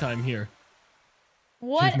having a Tay. good time here.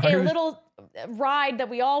 What She's a Myra's- little ride that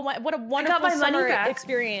we all went. What a wonderful my money summer back.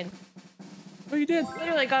 experience. Oh, you did.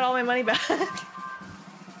 Literally got all my money back.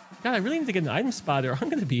 God, I really need to get an item spotter. I'm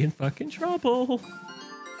gonna be in fucking trouble.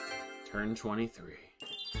 Turn 23.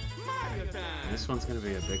 This one's gonna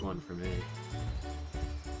be a big one for me.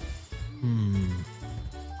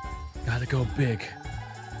 Gotta go big.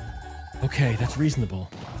 Okay, that's reasonable.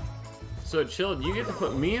 So, Chilled, you get to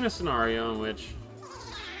put me in a scenario in which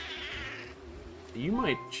you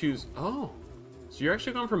might choose. Oh, so you're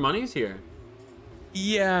actually going for monies here.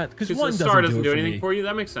 Yeah, because Because one the star doesn't do it anything me. for you.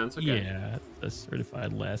 That makes sense. Okay. Yeah, a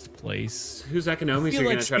certified last place. Whose I economies are feel you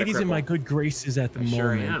like gonna try to Speedy's cripple? in my good graces at the I moment.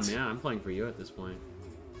 sure am. Yeah, I'm playing for you at this point.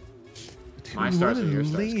 Dude, My stars what are a your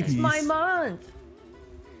stars, Kate. ladies. My month.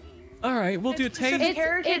 All right, we'll do It's Tay. Pacific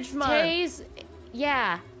Heritage Month. Tay's.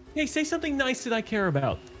 Yeah. Hey, say something nice that I care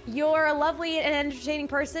about. You're a lovely and entertaining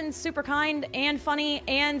person, super kind and funny,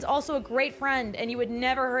 and also a great friend. And you would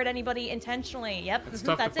never hurt anybody intentionally. Yep, It's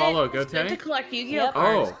tough that's to follow. it. Go, Good to Tay. collect Yu-Gi-Oh Yep.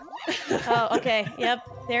 cards. Oh, Oh, okay. Yep,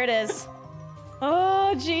 there it is.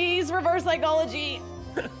 Oh, jeez, reverse psychology.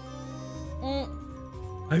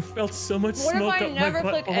 I felt so much What if smoke I up never my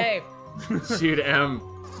click butt. A? dude, M.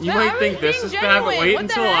 You Yeah, I might was think this being is bad, but genuine. wait What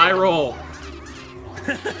the until heck? I roll.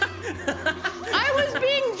 I was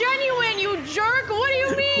being genuine, you jerk. What do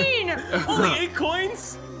you mean? Only 8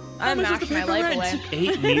 coins? I'm How am I supposed maxing to my pay for life rent? away.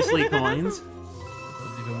 8 measly coins.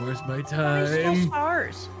 Don't even waste my There's time.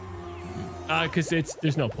 stars. Because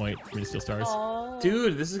there's no point for me to steal stars.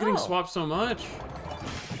 Dude, this is getting Oh. swapped so much.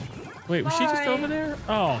 Wait, was she just Bye. over there?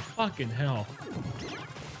 Oh, fucking hell.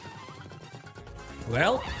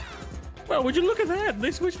 Well, would you look at that?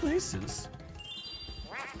 They switched places.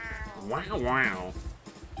 Wow, wow.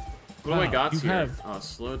 What do Wow, I got you here? have- Oh,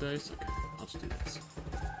 slow dice? Okay, I'll just do this.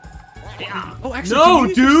 Yeah. Oh, actually, No, can you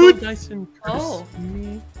use your dude! soul dice and Oh. curse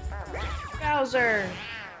me? Bowser.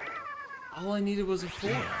 All I needed was a 4.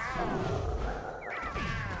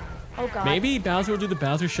 Oh, God. Maybe Bowser will do the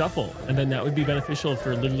Bowser Shuffle, and then that would be beneficial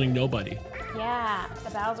for literally nobody. Yeah, the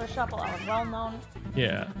Bowser Shuffle. I was well known.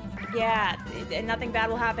 Yeah. Yeah, and nothing bad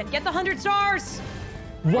will happen. Get the 100 stars.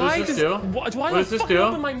 Why does this do? Why What do I does this fucking do?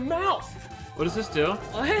 open my mouth? What does this do?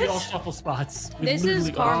 We all What? shuffle spots. We This is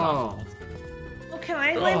literally all karma. Oh. Well, can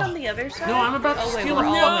I land on the other side? No, I'm about to Oh, wait, steal we're a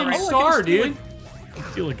all fucking right. star, dude.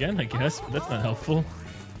 Steal again, I guess, but that's not helpful.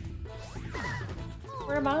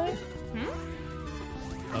 Where am I?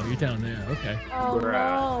 Oh, you're down there. Okay. Oh, Bruh.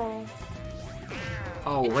 no.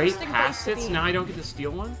 Oh, right Interesting past place it? to So be. now I don't get to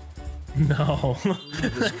steal one? No.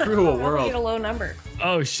 This cruel Probably get a world. low number.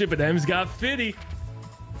 Oh shit, but M's got 50.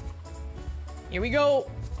 Here we go.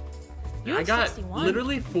 You I have got 61.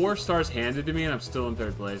 literally 4 stars handed to me, and I'm still in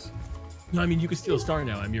 3rd place. No, I mean you can steal a star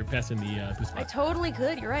now. You're passing the boost I spot. totally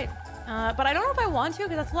could. You're right. But I don't know if I want to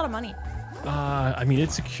because that's a lot of money. I mean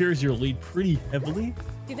it secures your lead pretty heavily.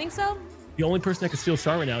 Do you think so? The only person that can steal a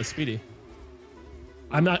star right now is Speedy.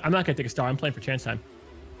 I'm not gonna take a star. I'm playing for chance time.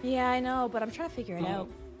 Yeah, I know, but I'm trying to figure it out.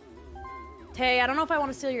 Tay, I don't know if I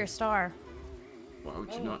want to steal your star. Why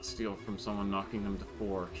would you not steal from someone knocking them to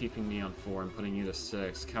 4, keeping me on 4, and putting you to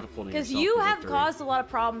 6, catapulting Because yourself you to have victory? caused a lot of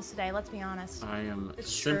problems today, let's be honest. I am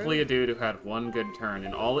It's simply true. a dude who had one good turn,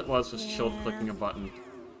 and all it was Chilled clicking a button.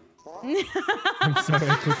 I'm sorry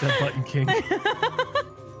I clicked that button, King. I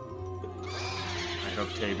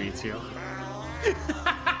hope Tay beats you.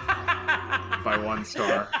 By 1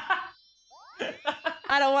 star.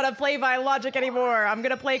 I don't want to play by logic anymore. I'm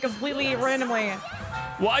going to play completely randomly.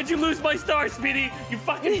 Why'd you lose my star, Speedy? You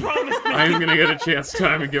fucking promised me. I'm gonna get a chance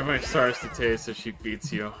time and give my stars to Tay so she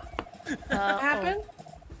beats you. What happened?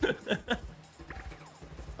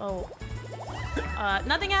 Oh.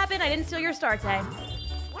 Nothing happened. I didn't steal your star, Tay.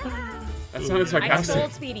 That sounded I sarcastic. stole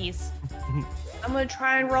Speedy's. I'm gonna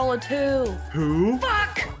try and roll a 2. Who?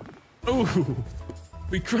 Fuck! Ooh.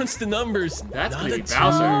 We crunched the numbers. That's Not gonna a be two.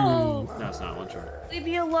 Bowser. No. No, it's not one short. Leave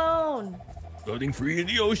me alone. Floating free in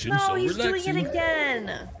the ocean, No, so he's relaxing. doing it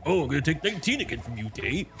again. Oh, I'm gonna take 19 again from you,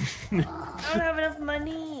 Tay. I don't have enough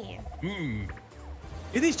money.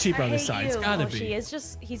 It is cheaper I on the hate side. It's you. gotta Oh, be. she is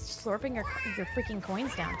just, he's slurping your freaking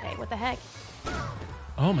coins down, Tay. What the heck?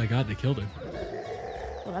 Oh my god, they killed her.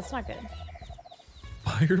 Well, that's not good.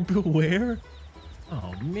 Buyer beware?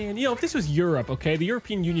 Oh man, you know, if this was Europe, okay, the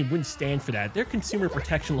European Union wouldn't stand for that. Their consumer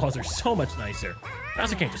protection laws are so much nicer.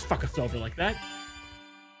 Bowser can't just fuck us over like that.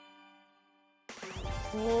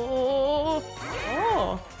 Oh.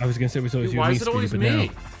 Oh. I was gonna say it was always Dude, you why and is it Speedy, always but me?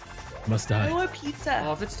 now must I die. want pizza.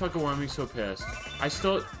 Oh, if it's tug of war, I'm so pissed.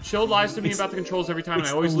 Chilled lies to me It's- about the controls every time, and I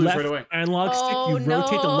It's always the lose left right away. analog stick. Oh, You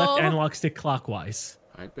rotate the left no. analog stick clockwise.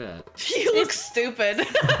 I bet. You look stupid.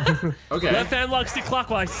 Okay. Left analog stick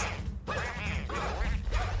clockwise.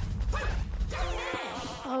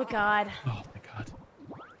 Oh, God. Oh my god.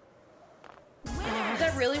 Is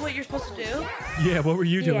that really what you're supposed to do? Yeah, what were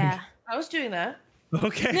you doing? Yeah. I was doing that.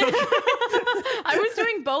 Okay. I was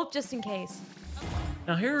doing both just in case.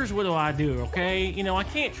 Now here's what do I do, okay? You know, I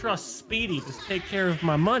can't trust Speedy to take care of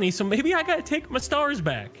my money, so maybe I gotta take my stars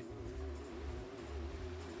back.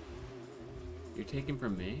 You're taking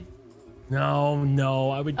from me? No,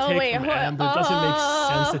 I would Oh, take wait, from what? M, but it doesn't make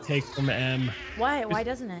sense Oh. to take from M. Why? Why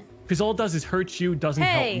doesn't it? Because all it does is hurt you, doesn't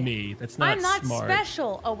Hey, help me. That's not I'm not smart.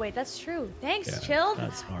 special. Oh, wait, that's true. Thanks, Yeah, Chilled.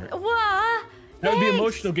 not smart. Wah. That would be Thanks.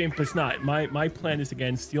 emotional game, but it's not. My plan is,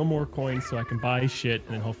 again, steal more coins so I can buy shit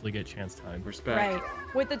and then hopefully get chance time. Respect. Right.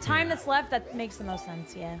 With the time that's left, that makes the most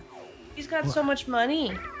sense, yeah. He's got so much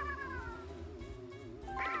money.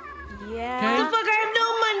 Yeah. The fuck, I have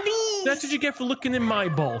no money. That's what you get for looking in my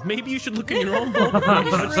bowl. Maybe you should look in your own bowl before you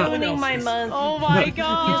He's judge someone ruining my else's. month. Oh my He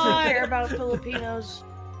doesn't care god. about Filipinos.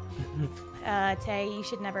 Tay, you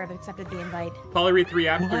should never have accepted the invite. Polyread 3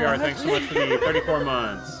 Appreciator, thanks so much for the 34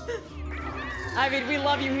 months. I mean, we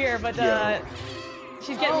love you here, but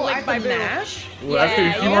she's getting Oh, I licked by can Boo. Well, mash? that's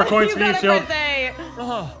gonna be a few more coins for you, got it, Chilled. Birthday.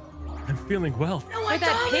 Oh, I'm feeling well. No, I Like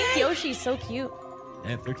that don't. pink Yoshi's so cute. I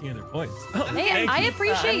have 1300 points. Oh, Hey, thank I you.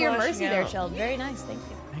 appreciate I'm your washing mercy there, out. Chilled. Very nice, thank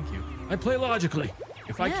you. Thank you. I play logically.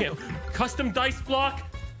 If I Yeah. can't custom dice block,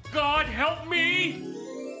 God help me!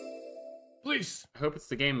 Please. I hope it's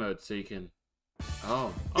the game mode so you can.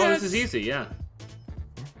 Oh, Yes. this is easy, yeah.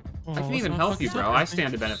 Oh, I can let's even not help fuck you, this bro. up. I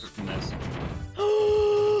stand to benefit from this.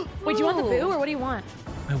 Wait, do you want the Boo or what do you want?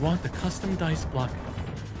 I want the custom dice block.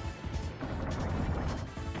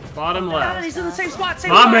 Bottom God, left. he's in the same spot.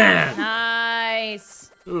 Same My spot. man!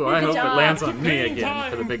 Nice. Ooh, I Good hope job. it lands on me Game again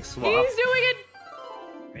for the time. big swap. He's doing it.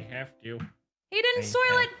 I have to. He didn't I soil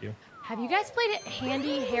have it. to. Have you guys played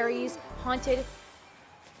Handy Harry's Haunted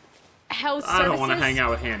House I don't want to Services? hang out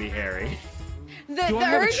with Handy Harry. The Do I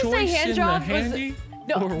have a urge to say choice hand in job the was handy?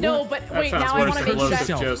 no, or no, what? but That wait, sounds now I worse want to than make Loath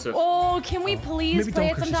sure. of Joseph. Oh, can we please Maybe play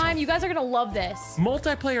don't it curse sometime? yourself. You guys are gonna love this.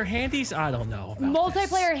 Multiplayer handies? I don't know. About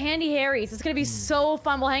this. Multiplayer Handy Harry's. It's gonna be so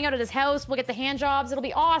fun. We'll hang out at his house. We'll get the hand jobs. It'll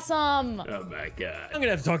be awesome. Oh my god. I'm gonna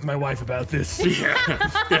have to talk to my wife about this. Yeah,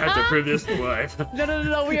 gonna have to prove this to wife.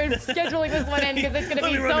 No. We are scheduling this one in because it's gonna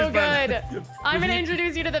Let be me run so this by good. I'm gonna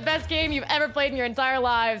introduce you to the best game you've ever played in your entire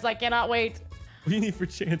lives. I cannot wait. What do you need for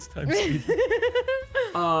chance time speed?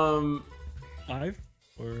 5? 5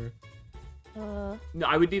 or No,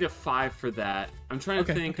 I would need a 5 for that. I'm trying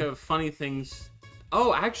to think of funny things.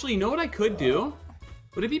 Oh, actually, you know what I could do?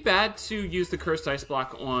 Would it be bad to use the cursed ice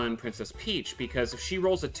block on Princess Peach? Because if she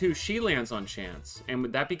rolls a 2, she lands on chance. And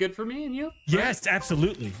would that be good for me and you? Yes,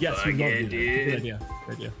 absolutely. Yes, we love you. Good idea.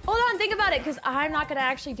 Good idea. Hold on, think about it, because I'm not gonna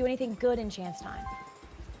actually do anything good in chance time.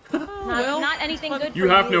 Not anything good. You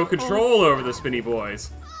have no control over the Spinny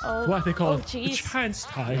Boys. Oh, What they call it jeez. chance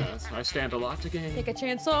time. Yes, I stand a lot to gain. Take a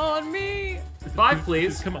chance on me. 5,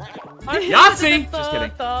 please. Come on. Yahtzee! Just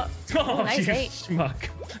kidding. Oh, Nice you 8. schmuck.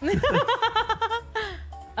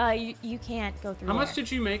 You can't go through. How much there.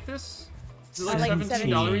 did you make this? Is it like Like $17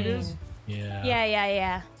 redos? Yeah.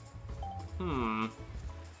 Yeah.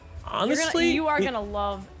 Honestly, you are gonna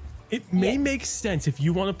love. It may make sense if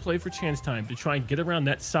you want to play for chance time to try and get around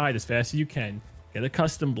that side as fast as you can, get a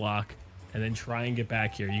custom block, and then try and get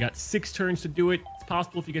back here. You got 6 turns to do it. It's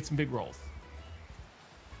possible if you get some big rolls.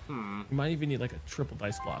 You might even need like a triple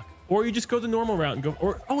dice block. Or you just go the normal route and go,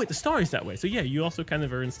 oh wait, the star is that way. So yeah, you also kind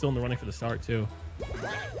of are still in the running for the star too.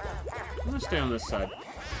 I'm gonna stay on this side.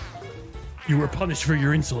 You were punished for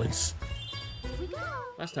your insolence.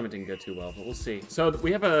 Last time it didn't go too well, but we'll see. So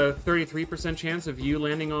we have a 33% chance of you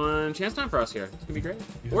landing on chance time for us here. It's gonna be great.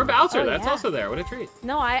 Or Bowser, that's yeah. also there. What a treat.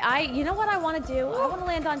 No, you know what I want to do? I want to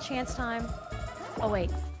land on chance time. Oh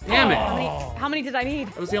wait. Damn it. How many did I need?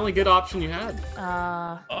 That was the only good option you had.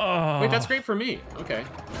 Oh. Wait, that's great for me. Okay.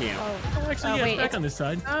 Can't. Oh, actually, yeah, wait, it's back on this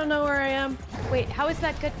side. I don't know where I am. Wait, how is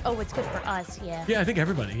that good? Oh, it's good for us. Yeah. Yeah, I think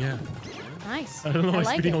everybody, yeah. Nice. I don't know why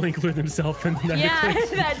like Speedy it. only included himself in that Yeah,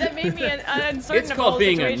 equation. that made me uncertain. It's called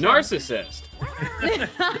being a narcissist.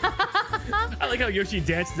 I like how Yoshi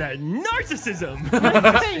dances that narcissism.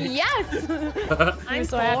 Yes. I'm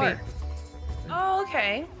so poor. happy. Oh,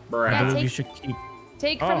 okay. Bruh. Yeah, You take- should keep.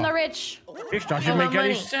 Take from the rich. This doesn't I make want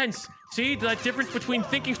any money. sense. See that difference between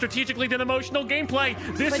thinking strategically and emotional gameplay.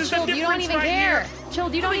 This But is the Chilled, difference you don't even right care. here.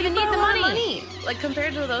 Chilled, you don't even Got need a the lot of money. Like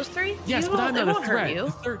compared to those 3? Yes, you but won't, I'm it not a won't hurt threat. you.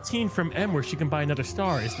 The 13 from M where she can buy another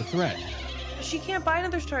star is the threat. She can't buy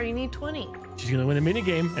another star. You need 20. She's gonna win a mini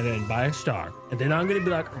game and then buy a star, and then I'm gonna be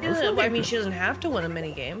like, Yeah, I mean, she doesn't have to win a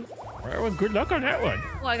mini game. well, good luck on that one.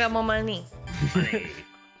 Well, I got more money.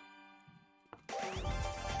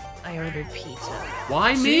 I ordered pizza.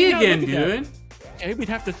 Why See, me now again, look at that. dude? Okay, we'd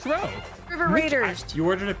have to throw. River Raiders. You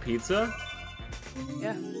ordered a pizza?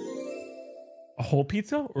 Yeah. A whole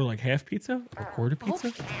pizza, or like half pizza, or quarter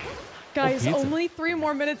pizza. Guys, pizza. only 3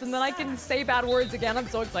 more minutes and then I can say bad words again. I'm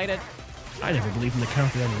so excited. I never believed in the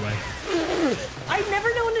counter anyway. I've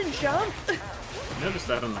never known to jump. I noticed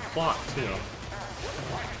that on the clock, too.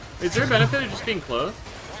 Is there a benefit of just being close?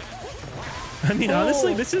 I mean,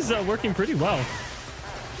 honestly, this is working pretty well.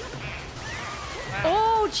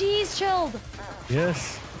 Oh, jeez, Chilled.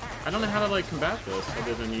 Yes. I don't know how to, like, combat this,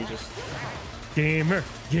 other than you just... Gamer.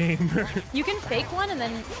 You can fake one and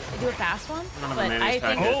then do a fast one. I don't have a But mayonnaise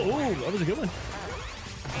I think. packet. Oh, that was a good one.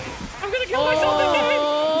 I'm gonna kill myself again.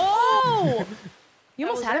 Oh! You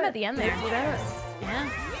almost had him at the end there. Yeah.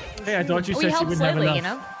 Hey, I thought you We said she help wouldn't have slowly, enough. you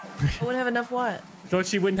know? I wouldn't have enough what? Thought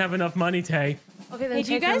she wouldn't have enough money, Tay. Okay, then Hey,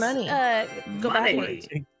 do you take your guys money. go Money. backwards?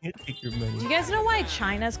 Take your money. Do you guys know why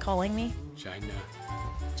China's calling me? China.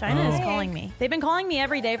 China is Oh. calling me. They've been calling me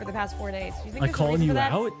every day for the past 4 days. Do you think Like there's a calling reason you for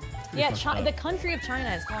that? out? Yeah, Pretty fucked the up. country of China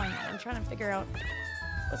is calling me. I'm trying to figure out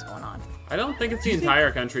what's going on. I don't think it's the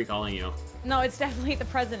entire country calling you. No, it's definitely the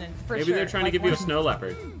president for Maybe sure. they're trying to Like, give you a one- snow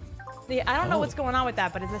leopard. I don't know Oh. what's going on with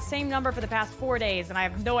that, but it's the same number for the past 4 days, and I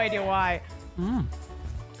have no idea why.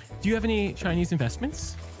 Do you have any Chinese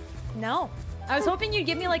investments? No. I was hoping you'd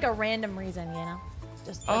give me like a random reason, you know?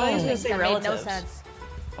 Just Oh. I was gonna say that made no relatives. sense.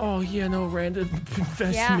 Oh yeah, no random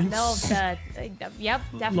investments. Yeah, no, yep,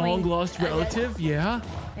 definitely. Long lost relative, yeah.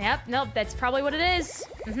 Yep, nope, that's probably what it is.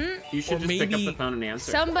 You should Or just pick up maybe the phone and answer.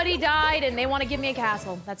 Somebody died and they want to give me a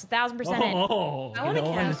castle. That's 1,000% it. Oh, I want a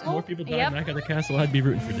if castle. more people died Yep. and I got a castle, I'd be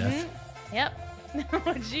rooting for death. Yep. Oh,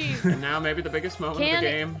 jeez. And now maybe the biggest moment of Can- the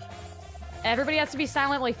game. Everybody has to be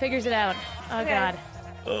silent while he figures it out. Oh, God.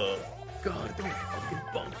 Oh, God, don't fucking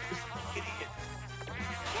bump this idiot.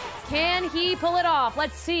 Can he pull it off?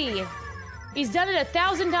 Let's see. He's done it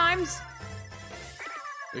 1,000 times.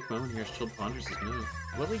 Big moment here. Chilled ponders his move.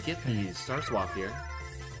 Will we get the star swap here?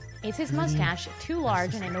 Is his mustache too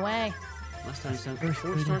large and in the way? Last time he sent Where's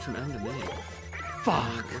 4 Speedy? stars from M to me.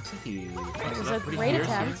 Fuck. Looks like he was it a up pretty great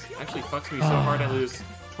fiercely. attempt. Actually fucks me so hard I lose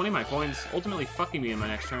 20 of my coins, ultimately fucking me in my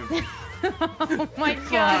next turn. Oh, my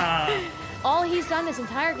God. All he's done this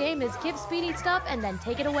entire game is give Speedy stuff and then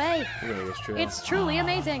take it away. It really is true. It's truly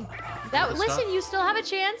amazing. That Good listen, stuff. you still have a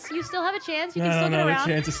chance. You still have a chance. You can No, still get no, the around.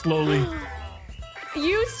 chance is slowly.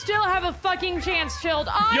 You still have a fucking chance, Chilled.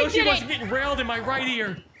 I Yoshi did wasn't it. getting railed in my right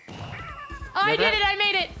ear. I Yeah, did it. I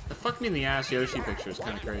made it. The fuck me in the ass Yoshi picture is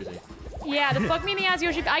kind of crazy. Yeah, the fuck me in the ass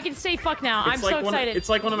Yoshi. I can say fuck now. I'm so excited. It's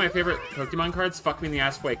like one of my favorite Pokemon cards, Fuck Me in the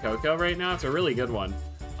Ass Coco right now. It's a really good one.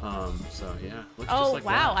 So yeah. Looks just Oh like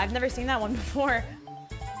wow, that. I've never seen that one before.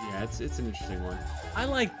 Yeah, it's an interesting one. I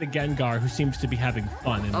like the Gengar who seems to be having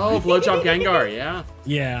fun. In Oh, Blowjob Gengar, yeah.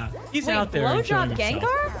 yeah. He's Wait, out there enjoying Blowjob himself.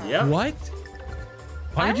 Gengar? Yep. What?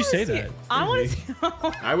 Why would you say see that? it. I want to see.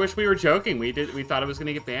 I wish we were joking. We thought it was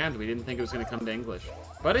gonna get banned. We didn't think it was gonna come to English,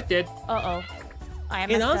 but it did. Uh-oh. I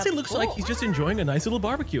It honestly up. looks like he's just enjoying a nice little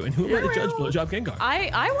barbecue. And who am I to judge Blowjob Gengar?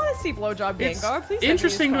 I want to see Blowjob It's Gengar. Please send me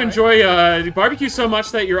interesting to his card. enjoy barbecue so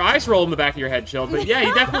much that your eyes roll in the back of your head, Chilled. But yeah,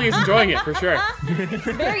 he definitely is enjoying it for sure.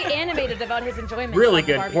 Very animated about his enjoyment. Really of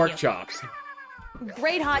the good barbecue. pork chops.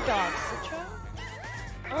 Great hot dogs.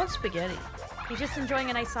 I want spaghetti. He's just enjoying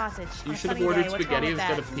a nice sausage. on You a should have sunny ordered day. What's wrong spaghetti with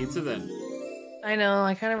instead that? of pizza then. I know,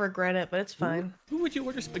 I kind of regret it, but it's fine. Who would you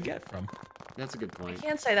order spaghetti from? That's a good point.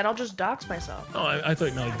 Can't say that, I'll just dox myself. Oh, I thought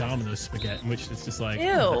you meant like Domino's spaghetti, in which it's just like...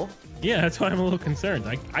 Ew. Yeah, that's why I'm a little concerned.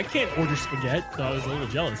 I can't order spaghetti, so I was a little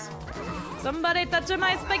jealous. Somebody touching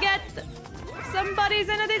my spaghetti. Somebody's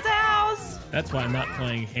in this house. That's why I'm not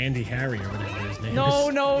playing Handy Harry or whatever his name is. No,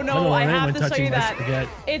 I no, don't no. want I have anyone to show touching you my that. spaghetti.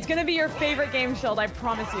 It's gonna be your favorite game, Shield. I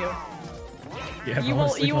promise you. Yeah, if I You wanna will.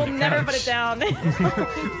 sleep You on will the never couch. put it down.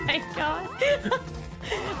 Oh my god.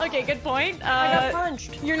 Okay, good point. I got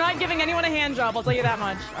punched. You're not giving anyone a hand job. I'll tell you that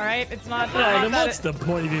much. All right, it's not. Oh, then not what's the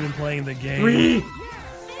point of even playing the game?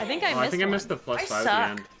 I think I Oh, missed. I think I one. missed the plus I 5 suck.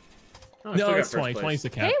 at the end. Oh, I still No, got it's first 20. place. 20's the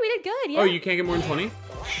cap. Hey, we did good. Yeah. Oh, you can't get more than 20?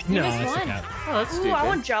 no, missed that's the one. cap. Oh, that's Ooh, stupid. I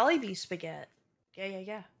want Jollibee spaghetti.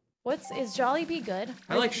 Yeah. Is Jollibee good?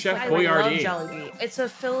 I like Chef I love Boyardee. Jollibee. It's a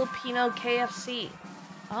Filipino KFC.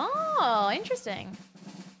 Oh, interesting.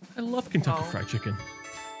 I love Kentucky Oh. Fried Chicken.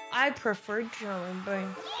 I prefer Jollibee.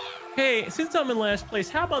 Hey, since I'm in last place,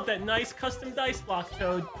 how about that nice custom dice block,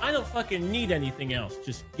 Toad? I don't fucking need anything else.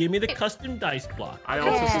 Just give me the custom dice block. I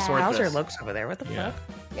also Yeah. support How's your this. looks over there? What the Yeah. fuck?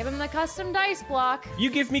 Give him the custom dice block. If you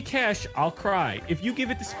give me cash, I'll cry. If you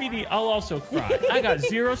give it to Speedy, I'll also cry. I got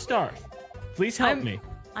 0 stars. Please help me.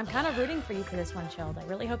 I'm kind of rooting for you for this one, Chilled. I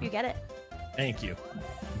really hope you get it. Thank you.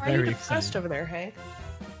 Why are you Very depressed excited. over there, Hank?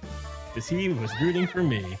 Because he was rooting for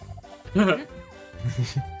me.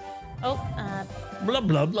 Oh, Blub,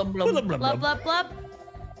 blub, blub, blub, blub, blub, blub. blub, blub.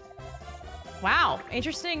 Wow,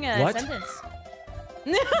 interesting What? sentence.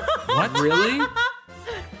 What? Really?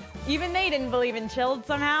 Even they didn't believe in Chilled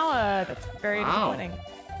somehow. That's very Wow. disappointing.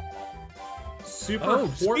 Super Oh,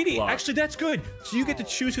 pork Speedy, block. actually, that's good. So you get to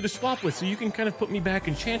choose who to swap with, so you can kind of put me back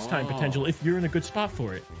in chance time Oh. potential if you're in a good spot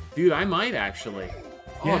for it. Dude, I might actually.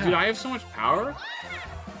 Oh, Yeah. dude, I have so much power.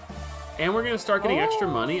 And we're gonna start getting extra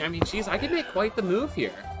Oh. money. I mean, geez, I could make quite the move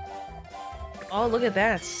here. Oh, look at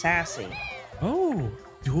that. It's sassy. Oh,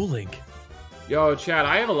 Duel Link. Yo, Chad,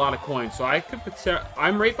 I have a lot of coins, so I could.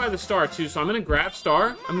 I'm right by the star too, so I'm gonna grab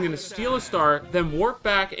star. I'm gonna steal a star, then warp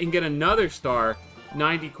back and get another star.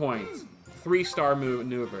 90 coins, 3-star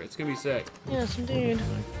maneuver. It's gonna be sick. Yes, indeed.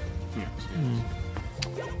 Yeah.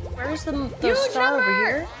 Where's the star over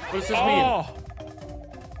here? What does this mean? Oh,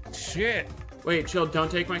 shit. Wait, chill. Don't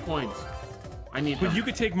take my coins. I need them. But you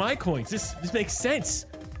could take my coins. This makes sense.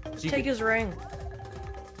 So you Take could- his ring.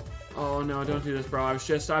 Oh no! Don't do this, bro. I was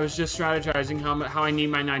just strategizing how I need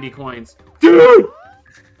my 90 coins. Dude!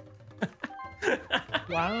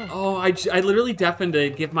 Wow. Oh, I literally deafened to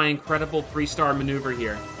give my incredible 3-star maneuver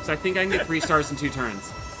here. So I think I can get 3 stars in 2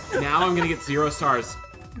 turns. Now I'm gonna get 0 stars.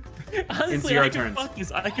 Honestly, 0 I can turns. fuck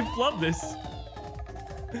this. I can flub this.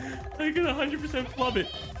 I can 100% flub it.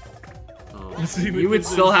 Oh. Let's see what You would this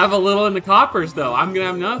still is. have a little in the coppers, though. I'm gonna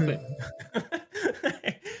have nothing.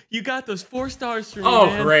 You got those 4 stars for me, Oh,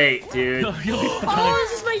 man. great, dude. No, you'll be fine. Oh,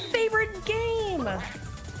 this is my favorite game.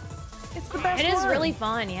 It's the best It is one. really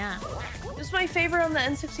fun, yeah. This is my favorite on the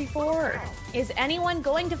N64. Is anyone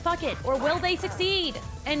going to fuck it, or will they succeed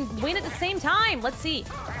and win at the same time? Let's see.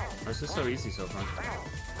 This is so easy so far.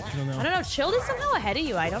 I don't know. I don't know. Chilled is somehow ahead of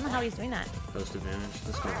you. I don't know how he's doing that. Post advantage.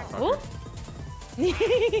 This motherfucker.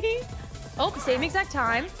 Ooh. Oh, same exact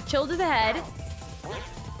time. Chilled is ahead.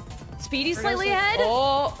 Speedy's slightly ahead.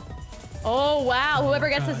 Oh. Oh, wow. Whoever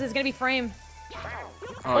gets this is going to be frame.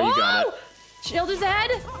 Oh, you got it. Chilled is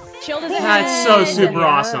ahead. Chilled is ahead. That's so super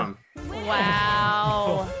awesome.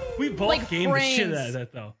 Wow. We both Like gamed the shit frames. out of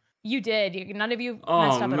that, though. You did. None of you messed Oh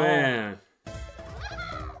up at all. man.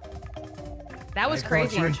 That was I brought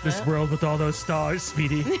crazy. you into this world with all those stars,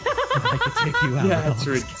 Speedy. I could take you out. That's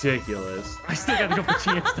with those. ridiculous. I still gotta go for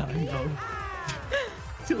chance time, though.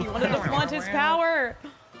 He wanted to flaunt his power.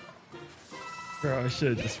 Bro, I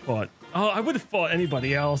should have just fought. Oh, I would have fought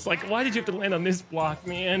anybody else. Like, why did you have to land on this block,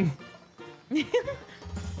 man?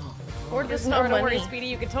 Or the star, don't worry, Speedy.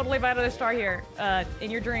 You can totally buy another star here, in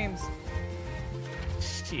your dreams.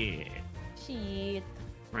 Shit. Shit.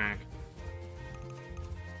 Rack.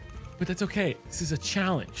 But that's okay. This is a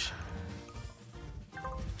challenge.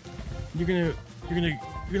 You're gonna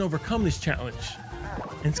overcome this challenge.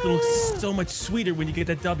 And it's gonna look so much sweeter when you get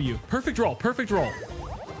that W. Perfect roll, perfect roll.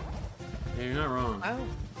 Yeah, you're not wrong. Oh.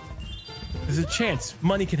 There's a chance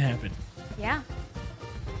money can happen. Yeah.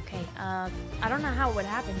 Okay, I don't know how it would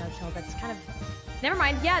happen though, Chill. That's kind of... Never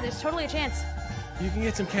mind, yeah, there's totally a chance. You can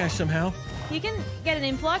get some cash somehow. He can get an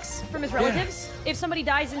influx from his relatives if somebody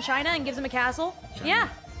dies in China and gives him a castle. Yeah.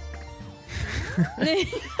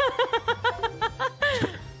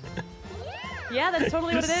 Yeah, that's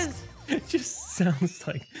totally what it is. It just sounds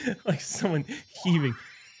like someone heaving.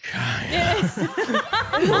 Yes. That's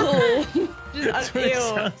what it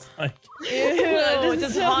sounds like. Ew,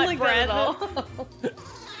 just hot like breath. that at all.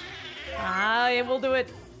 Yeah, we'll do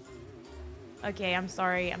it. Okay, I'm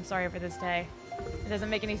sorry. I'm sorry for this day. It doesn't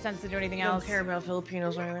make any sense to do anything I don't else. care about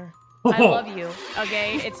Filipinos either. I love you.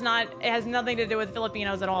 Okay, it has nothing to do with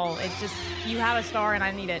Filipinos at all. It's just you have a star and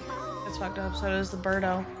I need it. That's fucked up. So does the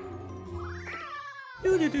birdo.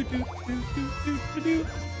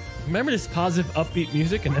 Remember this positive, upbeat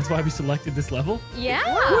music, and that's why we selected this level? Yeah.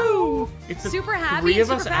 If the Super happy three and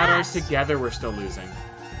of us super add ours fast. together, we're still losing.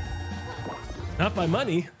 Not by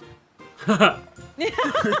money.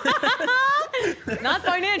 Not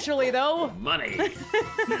financially though. Money.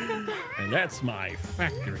 And that's my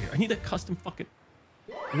factor here. I need a custom fucking...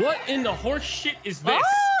 What in the horse shit is this?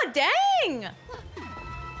 Oh, dang!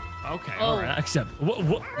 Okay, alright, accept. What?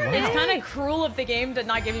 Wow. It's kind of cruel of the game to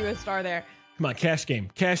not give you a star there. Come on, cash game,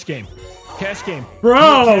 cash game, cash game.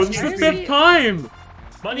 Bro, this is the 5th time.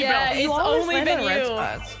 Money Yeah, belt. it's always only land been on red you.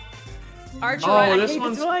 spots. Archer, Oh, I this hate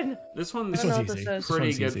one's this one. this one's This know one's what this easy. is. This pretty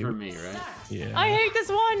one's good easy. for me, right? Yeah. I hate this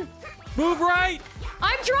one. Move right.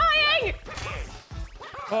 I'm trying.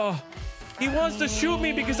 Oh, he wants to shoot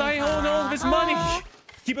me because I own all of his money.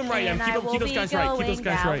 Keep him right, Em. Keep those guys right. Keep those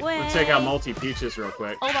guys right. Let's take out multi peaches real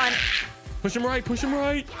quick. Hold on. Push him right. Push him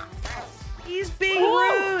right. He's being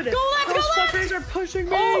Oh, rude. go left, Those go left. fuckers are pushing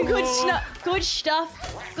me. Oh, good stuff. Good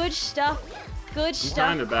stuff. Good stuff. Good I'm stuff.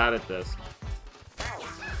 kind of bad at this.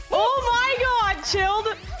 Oh my God, Chilled.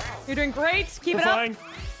 You're doing great. Keep We're it up. fine.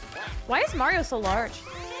 Why is Mario so large?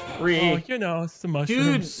 Oh, you know, it's the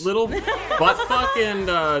Dude, mushrooms. little butt fuck and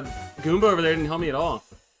Goomba over there didn't help me at all.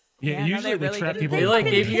 Yeah, Yeah, no, usually they they really trap didn't. people. They like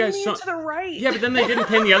gave Pin you guys me so. to the right. Yeah, but then they didn't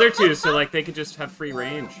pin the other two, so like they could just have free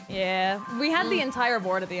range. Yeah, we had the entire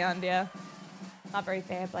board at the end, yeah. Not very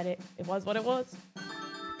fair, but it was what it was.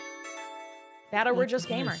 That or we're just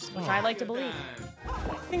gamers, which I like to believe.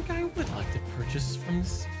 I think I would like to purchase from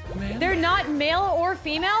this man. They're not male or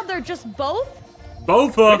female, they're just both.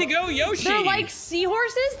 Both Way of to go, Yoshi! They're like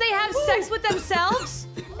seahorses, they have sex with themselves.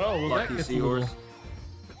 Oh, well, that lucky gets a seahorse.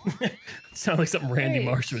 little... Sound like something Randy Hey.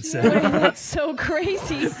 Marsh would say. That's so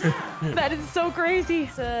crazy. That is so crazy.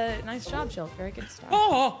 It's a nice job, Jill. Very good start.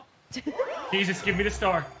 Oh! Jesus, give me the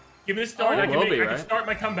star. Give me the star, and I Will can, be, I can right? start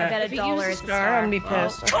my I comeback. bet If he $1 uses is a the star, I'm star. gonna be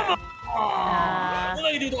pissed. Come on! What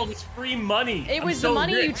did I do with all this free money? It I'm was so the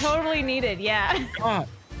money you rich. totally needed, yeah. God,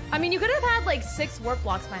 I mean, you could have had like 6 warp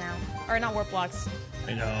blocks by now. Or not warp blocks,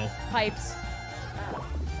 I know. pipes.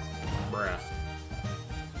 Bruh.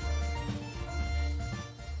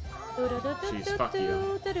 Jeez, fuck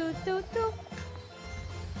you. It's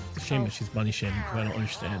a shame that she's money shaming, because I don't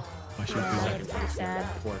understand why she would do that. It's pretty sad.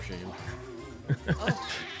 Poor shame.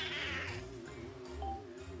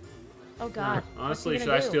 Oh God. Honestly, What's he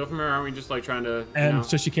should I gonna do? steal from her? Aren't we just like trying to? You And know?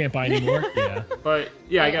 so she can't buy anymore? Yeah. But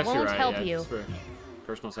yeah, I It guess you're won't right. help Yeah, you. just for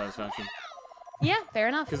personal satisfaction. Yeah, fair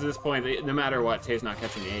enough. Because at this point, no matter what, Tay's not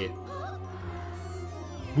catching 8.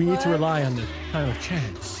 We need to rely on the time of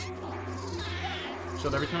chance. So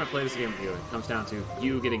every time I play this game with you, it comes down to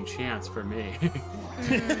you getting chance for me.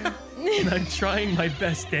 And I'm trying my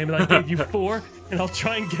best, damn it. I gave you 4, and I'll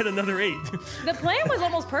try and get another 8. The plan was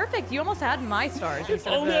almost perfect. You almost had my stars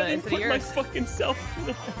instead of, Only I didn't instead of put my yours. fucking self in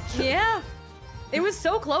the picture. Yeah. It was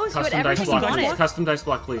so close. You had Custom dice everything you block, please. wanted. Custom dice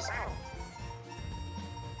block, please.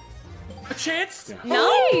 A chance?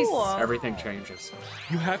 Yeah. Nice. Everything changes.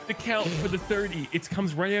 You have to count for the 30. It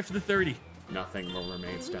comes right after the 30. Nothing will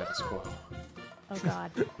remain status quo. Oh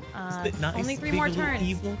God. Isn't it nice, Only 3 big more little turns.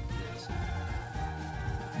 Evil?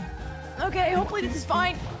 Okay, hopefully this is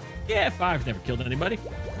fine. Yeah, 5 never killed anybody.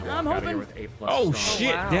 I'm Out of here hoping. with 8+ Oh, stars.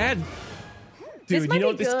 shit, wow. Dad. This Dude, might you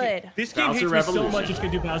know be what good. This game Bowser hates me so Revolution. much it's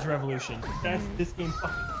gonna do Bowser Revolution. That's this game.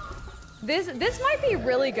 Fucking... This might be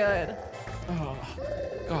really good. Oh,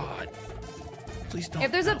 God. Please don't.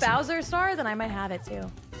 If there's a Bowser star, then I might have it too.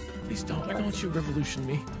 Please don't. Don't you revolution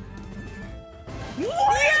me. What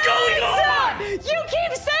is going on? You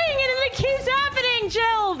keep saying it and it keeps happening,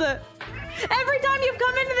 Jild. Every time you've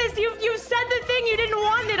come into this, you've said the thing you didn't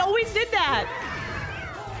want and it always did that.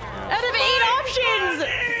 Out of 8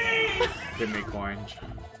 options. Give me coins.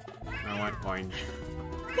 I want coins.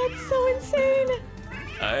 That's so insane.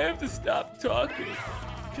 I have to stop talking.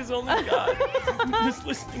 Because only God is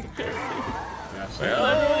listening carefully. Yes. Well,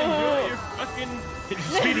 I don't enjoy your fucking...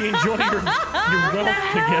 Just really enjoy your wealth,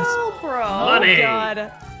 I guess. Oh, bro. Money. Oh,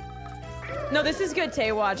 God. No, this is good,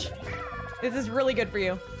 Tay. Watch. This is really good for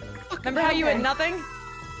you. Remember how you had nothing?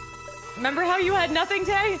 Remember how you had nothing,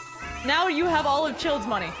 Tay? Now you have all of Child's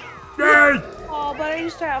money. Oh, but I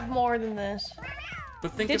used to have more than this.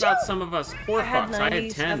 But think Did about you? some of us poor I had fucks. I had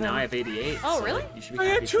 10, 97. now I have 88. Oh, so really? You should be I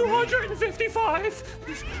happy had for me. 255.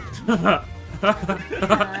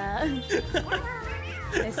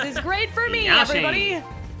 This is great for me, Yashin'. everybody.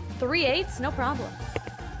 3 8s, no problem.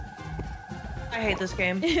 I hate this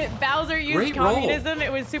game. Bowser used Great roll. communism.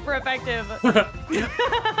 It was super effective.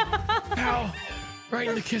 Ow. Right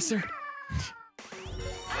in the kisser.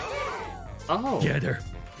 Oh. Get her.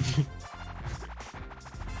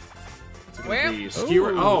 Where? The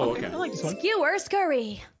skewer. Oh, okay. I like this one. Skewer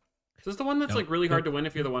scurry. Is this the one that's like really hard to win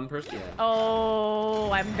if you're the one person? Yeah.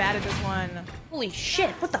 Oh, I'm bad at this one. Holy shit,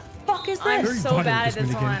 what the fuck is I'm this? Very so violent, bad at this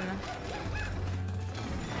this minigame.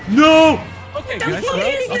 one. No! Okay, guys. fuck Well,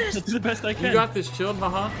 is I'll this? do the best I can. You got this, Chilled,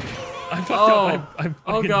 haha. I fucked Oh. up.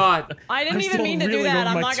 Oh, God. I didn't I'm even still mean to do reeling that.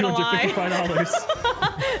 over I'm my not gonna lie.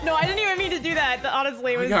 $255. No, I didn't even mean to do that.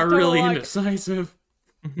 Honestly, it was I got total really luck. indecisive.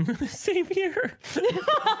 Same here.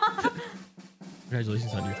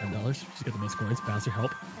 Congratulations on your $10. She's got the most coins. Bowser,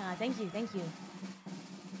 help. Thank you, thank you.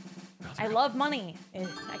 Bowser, I help. love money.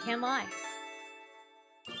 I can't lie.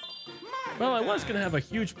 Well, I was gonna have a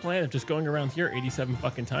huge plan of just going around here 87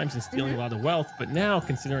 fucking times and stealing a lot of wealth, but now,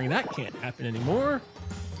 considering that can't happen anymore,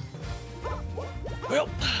 well,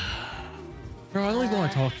 bro, I don't even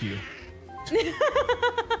want to talk to you.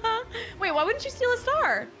 Wait, why wouldn't you steal a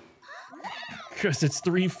star? Because it's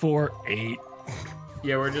 3, 4, 8.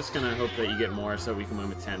 Yeah, we're just gonna hope that you get more so we can win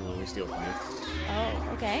with 10 when we steal from you. Oh,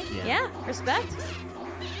 okay. Yeah. Yeah, respect.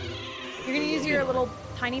 You're gonna use your little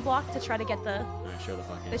tiny block to try to get the Alright, show the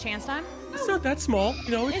fuck the in. chance time? It's not that small,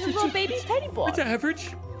 you know. It's a little baby's tiny block. It's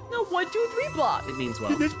average. No, 1, 2, 3 block. It means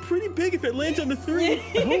well. That's pretty big if it lands on the 3. I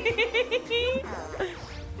hope.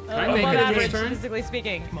 Can I make above it a average, turn? physically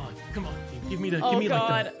speaking. Come on, come on. Give me the, Oh, give me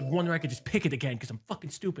God. like the one where I could just pick it again because I'm fucking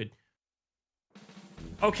stupid.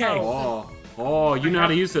 Okay. Oh, you know how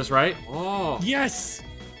to use this, right? Oh. Yes.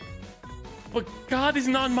 But God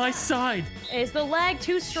isn't on my side. Is the lag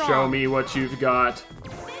too strong? Show me what you've got.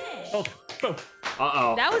 Oh, boom.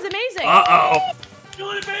 Uh-oh. That was amazing. Uh-oh.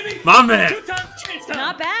 Doing it, baby. My man. 2-time chance time.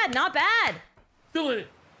 Not bad, not bad. Doing it.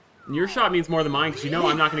 Your shot means more than mine because you know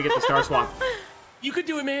I'm not going to get the star swap. You could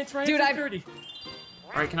do it, man. It's right Dude, at I've- 30.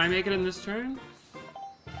 All right, can I make it in this turn?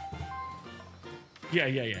 Yeah,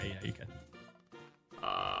 you can.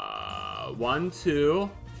 1, 2,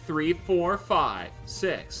 3, 4, 5,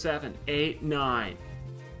 6, 7, 8, 9.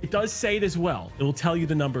 It does say it as well. It will tell you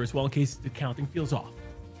the number as well in case the counting feels off.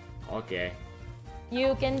 Okay.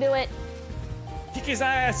 You can do it. Kick his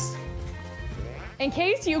ass. In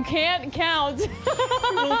case you can't count. It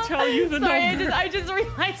won't tell you the Sorry, number. I just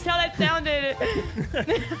realized how that sounded.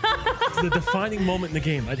 It's the defining moment in the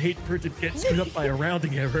game. I'd hate for it to get screwed up by a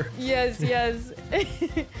rounding error. Yes.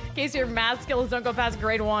 In case your math skills don't go past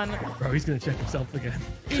grade 1. Bro, he's gonna check himself again.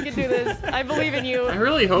 You can do this. I believe in you. I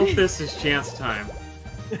really hope this is chance time.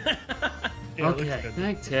 Yeah, it looks Okay, good.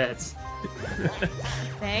 thank tits.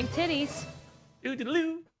 Thank titties.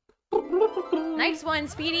 Doo-doo-doo. Nice one,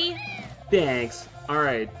 Speedy. Thanks. All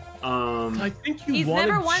right. I think you He's want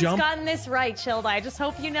never to once jump gotten this right, Chilled. I just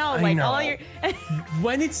hope you know. I Like know. all your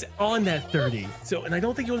when it's on that 30. So, and I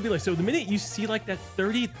don't think you want to be like, so the minute you see like that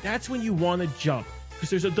 30, that's when you want to jump. Because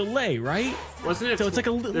there's a delay, right? Wasn't it? So it's like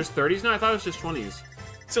a little- There's 30s now? I thought it was just 20s.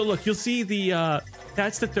 So look, you'll see the,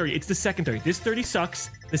 that's the 30. It's the second 30. This 30 sucks.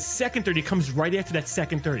 The second 30 comes right after that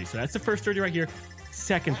second 30. So that's the first 30 right here.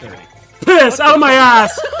 Second 30. Piss out of my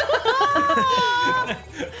ass!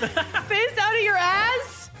 Fist out of your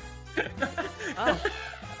ass.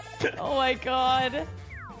 Oh my god.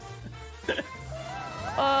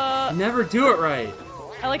 Never do it right.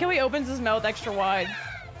 I like how he opens his mouth extra wide.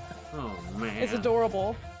 Oh, man. It's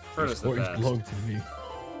adorable. First the Stories best. belong to me.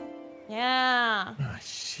 Yeah. Ah,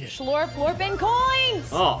 shit. Schlorp, glorping coins.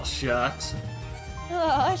 Oh, shucks.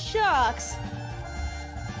 Shucks.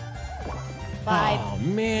 5. Oh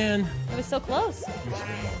man. It was so close.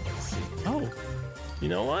 Oh, you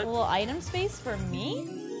know A what? little item space for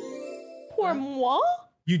me? Pour moi?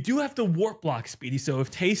 You do have to warp block, Speedy. So if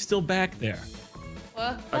Tay's still back there.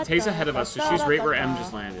 What? Tay's ahead of us, so she's right where M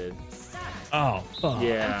just landed. Oh, fuck. I'm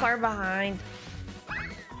Yeah. far behind.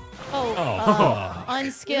 Oh.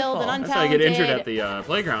 Unskilled and untalented. That's how I get injured at the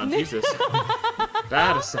playground. Jesus.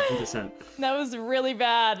 Bad descent. That was really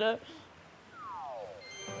bad.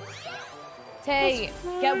 Tay,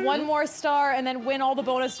 get 1 more star and then win all the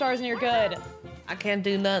bonus stars and you're good. I can't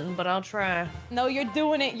do nothing, but I'll try. No, you're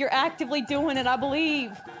doing it. You're actively doing it, I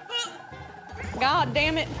believe. God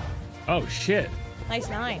damn it. Oh shit. Nice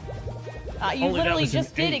 9. You Only that literally was an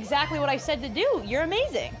just did 8. exactly what I said to do. You're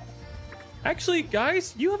amazing. Actually,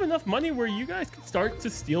 guys, you have enough money where you guys could start to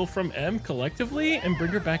steal from M collectively and bring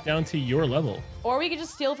her back down to your level. Or we could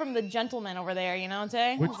just steal from the gentleman over there, you know,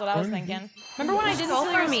 Tay? Which That's what I was one? thinking. Remember when I didn't Stole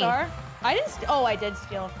steal your from me. star? I didn't oh, I did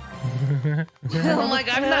steal. I'm like,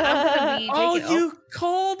 I'm gonna be Oh, taking. you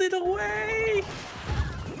called it away!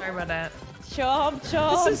 Sorry about that. Chomp, This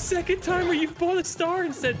chomp. is the second time where you've bought a star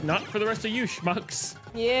and said, not for the rest of you, schmucks.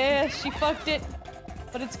 Yeah, she fucked it.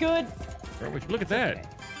 But it's good. Bro, would you look at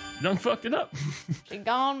that? You done fucked it up. She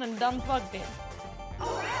gone and done fucked it.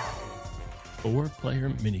 4-player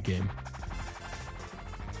minigame.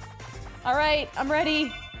 All right, I'm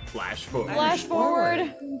ready. Flash forward. Flash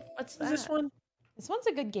forward. What's Is that? this one? This one's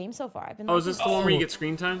a good game so far. I've been. Oh, is this the one where you Oh. get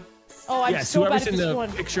screen time? Oh, I'm Yes, so bad whoever's at in this the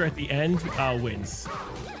one. picture at the end wins.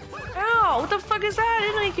 Ow! What the fuck is that? I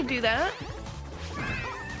didn't know you could do that.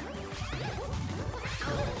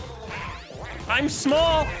 I'm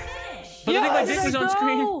small, but I think my dick was on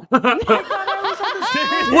screen.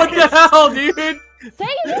 What the hell, dude?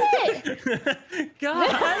 Take it.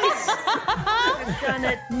 Guys! Done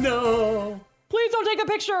it. No! Please don't take a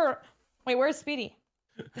picture. Wait, where's Speedy?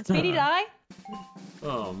 Did Speedy die?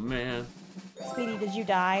 Oh, man. Speedy, did you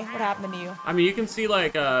die? What happened to you? I mean, you can see,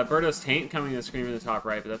 like, Birdo's taint coming to the screen in the top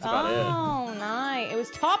right, but that's about Oh, nice. It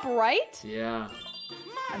was top right? it. Yeah.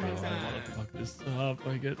 Amazing. Fuck this up.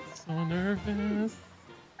 I get so nervous.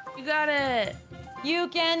 You got it. You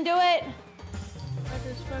can do it. Cut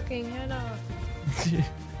his fucking head off.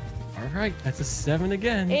 All right, that's a 7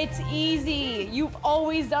 again. It's easy. You've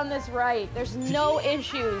always done this right. There's no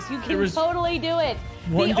issues. You can was totally do it.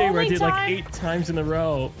 One The day where I only did like time- 8 times in a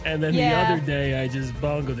row, and then Yeah. the other day I just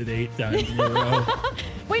bungled it 8 times in a row.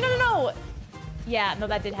 Wait, no. Yeah, no,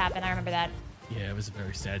 that did happen. I remember that. Yeah, it was a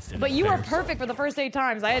very sad state. But of you were affairs. perfect for the first 8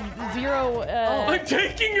 times. I had 0. I'm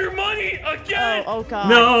taking your money again. Oh God.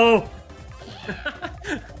 No!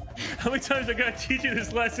 How many times I gotta teach you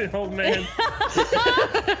this lesson, old man?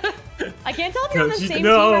 I can't tell if you're on the Don't you same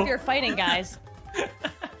know? team or if you're fighting, guys.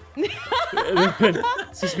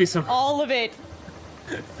 Seems to be some. All of it.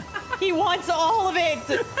 He wants all of it.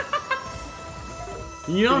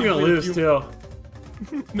 You know I'm gonna lose too.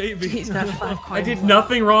 Maybe. He's got 5 coins. I did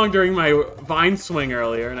nothing wrong during my vine swing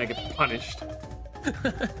earlier, and I get punished.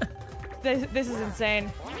 This is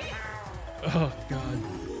insane. Oh God.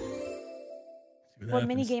 What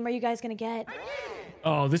mini game are you guys gonna get?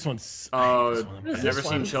 Oh, this one's. Oh, this I've one. never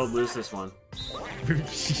seen Chilled lose this one. Bro, the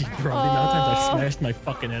amount of times I smashed my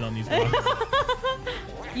fucking head on these rocks.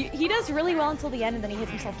 He does really well until the end, and then he hits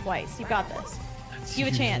himself twice. You got this. You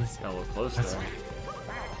have a chance. Got a little close That's- there.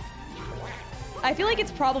 I feel like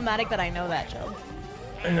it's problematic that I know that, Joe.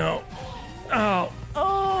 I know. Oh.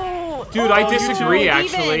 Oh, Dude, I disagree,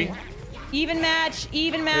 actually. Even match,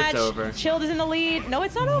 even match. It's over. Chilled is in the lead. No,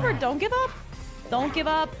 it's not over. Don't give up. Don't give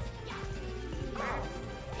up.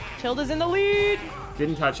 Chilled is in the lead.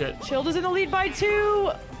 Didn't touch it. Chilled is in the lead by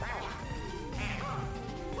 2.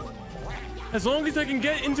 As long as I can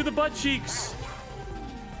get into the butt cheeks.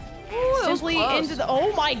 Ooh, Simply close. into the.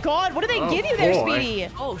 Oh my God! What did they Oh, give you there, boy. Speedy?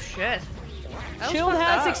 Oh shit. That was Chilled fucked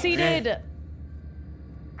has up. succeeded.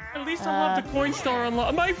 At least I'll have the coin star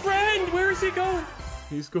unlocked. My friend, where is he going?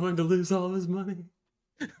 He's going to lose all his money.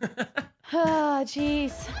 Ah,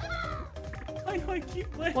 jeez. I know I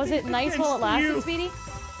keep landing Was it nice while it against lasted, you. Speedy?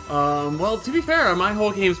 Well, to be fair, my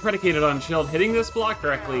whole game's predicated on Chilled hitting this block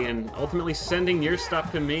correctly and ultimately sending your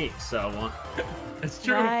stuff to me, so That's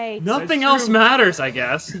true. Right. nothing That's else true. matters, I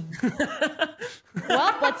guess.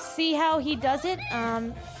 Well, let's see how he does it.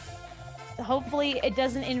 Hopefully it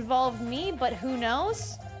doesn't involve me, but who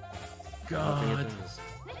knows? God.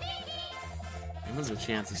 What are the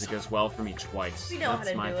chances it goes well for me twice? We know how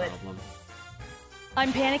That's to my do it. problem.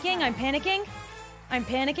 I'm panicking. I'm panicking. I'm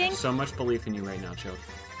panicking. So much belief in you right now, Chilled.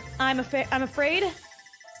 I'm afraid.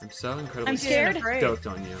 I'm so incredibly I'm scared. stoked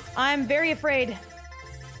on you. I'm very afraid. Is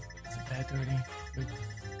it that dirty?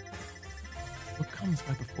 What comes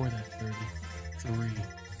right before that dirty? 3.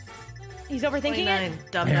 He's overthinking 29.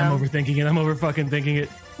 it. Dumb I am dumb. overthinking it. I'm over fucking thinking it.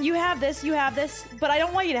 You have this, but I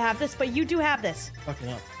don't want you to have this, but you do have this. Fucking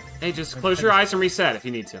up. Hey, just close your eyes and reset if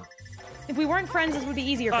you need to. If we weren't friends, this would be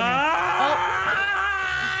easier for me.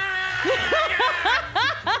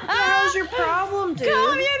 What the hell's your problem, dude?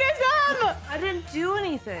 Communism! I didn't do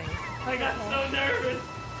anything. I got so nervous.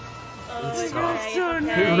 It's tough.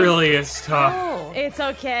 okay. It really is tough. Oh. It's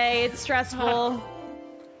okay. It's stressful.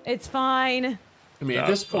 It's fine. I mean, at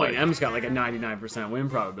That's this point, fine. M's got like a 99% win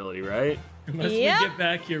probability, right? Unless Yep. we get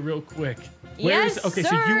back here real quick. Yes, okay, so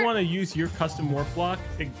sir. you want to use your custom morph block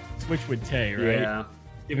to switch with Tay, right? Yeah.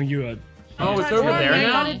 Giving you a. Oh, it's over Or there maybe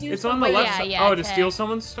now? gotta do It's on the something- left yeah, side. yeah, Oh, to okay. steal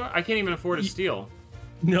someone's star? I can't even afford to steal.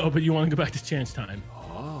 No, but you want to go back to chance time.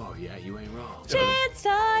 Oh, yeah, you ain't wrong. Chance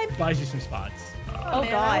time! Buys you some spots. Oh,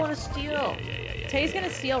 Man, God. I want to steal. Yeah. Tay's gonna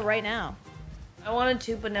steal right now. I wanted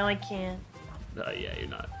to, but now I can't. Yeah, you're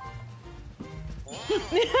not.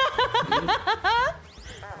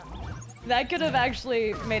 That could have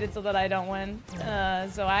actually made it so that I don't win.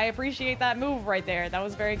 So I appreciate that move right there. That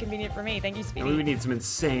was very convenient for me. Thank you, And we Speedy. would need some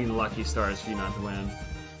insane lucky stars for you not to win.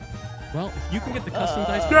 Well, if you can get the custom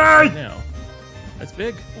dice Yay! right now, that's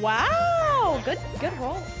big. Wow! Good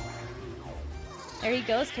roll. There he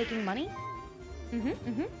goes, taking money. Is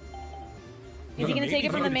he gonna take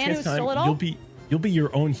it from the man who stole it all? You'll be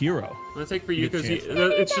your own hero. I'm gonna take for you Good because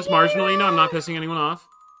chance. it's just marginal, you know? I'm not pissing anyone off.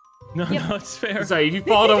 No, no, it's fair. Sorry, if you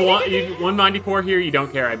fall to 194 here, you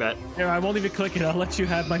don't care, I bet. Here, I won't even click it. I'll let you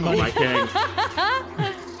have my Oh money. my king.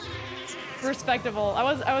 Respectable. I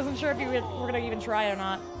wasn't sure if you were gonna even try it or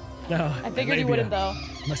not. No, I figured you wouldn't though.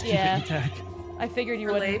 Must keep Yeah. it intact. I figured you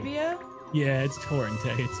For wouldn't. labia? Yeah, it's torn,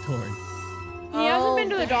 Tay. It's torn. He hasn't been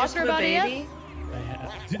to the did you just doctor have a about it yet? baby? I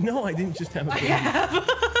have. No, I didn't just have a baby.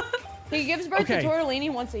 He gives birth Okay. to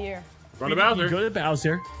Tortellini once a year. Run to You Bowser. go to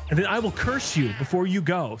Bowser, and then I will curse you before you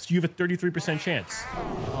go, so you have a 33% chance.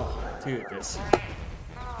 Oh, dude, this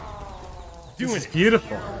Doing is it.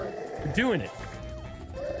 beautiful. You're doing it.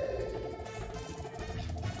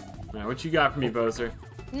 Alright, what you got for me, Bowser?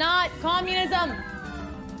 Not communism.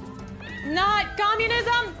 Not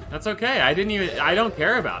communism. That's okay. I don't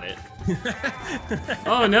care about it.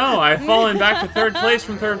 Oh no, I've fallen back to third place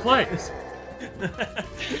from third place.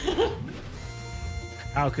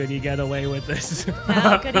 How could he get away with this?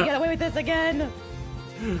 How could he get away with this again?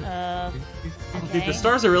 Dude, Okay. the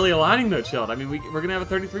stars are really aligning though, Chilled. I mean, we're gonna have a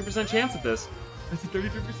 33% chance at this. That's a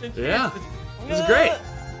 33% chance. Yeah. This is great.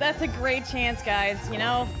 That's a great chance, guys. You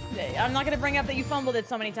know, I'm not gonna bring up that you fumbled it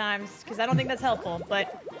so many times because I don't think that's helpful.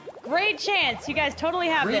 But great chance. You guys totally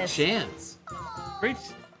have Great this. chance. Great.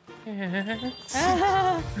 My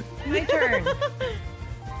turn.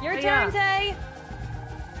 Your Yeah. turn, Tay.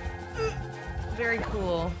 Very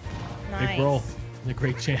cool. Nice. Big roll. And a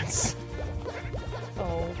great chance.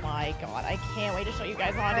 Oh my god, I can't wait to show you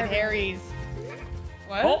guys Haunted Harry's.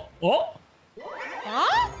 What? Oh!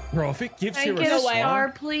 Huh? Bro, if it gives Can you I get a away. star,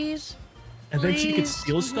 please? and then she could please?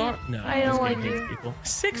 steal a star? No, I don't this like game hates you. people.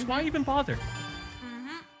 6, why even bother?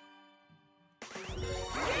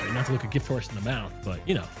 Sorry, not to look a gift horse in the mouth, but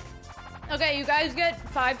you know. Okay, you guys get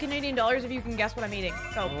 $5 Canadian if you can guess what I'm eating.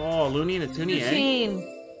 Go. Oh, Looney and a Toonie, eh? Poutine.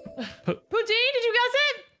 Poutine, did you guess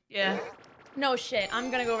it? Yeah. No shit,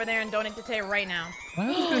 I'm gonna go over there and donate to Tay right now. I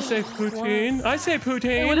was gonna say poutine. I say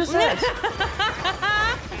poutine. What is this? You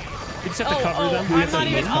just have to cover them. We I'm have not to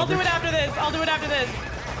even. eat I'll do cover. it after this. I'll do it after this.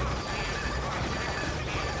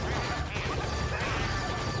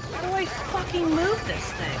 How do I fucking move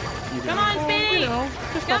this thing? You do. Come on, Speedy. You know,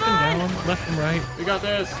 just Come up and down, left and right. We got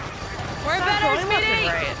this. We're Stop better, going left and Speedy.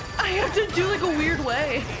 right. I have to do like a weird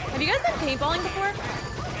way. Have you guys been paintballing before?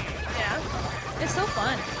 Yeah. It's so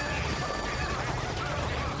fun.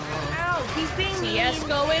 Ow, he's being mean.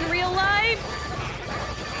 CS:GO in real life.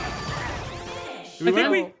 Do we I think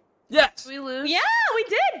win? we Yes. We lose. Yeah, we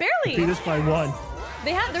did beat barely. us by 1.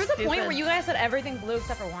 There was a point Stupid. where you guys said everything blue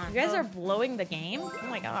except for one. You guys are blowing the game. Oh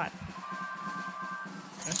my god.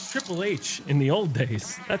 That's Triple H in the old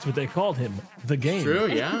days. That's what they called him. The game. True,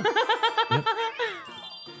 yeah.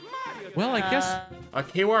 Well, I guess A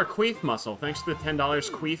KWAR Queef muscle. Thanks to the $10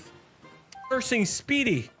 Queef. cursing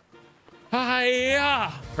Speedy.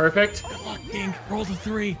 Hiya! Perfect. Good luck, King. Roll the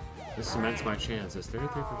 3. This cements my chance. There's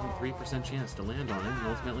 33% chance to land on it and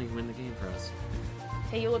ultimately win the game for us.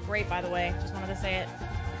 Hey, you look great, by the way. Just wanted to say it.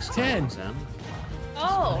 10. Sam.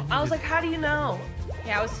 Oh, I was like, how do you know?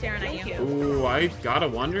 Yeah, I was staring at Thank you. you. Ooh, I gotta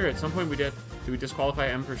wonder. At some point did we disqualify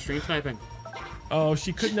M for stream sniping? Oh,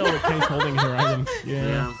 she could know that Kay's holding her items.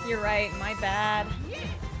 Yeah. You're right. My bad.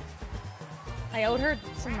 I owed her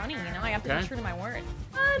some money, you know? I have to Okay. be true to my word.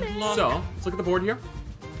 So, let's look at the board here.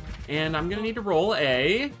 And I'm gonna need to roll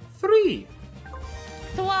a 3.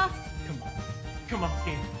 Twa. Come on,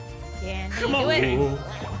 King. Can Come you on, do it? King.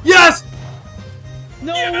 Yes!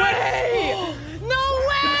 No way! No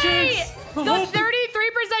way! The 33%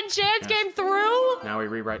 chance came through? Now we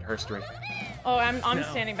rewrite history. Oh, I'm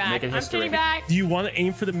standing back. Making I'm history. standing back. Do you want to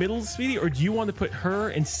aim for the middle, Speedy, or do you want to put her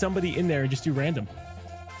and somebody in there and just do random?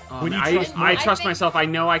 When you trust I me- trust myself. I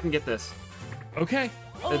know I can get this. Okay.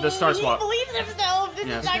 The star swap. He believes in himself. This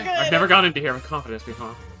Yes. is not good. I've never gone into here with confidence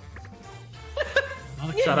before.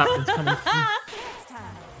 Shut up. It's coming.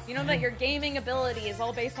 You know that your gaming ability is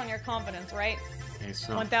all based on your confidence, right? Okay,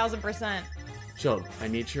 so 1000%. Jill, I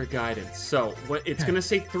need your guidance. So what? It's gonna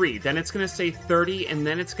say 3, then it's gonna say 30, and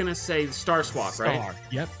then it's gonna say star swap, right? Star.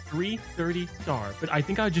 Yep. 330 star. But I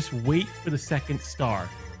think I'll just wait for the second star.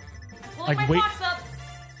 Pulling Like, my wait. box up.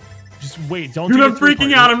 Just wait. Don't Dude, do I'm the three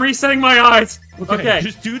freaking part. out. I'm resetting my eyes. Okay.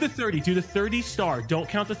 Just do the 30. Do the 30 star. Don't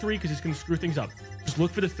count the 3 because it's going to screw things up. Just look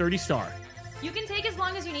for the 30 star. You can take as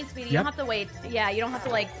long as you need, Speedy. You Yep. don't have to wait. Yeah, you don't have to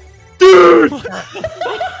like. Dude! Dude,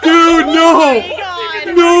 no!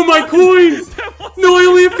 God. No, my coins! No, I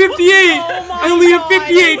only have 58! Oh my I only have God.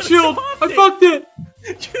 58, Shield! I fucked it!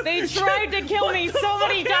 They tried to kill me so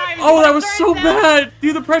many times. Oh, but that was turns so out bad!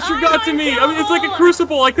 Dude, the pressure I'm got to me! I mean, it's like a unkillable.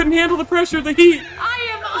 crucible. I couldn't handle the pressure, the heat! I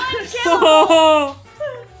am unkillable. Oh.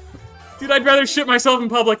 Dude, I'd rather shit myself in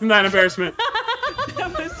public than that embarrassment.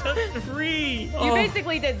 That was a 3. You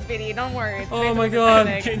basically did, Speedy. Don't worry. It's Oh my basically God.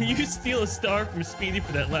 pathetic. Can you steal a star from Speedy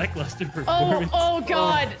for that lackluster Oh, performance? oh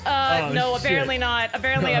God. Oh, No, shit. apparently not.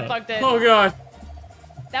 Apparently I fucked it. Oh god.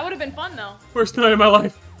 That would have been fun though. Worst night of my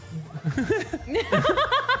life.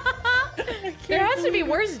 There has to be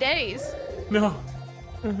worse days. No.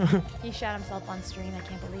 He shot himself on stream. I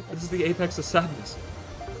can't believe This it. is the apex of sadness.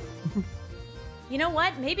 You know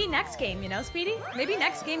what? Maybe next game, you know, Speedy? Maybe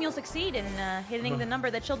next game you'll succeed in hitting the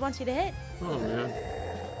number that Shield wants you to hit. Oh man.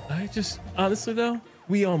 I just, honestly though,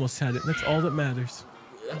 we almost had it. That's all that matters.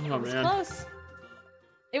 Oh man. Close.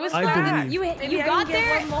 It was I fun. believe. You Maybe you I got can get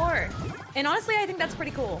there, one more. and honestly, I think that's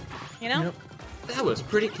pretty cool. You know? Yep. That was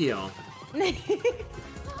pretty cool.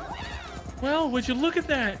 Well, would you look at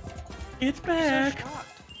that? It's back.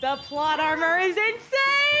 The plot armor is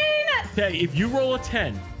insane. Hey, if you roll a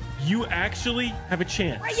 10, you actually have a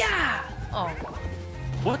chance. Yeah. Oh.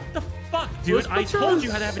 What the fuck, dude? Let's I put her told on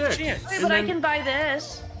you how to have a 6. chance. Wait, And but I then- can buy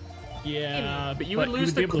this. Yeah, But you would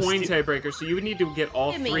lose be the able to coin steal- tiebreaker, so you would need to get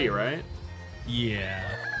all Gimme. 3, right? Yeah.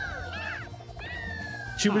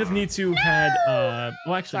 She would have need to had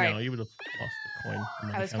well actually Sorry. no, you would have lost the coin.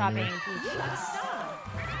 from I was my account copying anyway. Peach.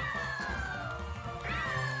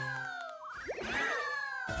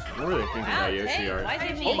 I'm really thinking Wow, about Yoshi hey, art. why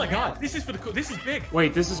did Oh my god, this is for the this is big.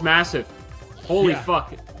 Wait, this is massive. Holy Yeah.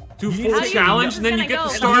 fuck. Do You full need to- challenge, How and then do you you get the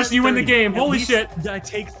think it's gonna stars and you win the 30. game. At Holy least shit. I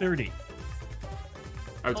take 30.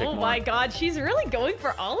 I would take Oh more. my God, she's really going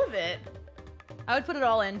for all of it. I would put it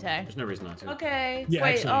all in, Tay. There's no reason not to. Okay. Yeah,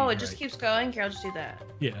 Wait, actually, oh, you're it just right. keeps going? Here, I'll just do that.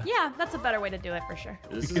 Yeah. Yeah, that's a better way to do it for sure.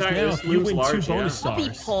 This is Because actually, now this if you looms win large, 2 bonus yeah. I'll be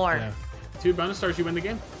stars. poor. Yeah. 2 bonus stars, you win the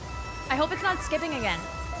game. I hope it's not skipping again.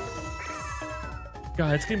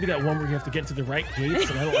 God, it's gonna be that one where you have to get to the right gates,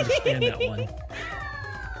 and I don't understand that one.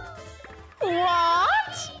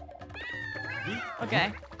 What?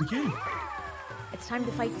 Okay, Begin. it's time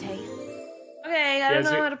to fight Tay. Okay, I Yeah, don't is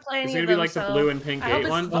know it- how to play it's any gonna of be them, like the so blue and pink I hope gate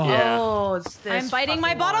it's- one? Yeah. Oh, it's this. I'm biting my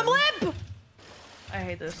fucking bottom one. lip. I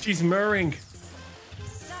hate this. She's murring. Here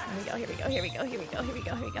we go, here we go, here we go, here we go, here we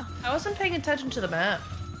go, here we go. I wasn't paying attention to the map.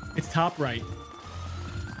 It's top right.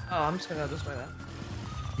 Oh, I'm just gonna go this way then.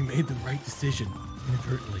 You made the right decision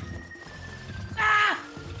inadvertently. Ah!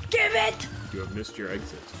 Give it! You have missed your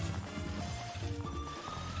exit.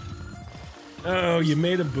 Oh, you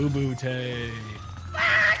made a boo-boo, Tay.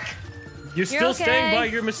 You're still okay. staying by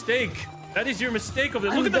your mistake. That is your mistake over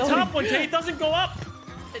there. Look at the top one, Tay. It doesn't go up.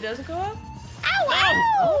 It doesn't go up? Ow!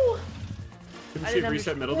 Ow! Couldn't I she didn't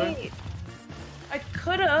reset middle there? understand. I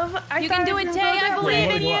could have. You can do it, Tay. I believe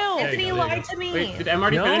in you. Anthony lied to me. Wait, did Em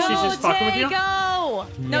already No. finish? She's just fucking with Tay, you? go!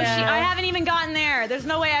 No, Yeah. I haven't even gotten there. There's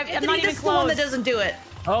no way. I'm Anthony, not even this is the one close. that doesn't do it.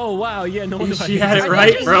 Oh, wow. Yeah, no wonder why She you had did it that.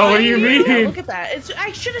 right, Just bro. What do you Yeah, mean? look at that.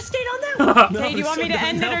 I should have stayed on that one. No, Hey, do you want me to so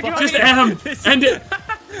end it, or do you want Just me to- Em! End it!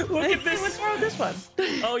 Look at Hey, what's this. wrong with this one?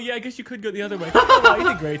 Oh, yeah, I guess you could go the other way. Oh, wow, you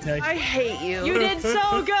did great, Tay. I hate you. You did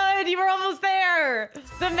so good. You were almost there.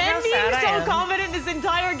 The men how being sad I so am. confident this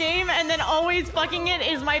entire game and then always fucking it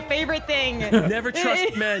is my favorite thing. Never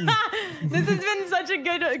trust men. This has been such a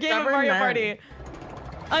good game of Stubborn Mario men. Party.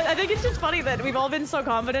 I think it's just funny that we've all been so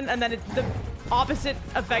confident and then the opposite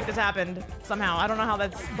effect has happened somehow. I don't know how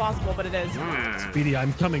that's possible, but it is. Ah, Speedy,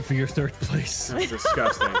 I'm coming for your 3rd place. That's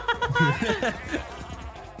disgusting.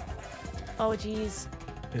 Oh, jeez.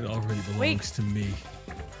 It already belongs to me.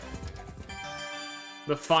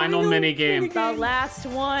 The final mini game. The last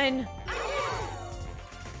one.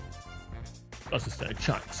 That's just a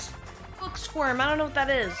chance. Look, Squirm. I don't know what that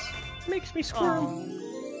is. Makes me squirm.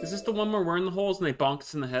 Oh. Is this the one where we're in the holes and they bonk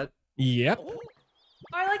us in the head? Yep. Oh,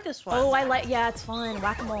 I like this one. Oh, I like. Yeah, it's fun.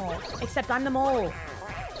 Whack-a-mole. Except I'm the mole.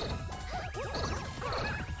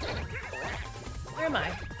 Where am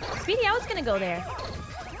I? Speedy, I was gonna go there.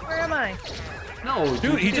 Where am I? No,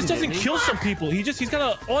 Dude, he just doesn't didn't, kill some people. He's got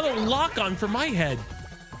an auto lock on for my head.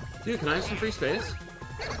 Dude, can I have some free space?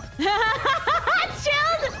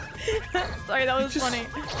 Chilled. Sorry, that was funny.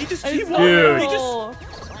 He just It's won. Dude. He just wonderful.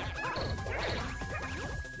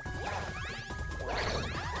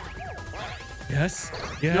 Yes.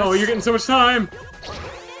 Yes. No, you're getting so much time.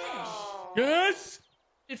 Yes.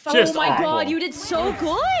 Just Oh my awful. god, you did so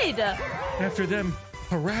good. After them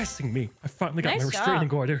harassing me, I finally got Nice my restraining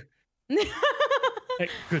job. order.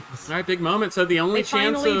 Thank goodness. All right, big moment. So the only They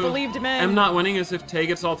chance finally of believed him in. M not winning is if Tay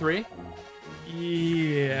gets all 3.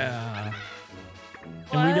 Yeah.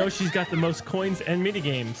 And we know she's got the most coins and mini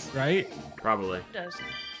games, right? Probably. It does.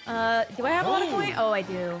 Do I have a lot of coin? Oh, I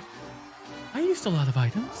do. I used a lot of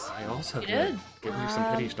items. I also You did. did? Give me some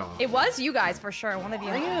pity stars. It was you guys for sure. One of you.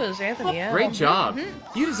 I think it was Anthony, yeah. Great job.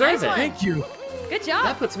 You deserve Nice it. one. Thank you. Good job.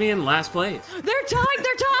 That puts me in last place. They're tied.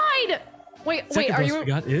 They're tied. Wait, Second are place you? we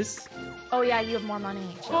got is. Oh yeah, you have more money.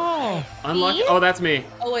 Oh. Unlucky. Oh, that's me.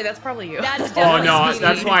 Oh, wait, that's probably you. That's Oh definitely no, Speedy.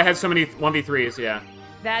 that's why I had so many 1v3s. Yeah.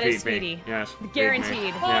 That is Beat me. Speedy. Yes. beat me.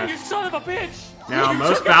 Guaranteed. Oh, you Yes. son of a bitch. Now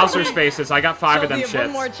most Bowser spaces. I got 5 of them You have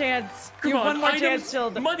one more shits. chance. Come You have on, one more items, chance,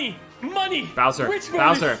 Chilled. Money. Money. Bowser. Rich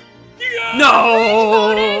Bowser. Yeah. No.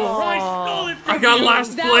 I stole it from I got you.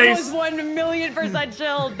 last That place. was 1,000,000%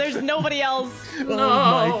 Chilled. There's nobody else.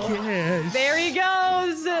 Oh my gosh. There he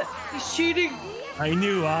goes. He's cheating. I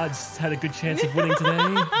knew odds had a good chance of winning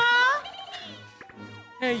today.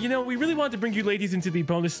 Hey, you know, we really wanted to bring you ladies into the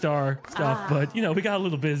bonus star stuff, but, you know, we got a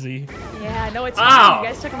little busy. Yeah, no, it's Ow. fine. You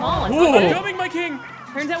guys took them all. It's Ooh. fine. I'm coming, my king.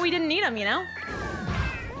 Turns out we didn't need them, you know?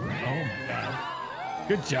 Oh, my God.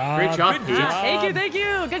 Good job. Great job, Good Pete. job. Thank you, thank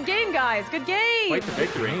you. Good game, guys. Good game. Quite the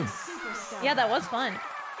victory. Yeah, that was fun.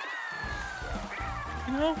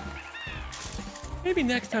 You know, maybe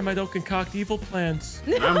next time I don't concoct evil plans.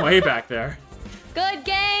 I'm way back there. Good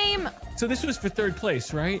game. So this was for third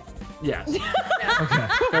place, right? Yes. Okay.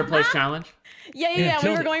 Third place challenge. Yeah, Yeah, we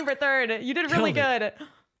killed were it. going for third. You did really Killed good.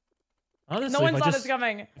 Honestly, No one if saw I this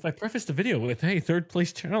coming. If I preface the video with, hey, third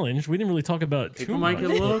place challenge, we didn't really talk about People too might much.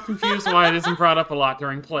 get a little confused why it isn't brought up a lot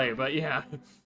during play, but yeah.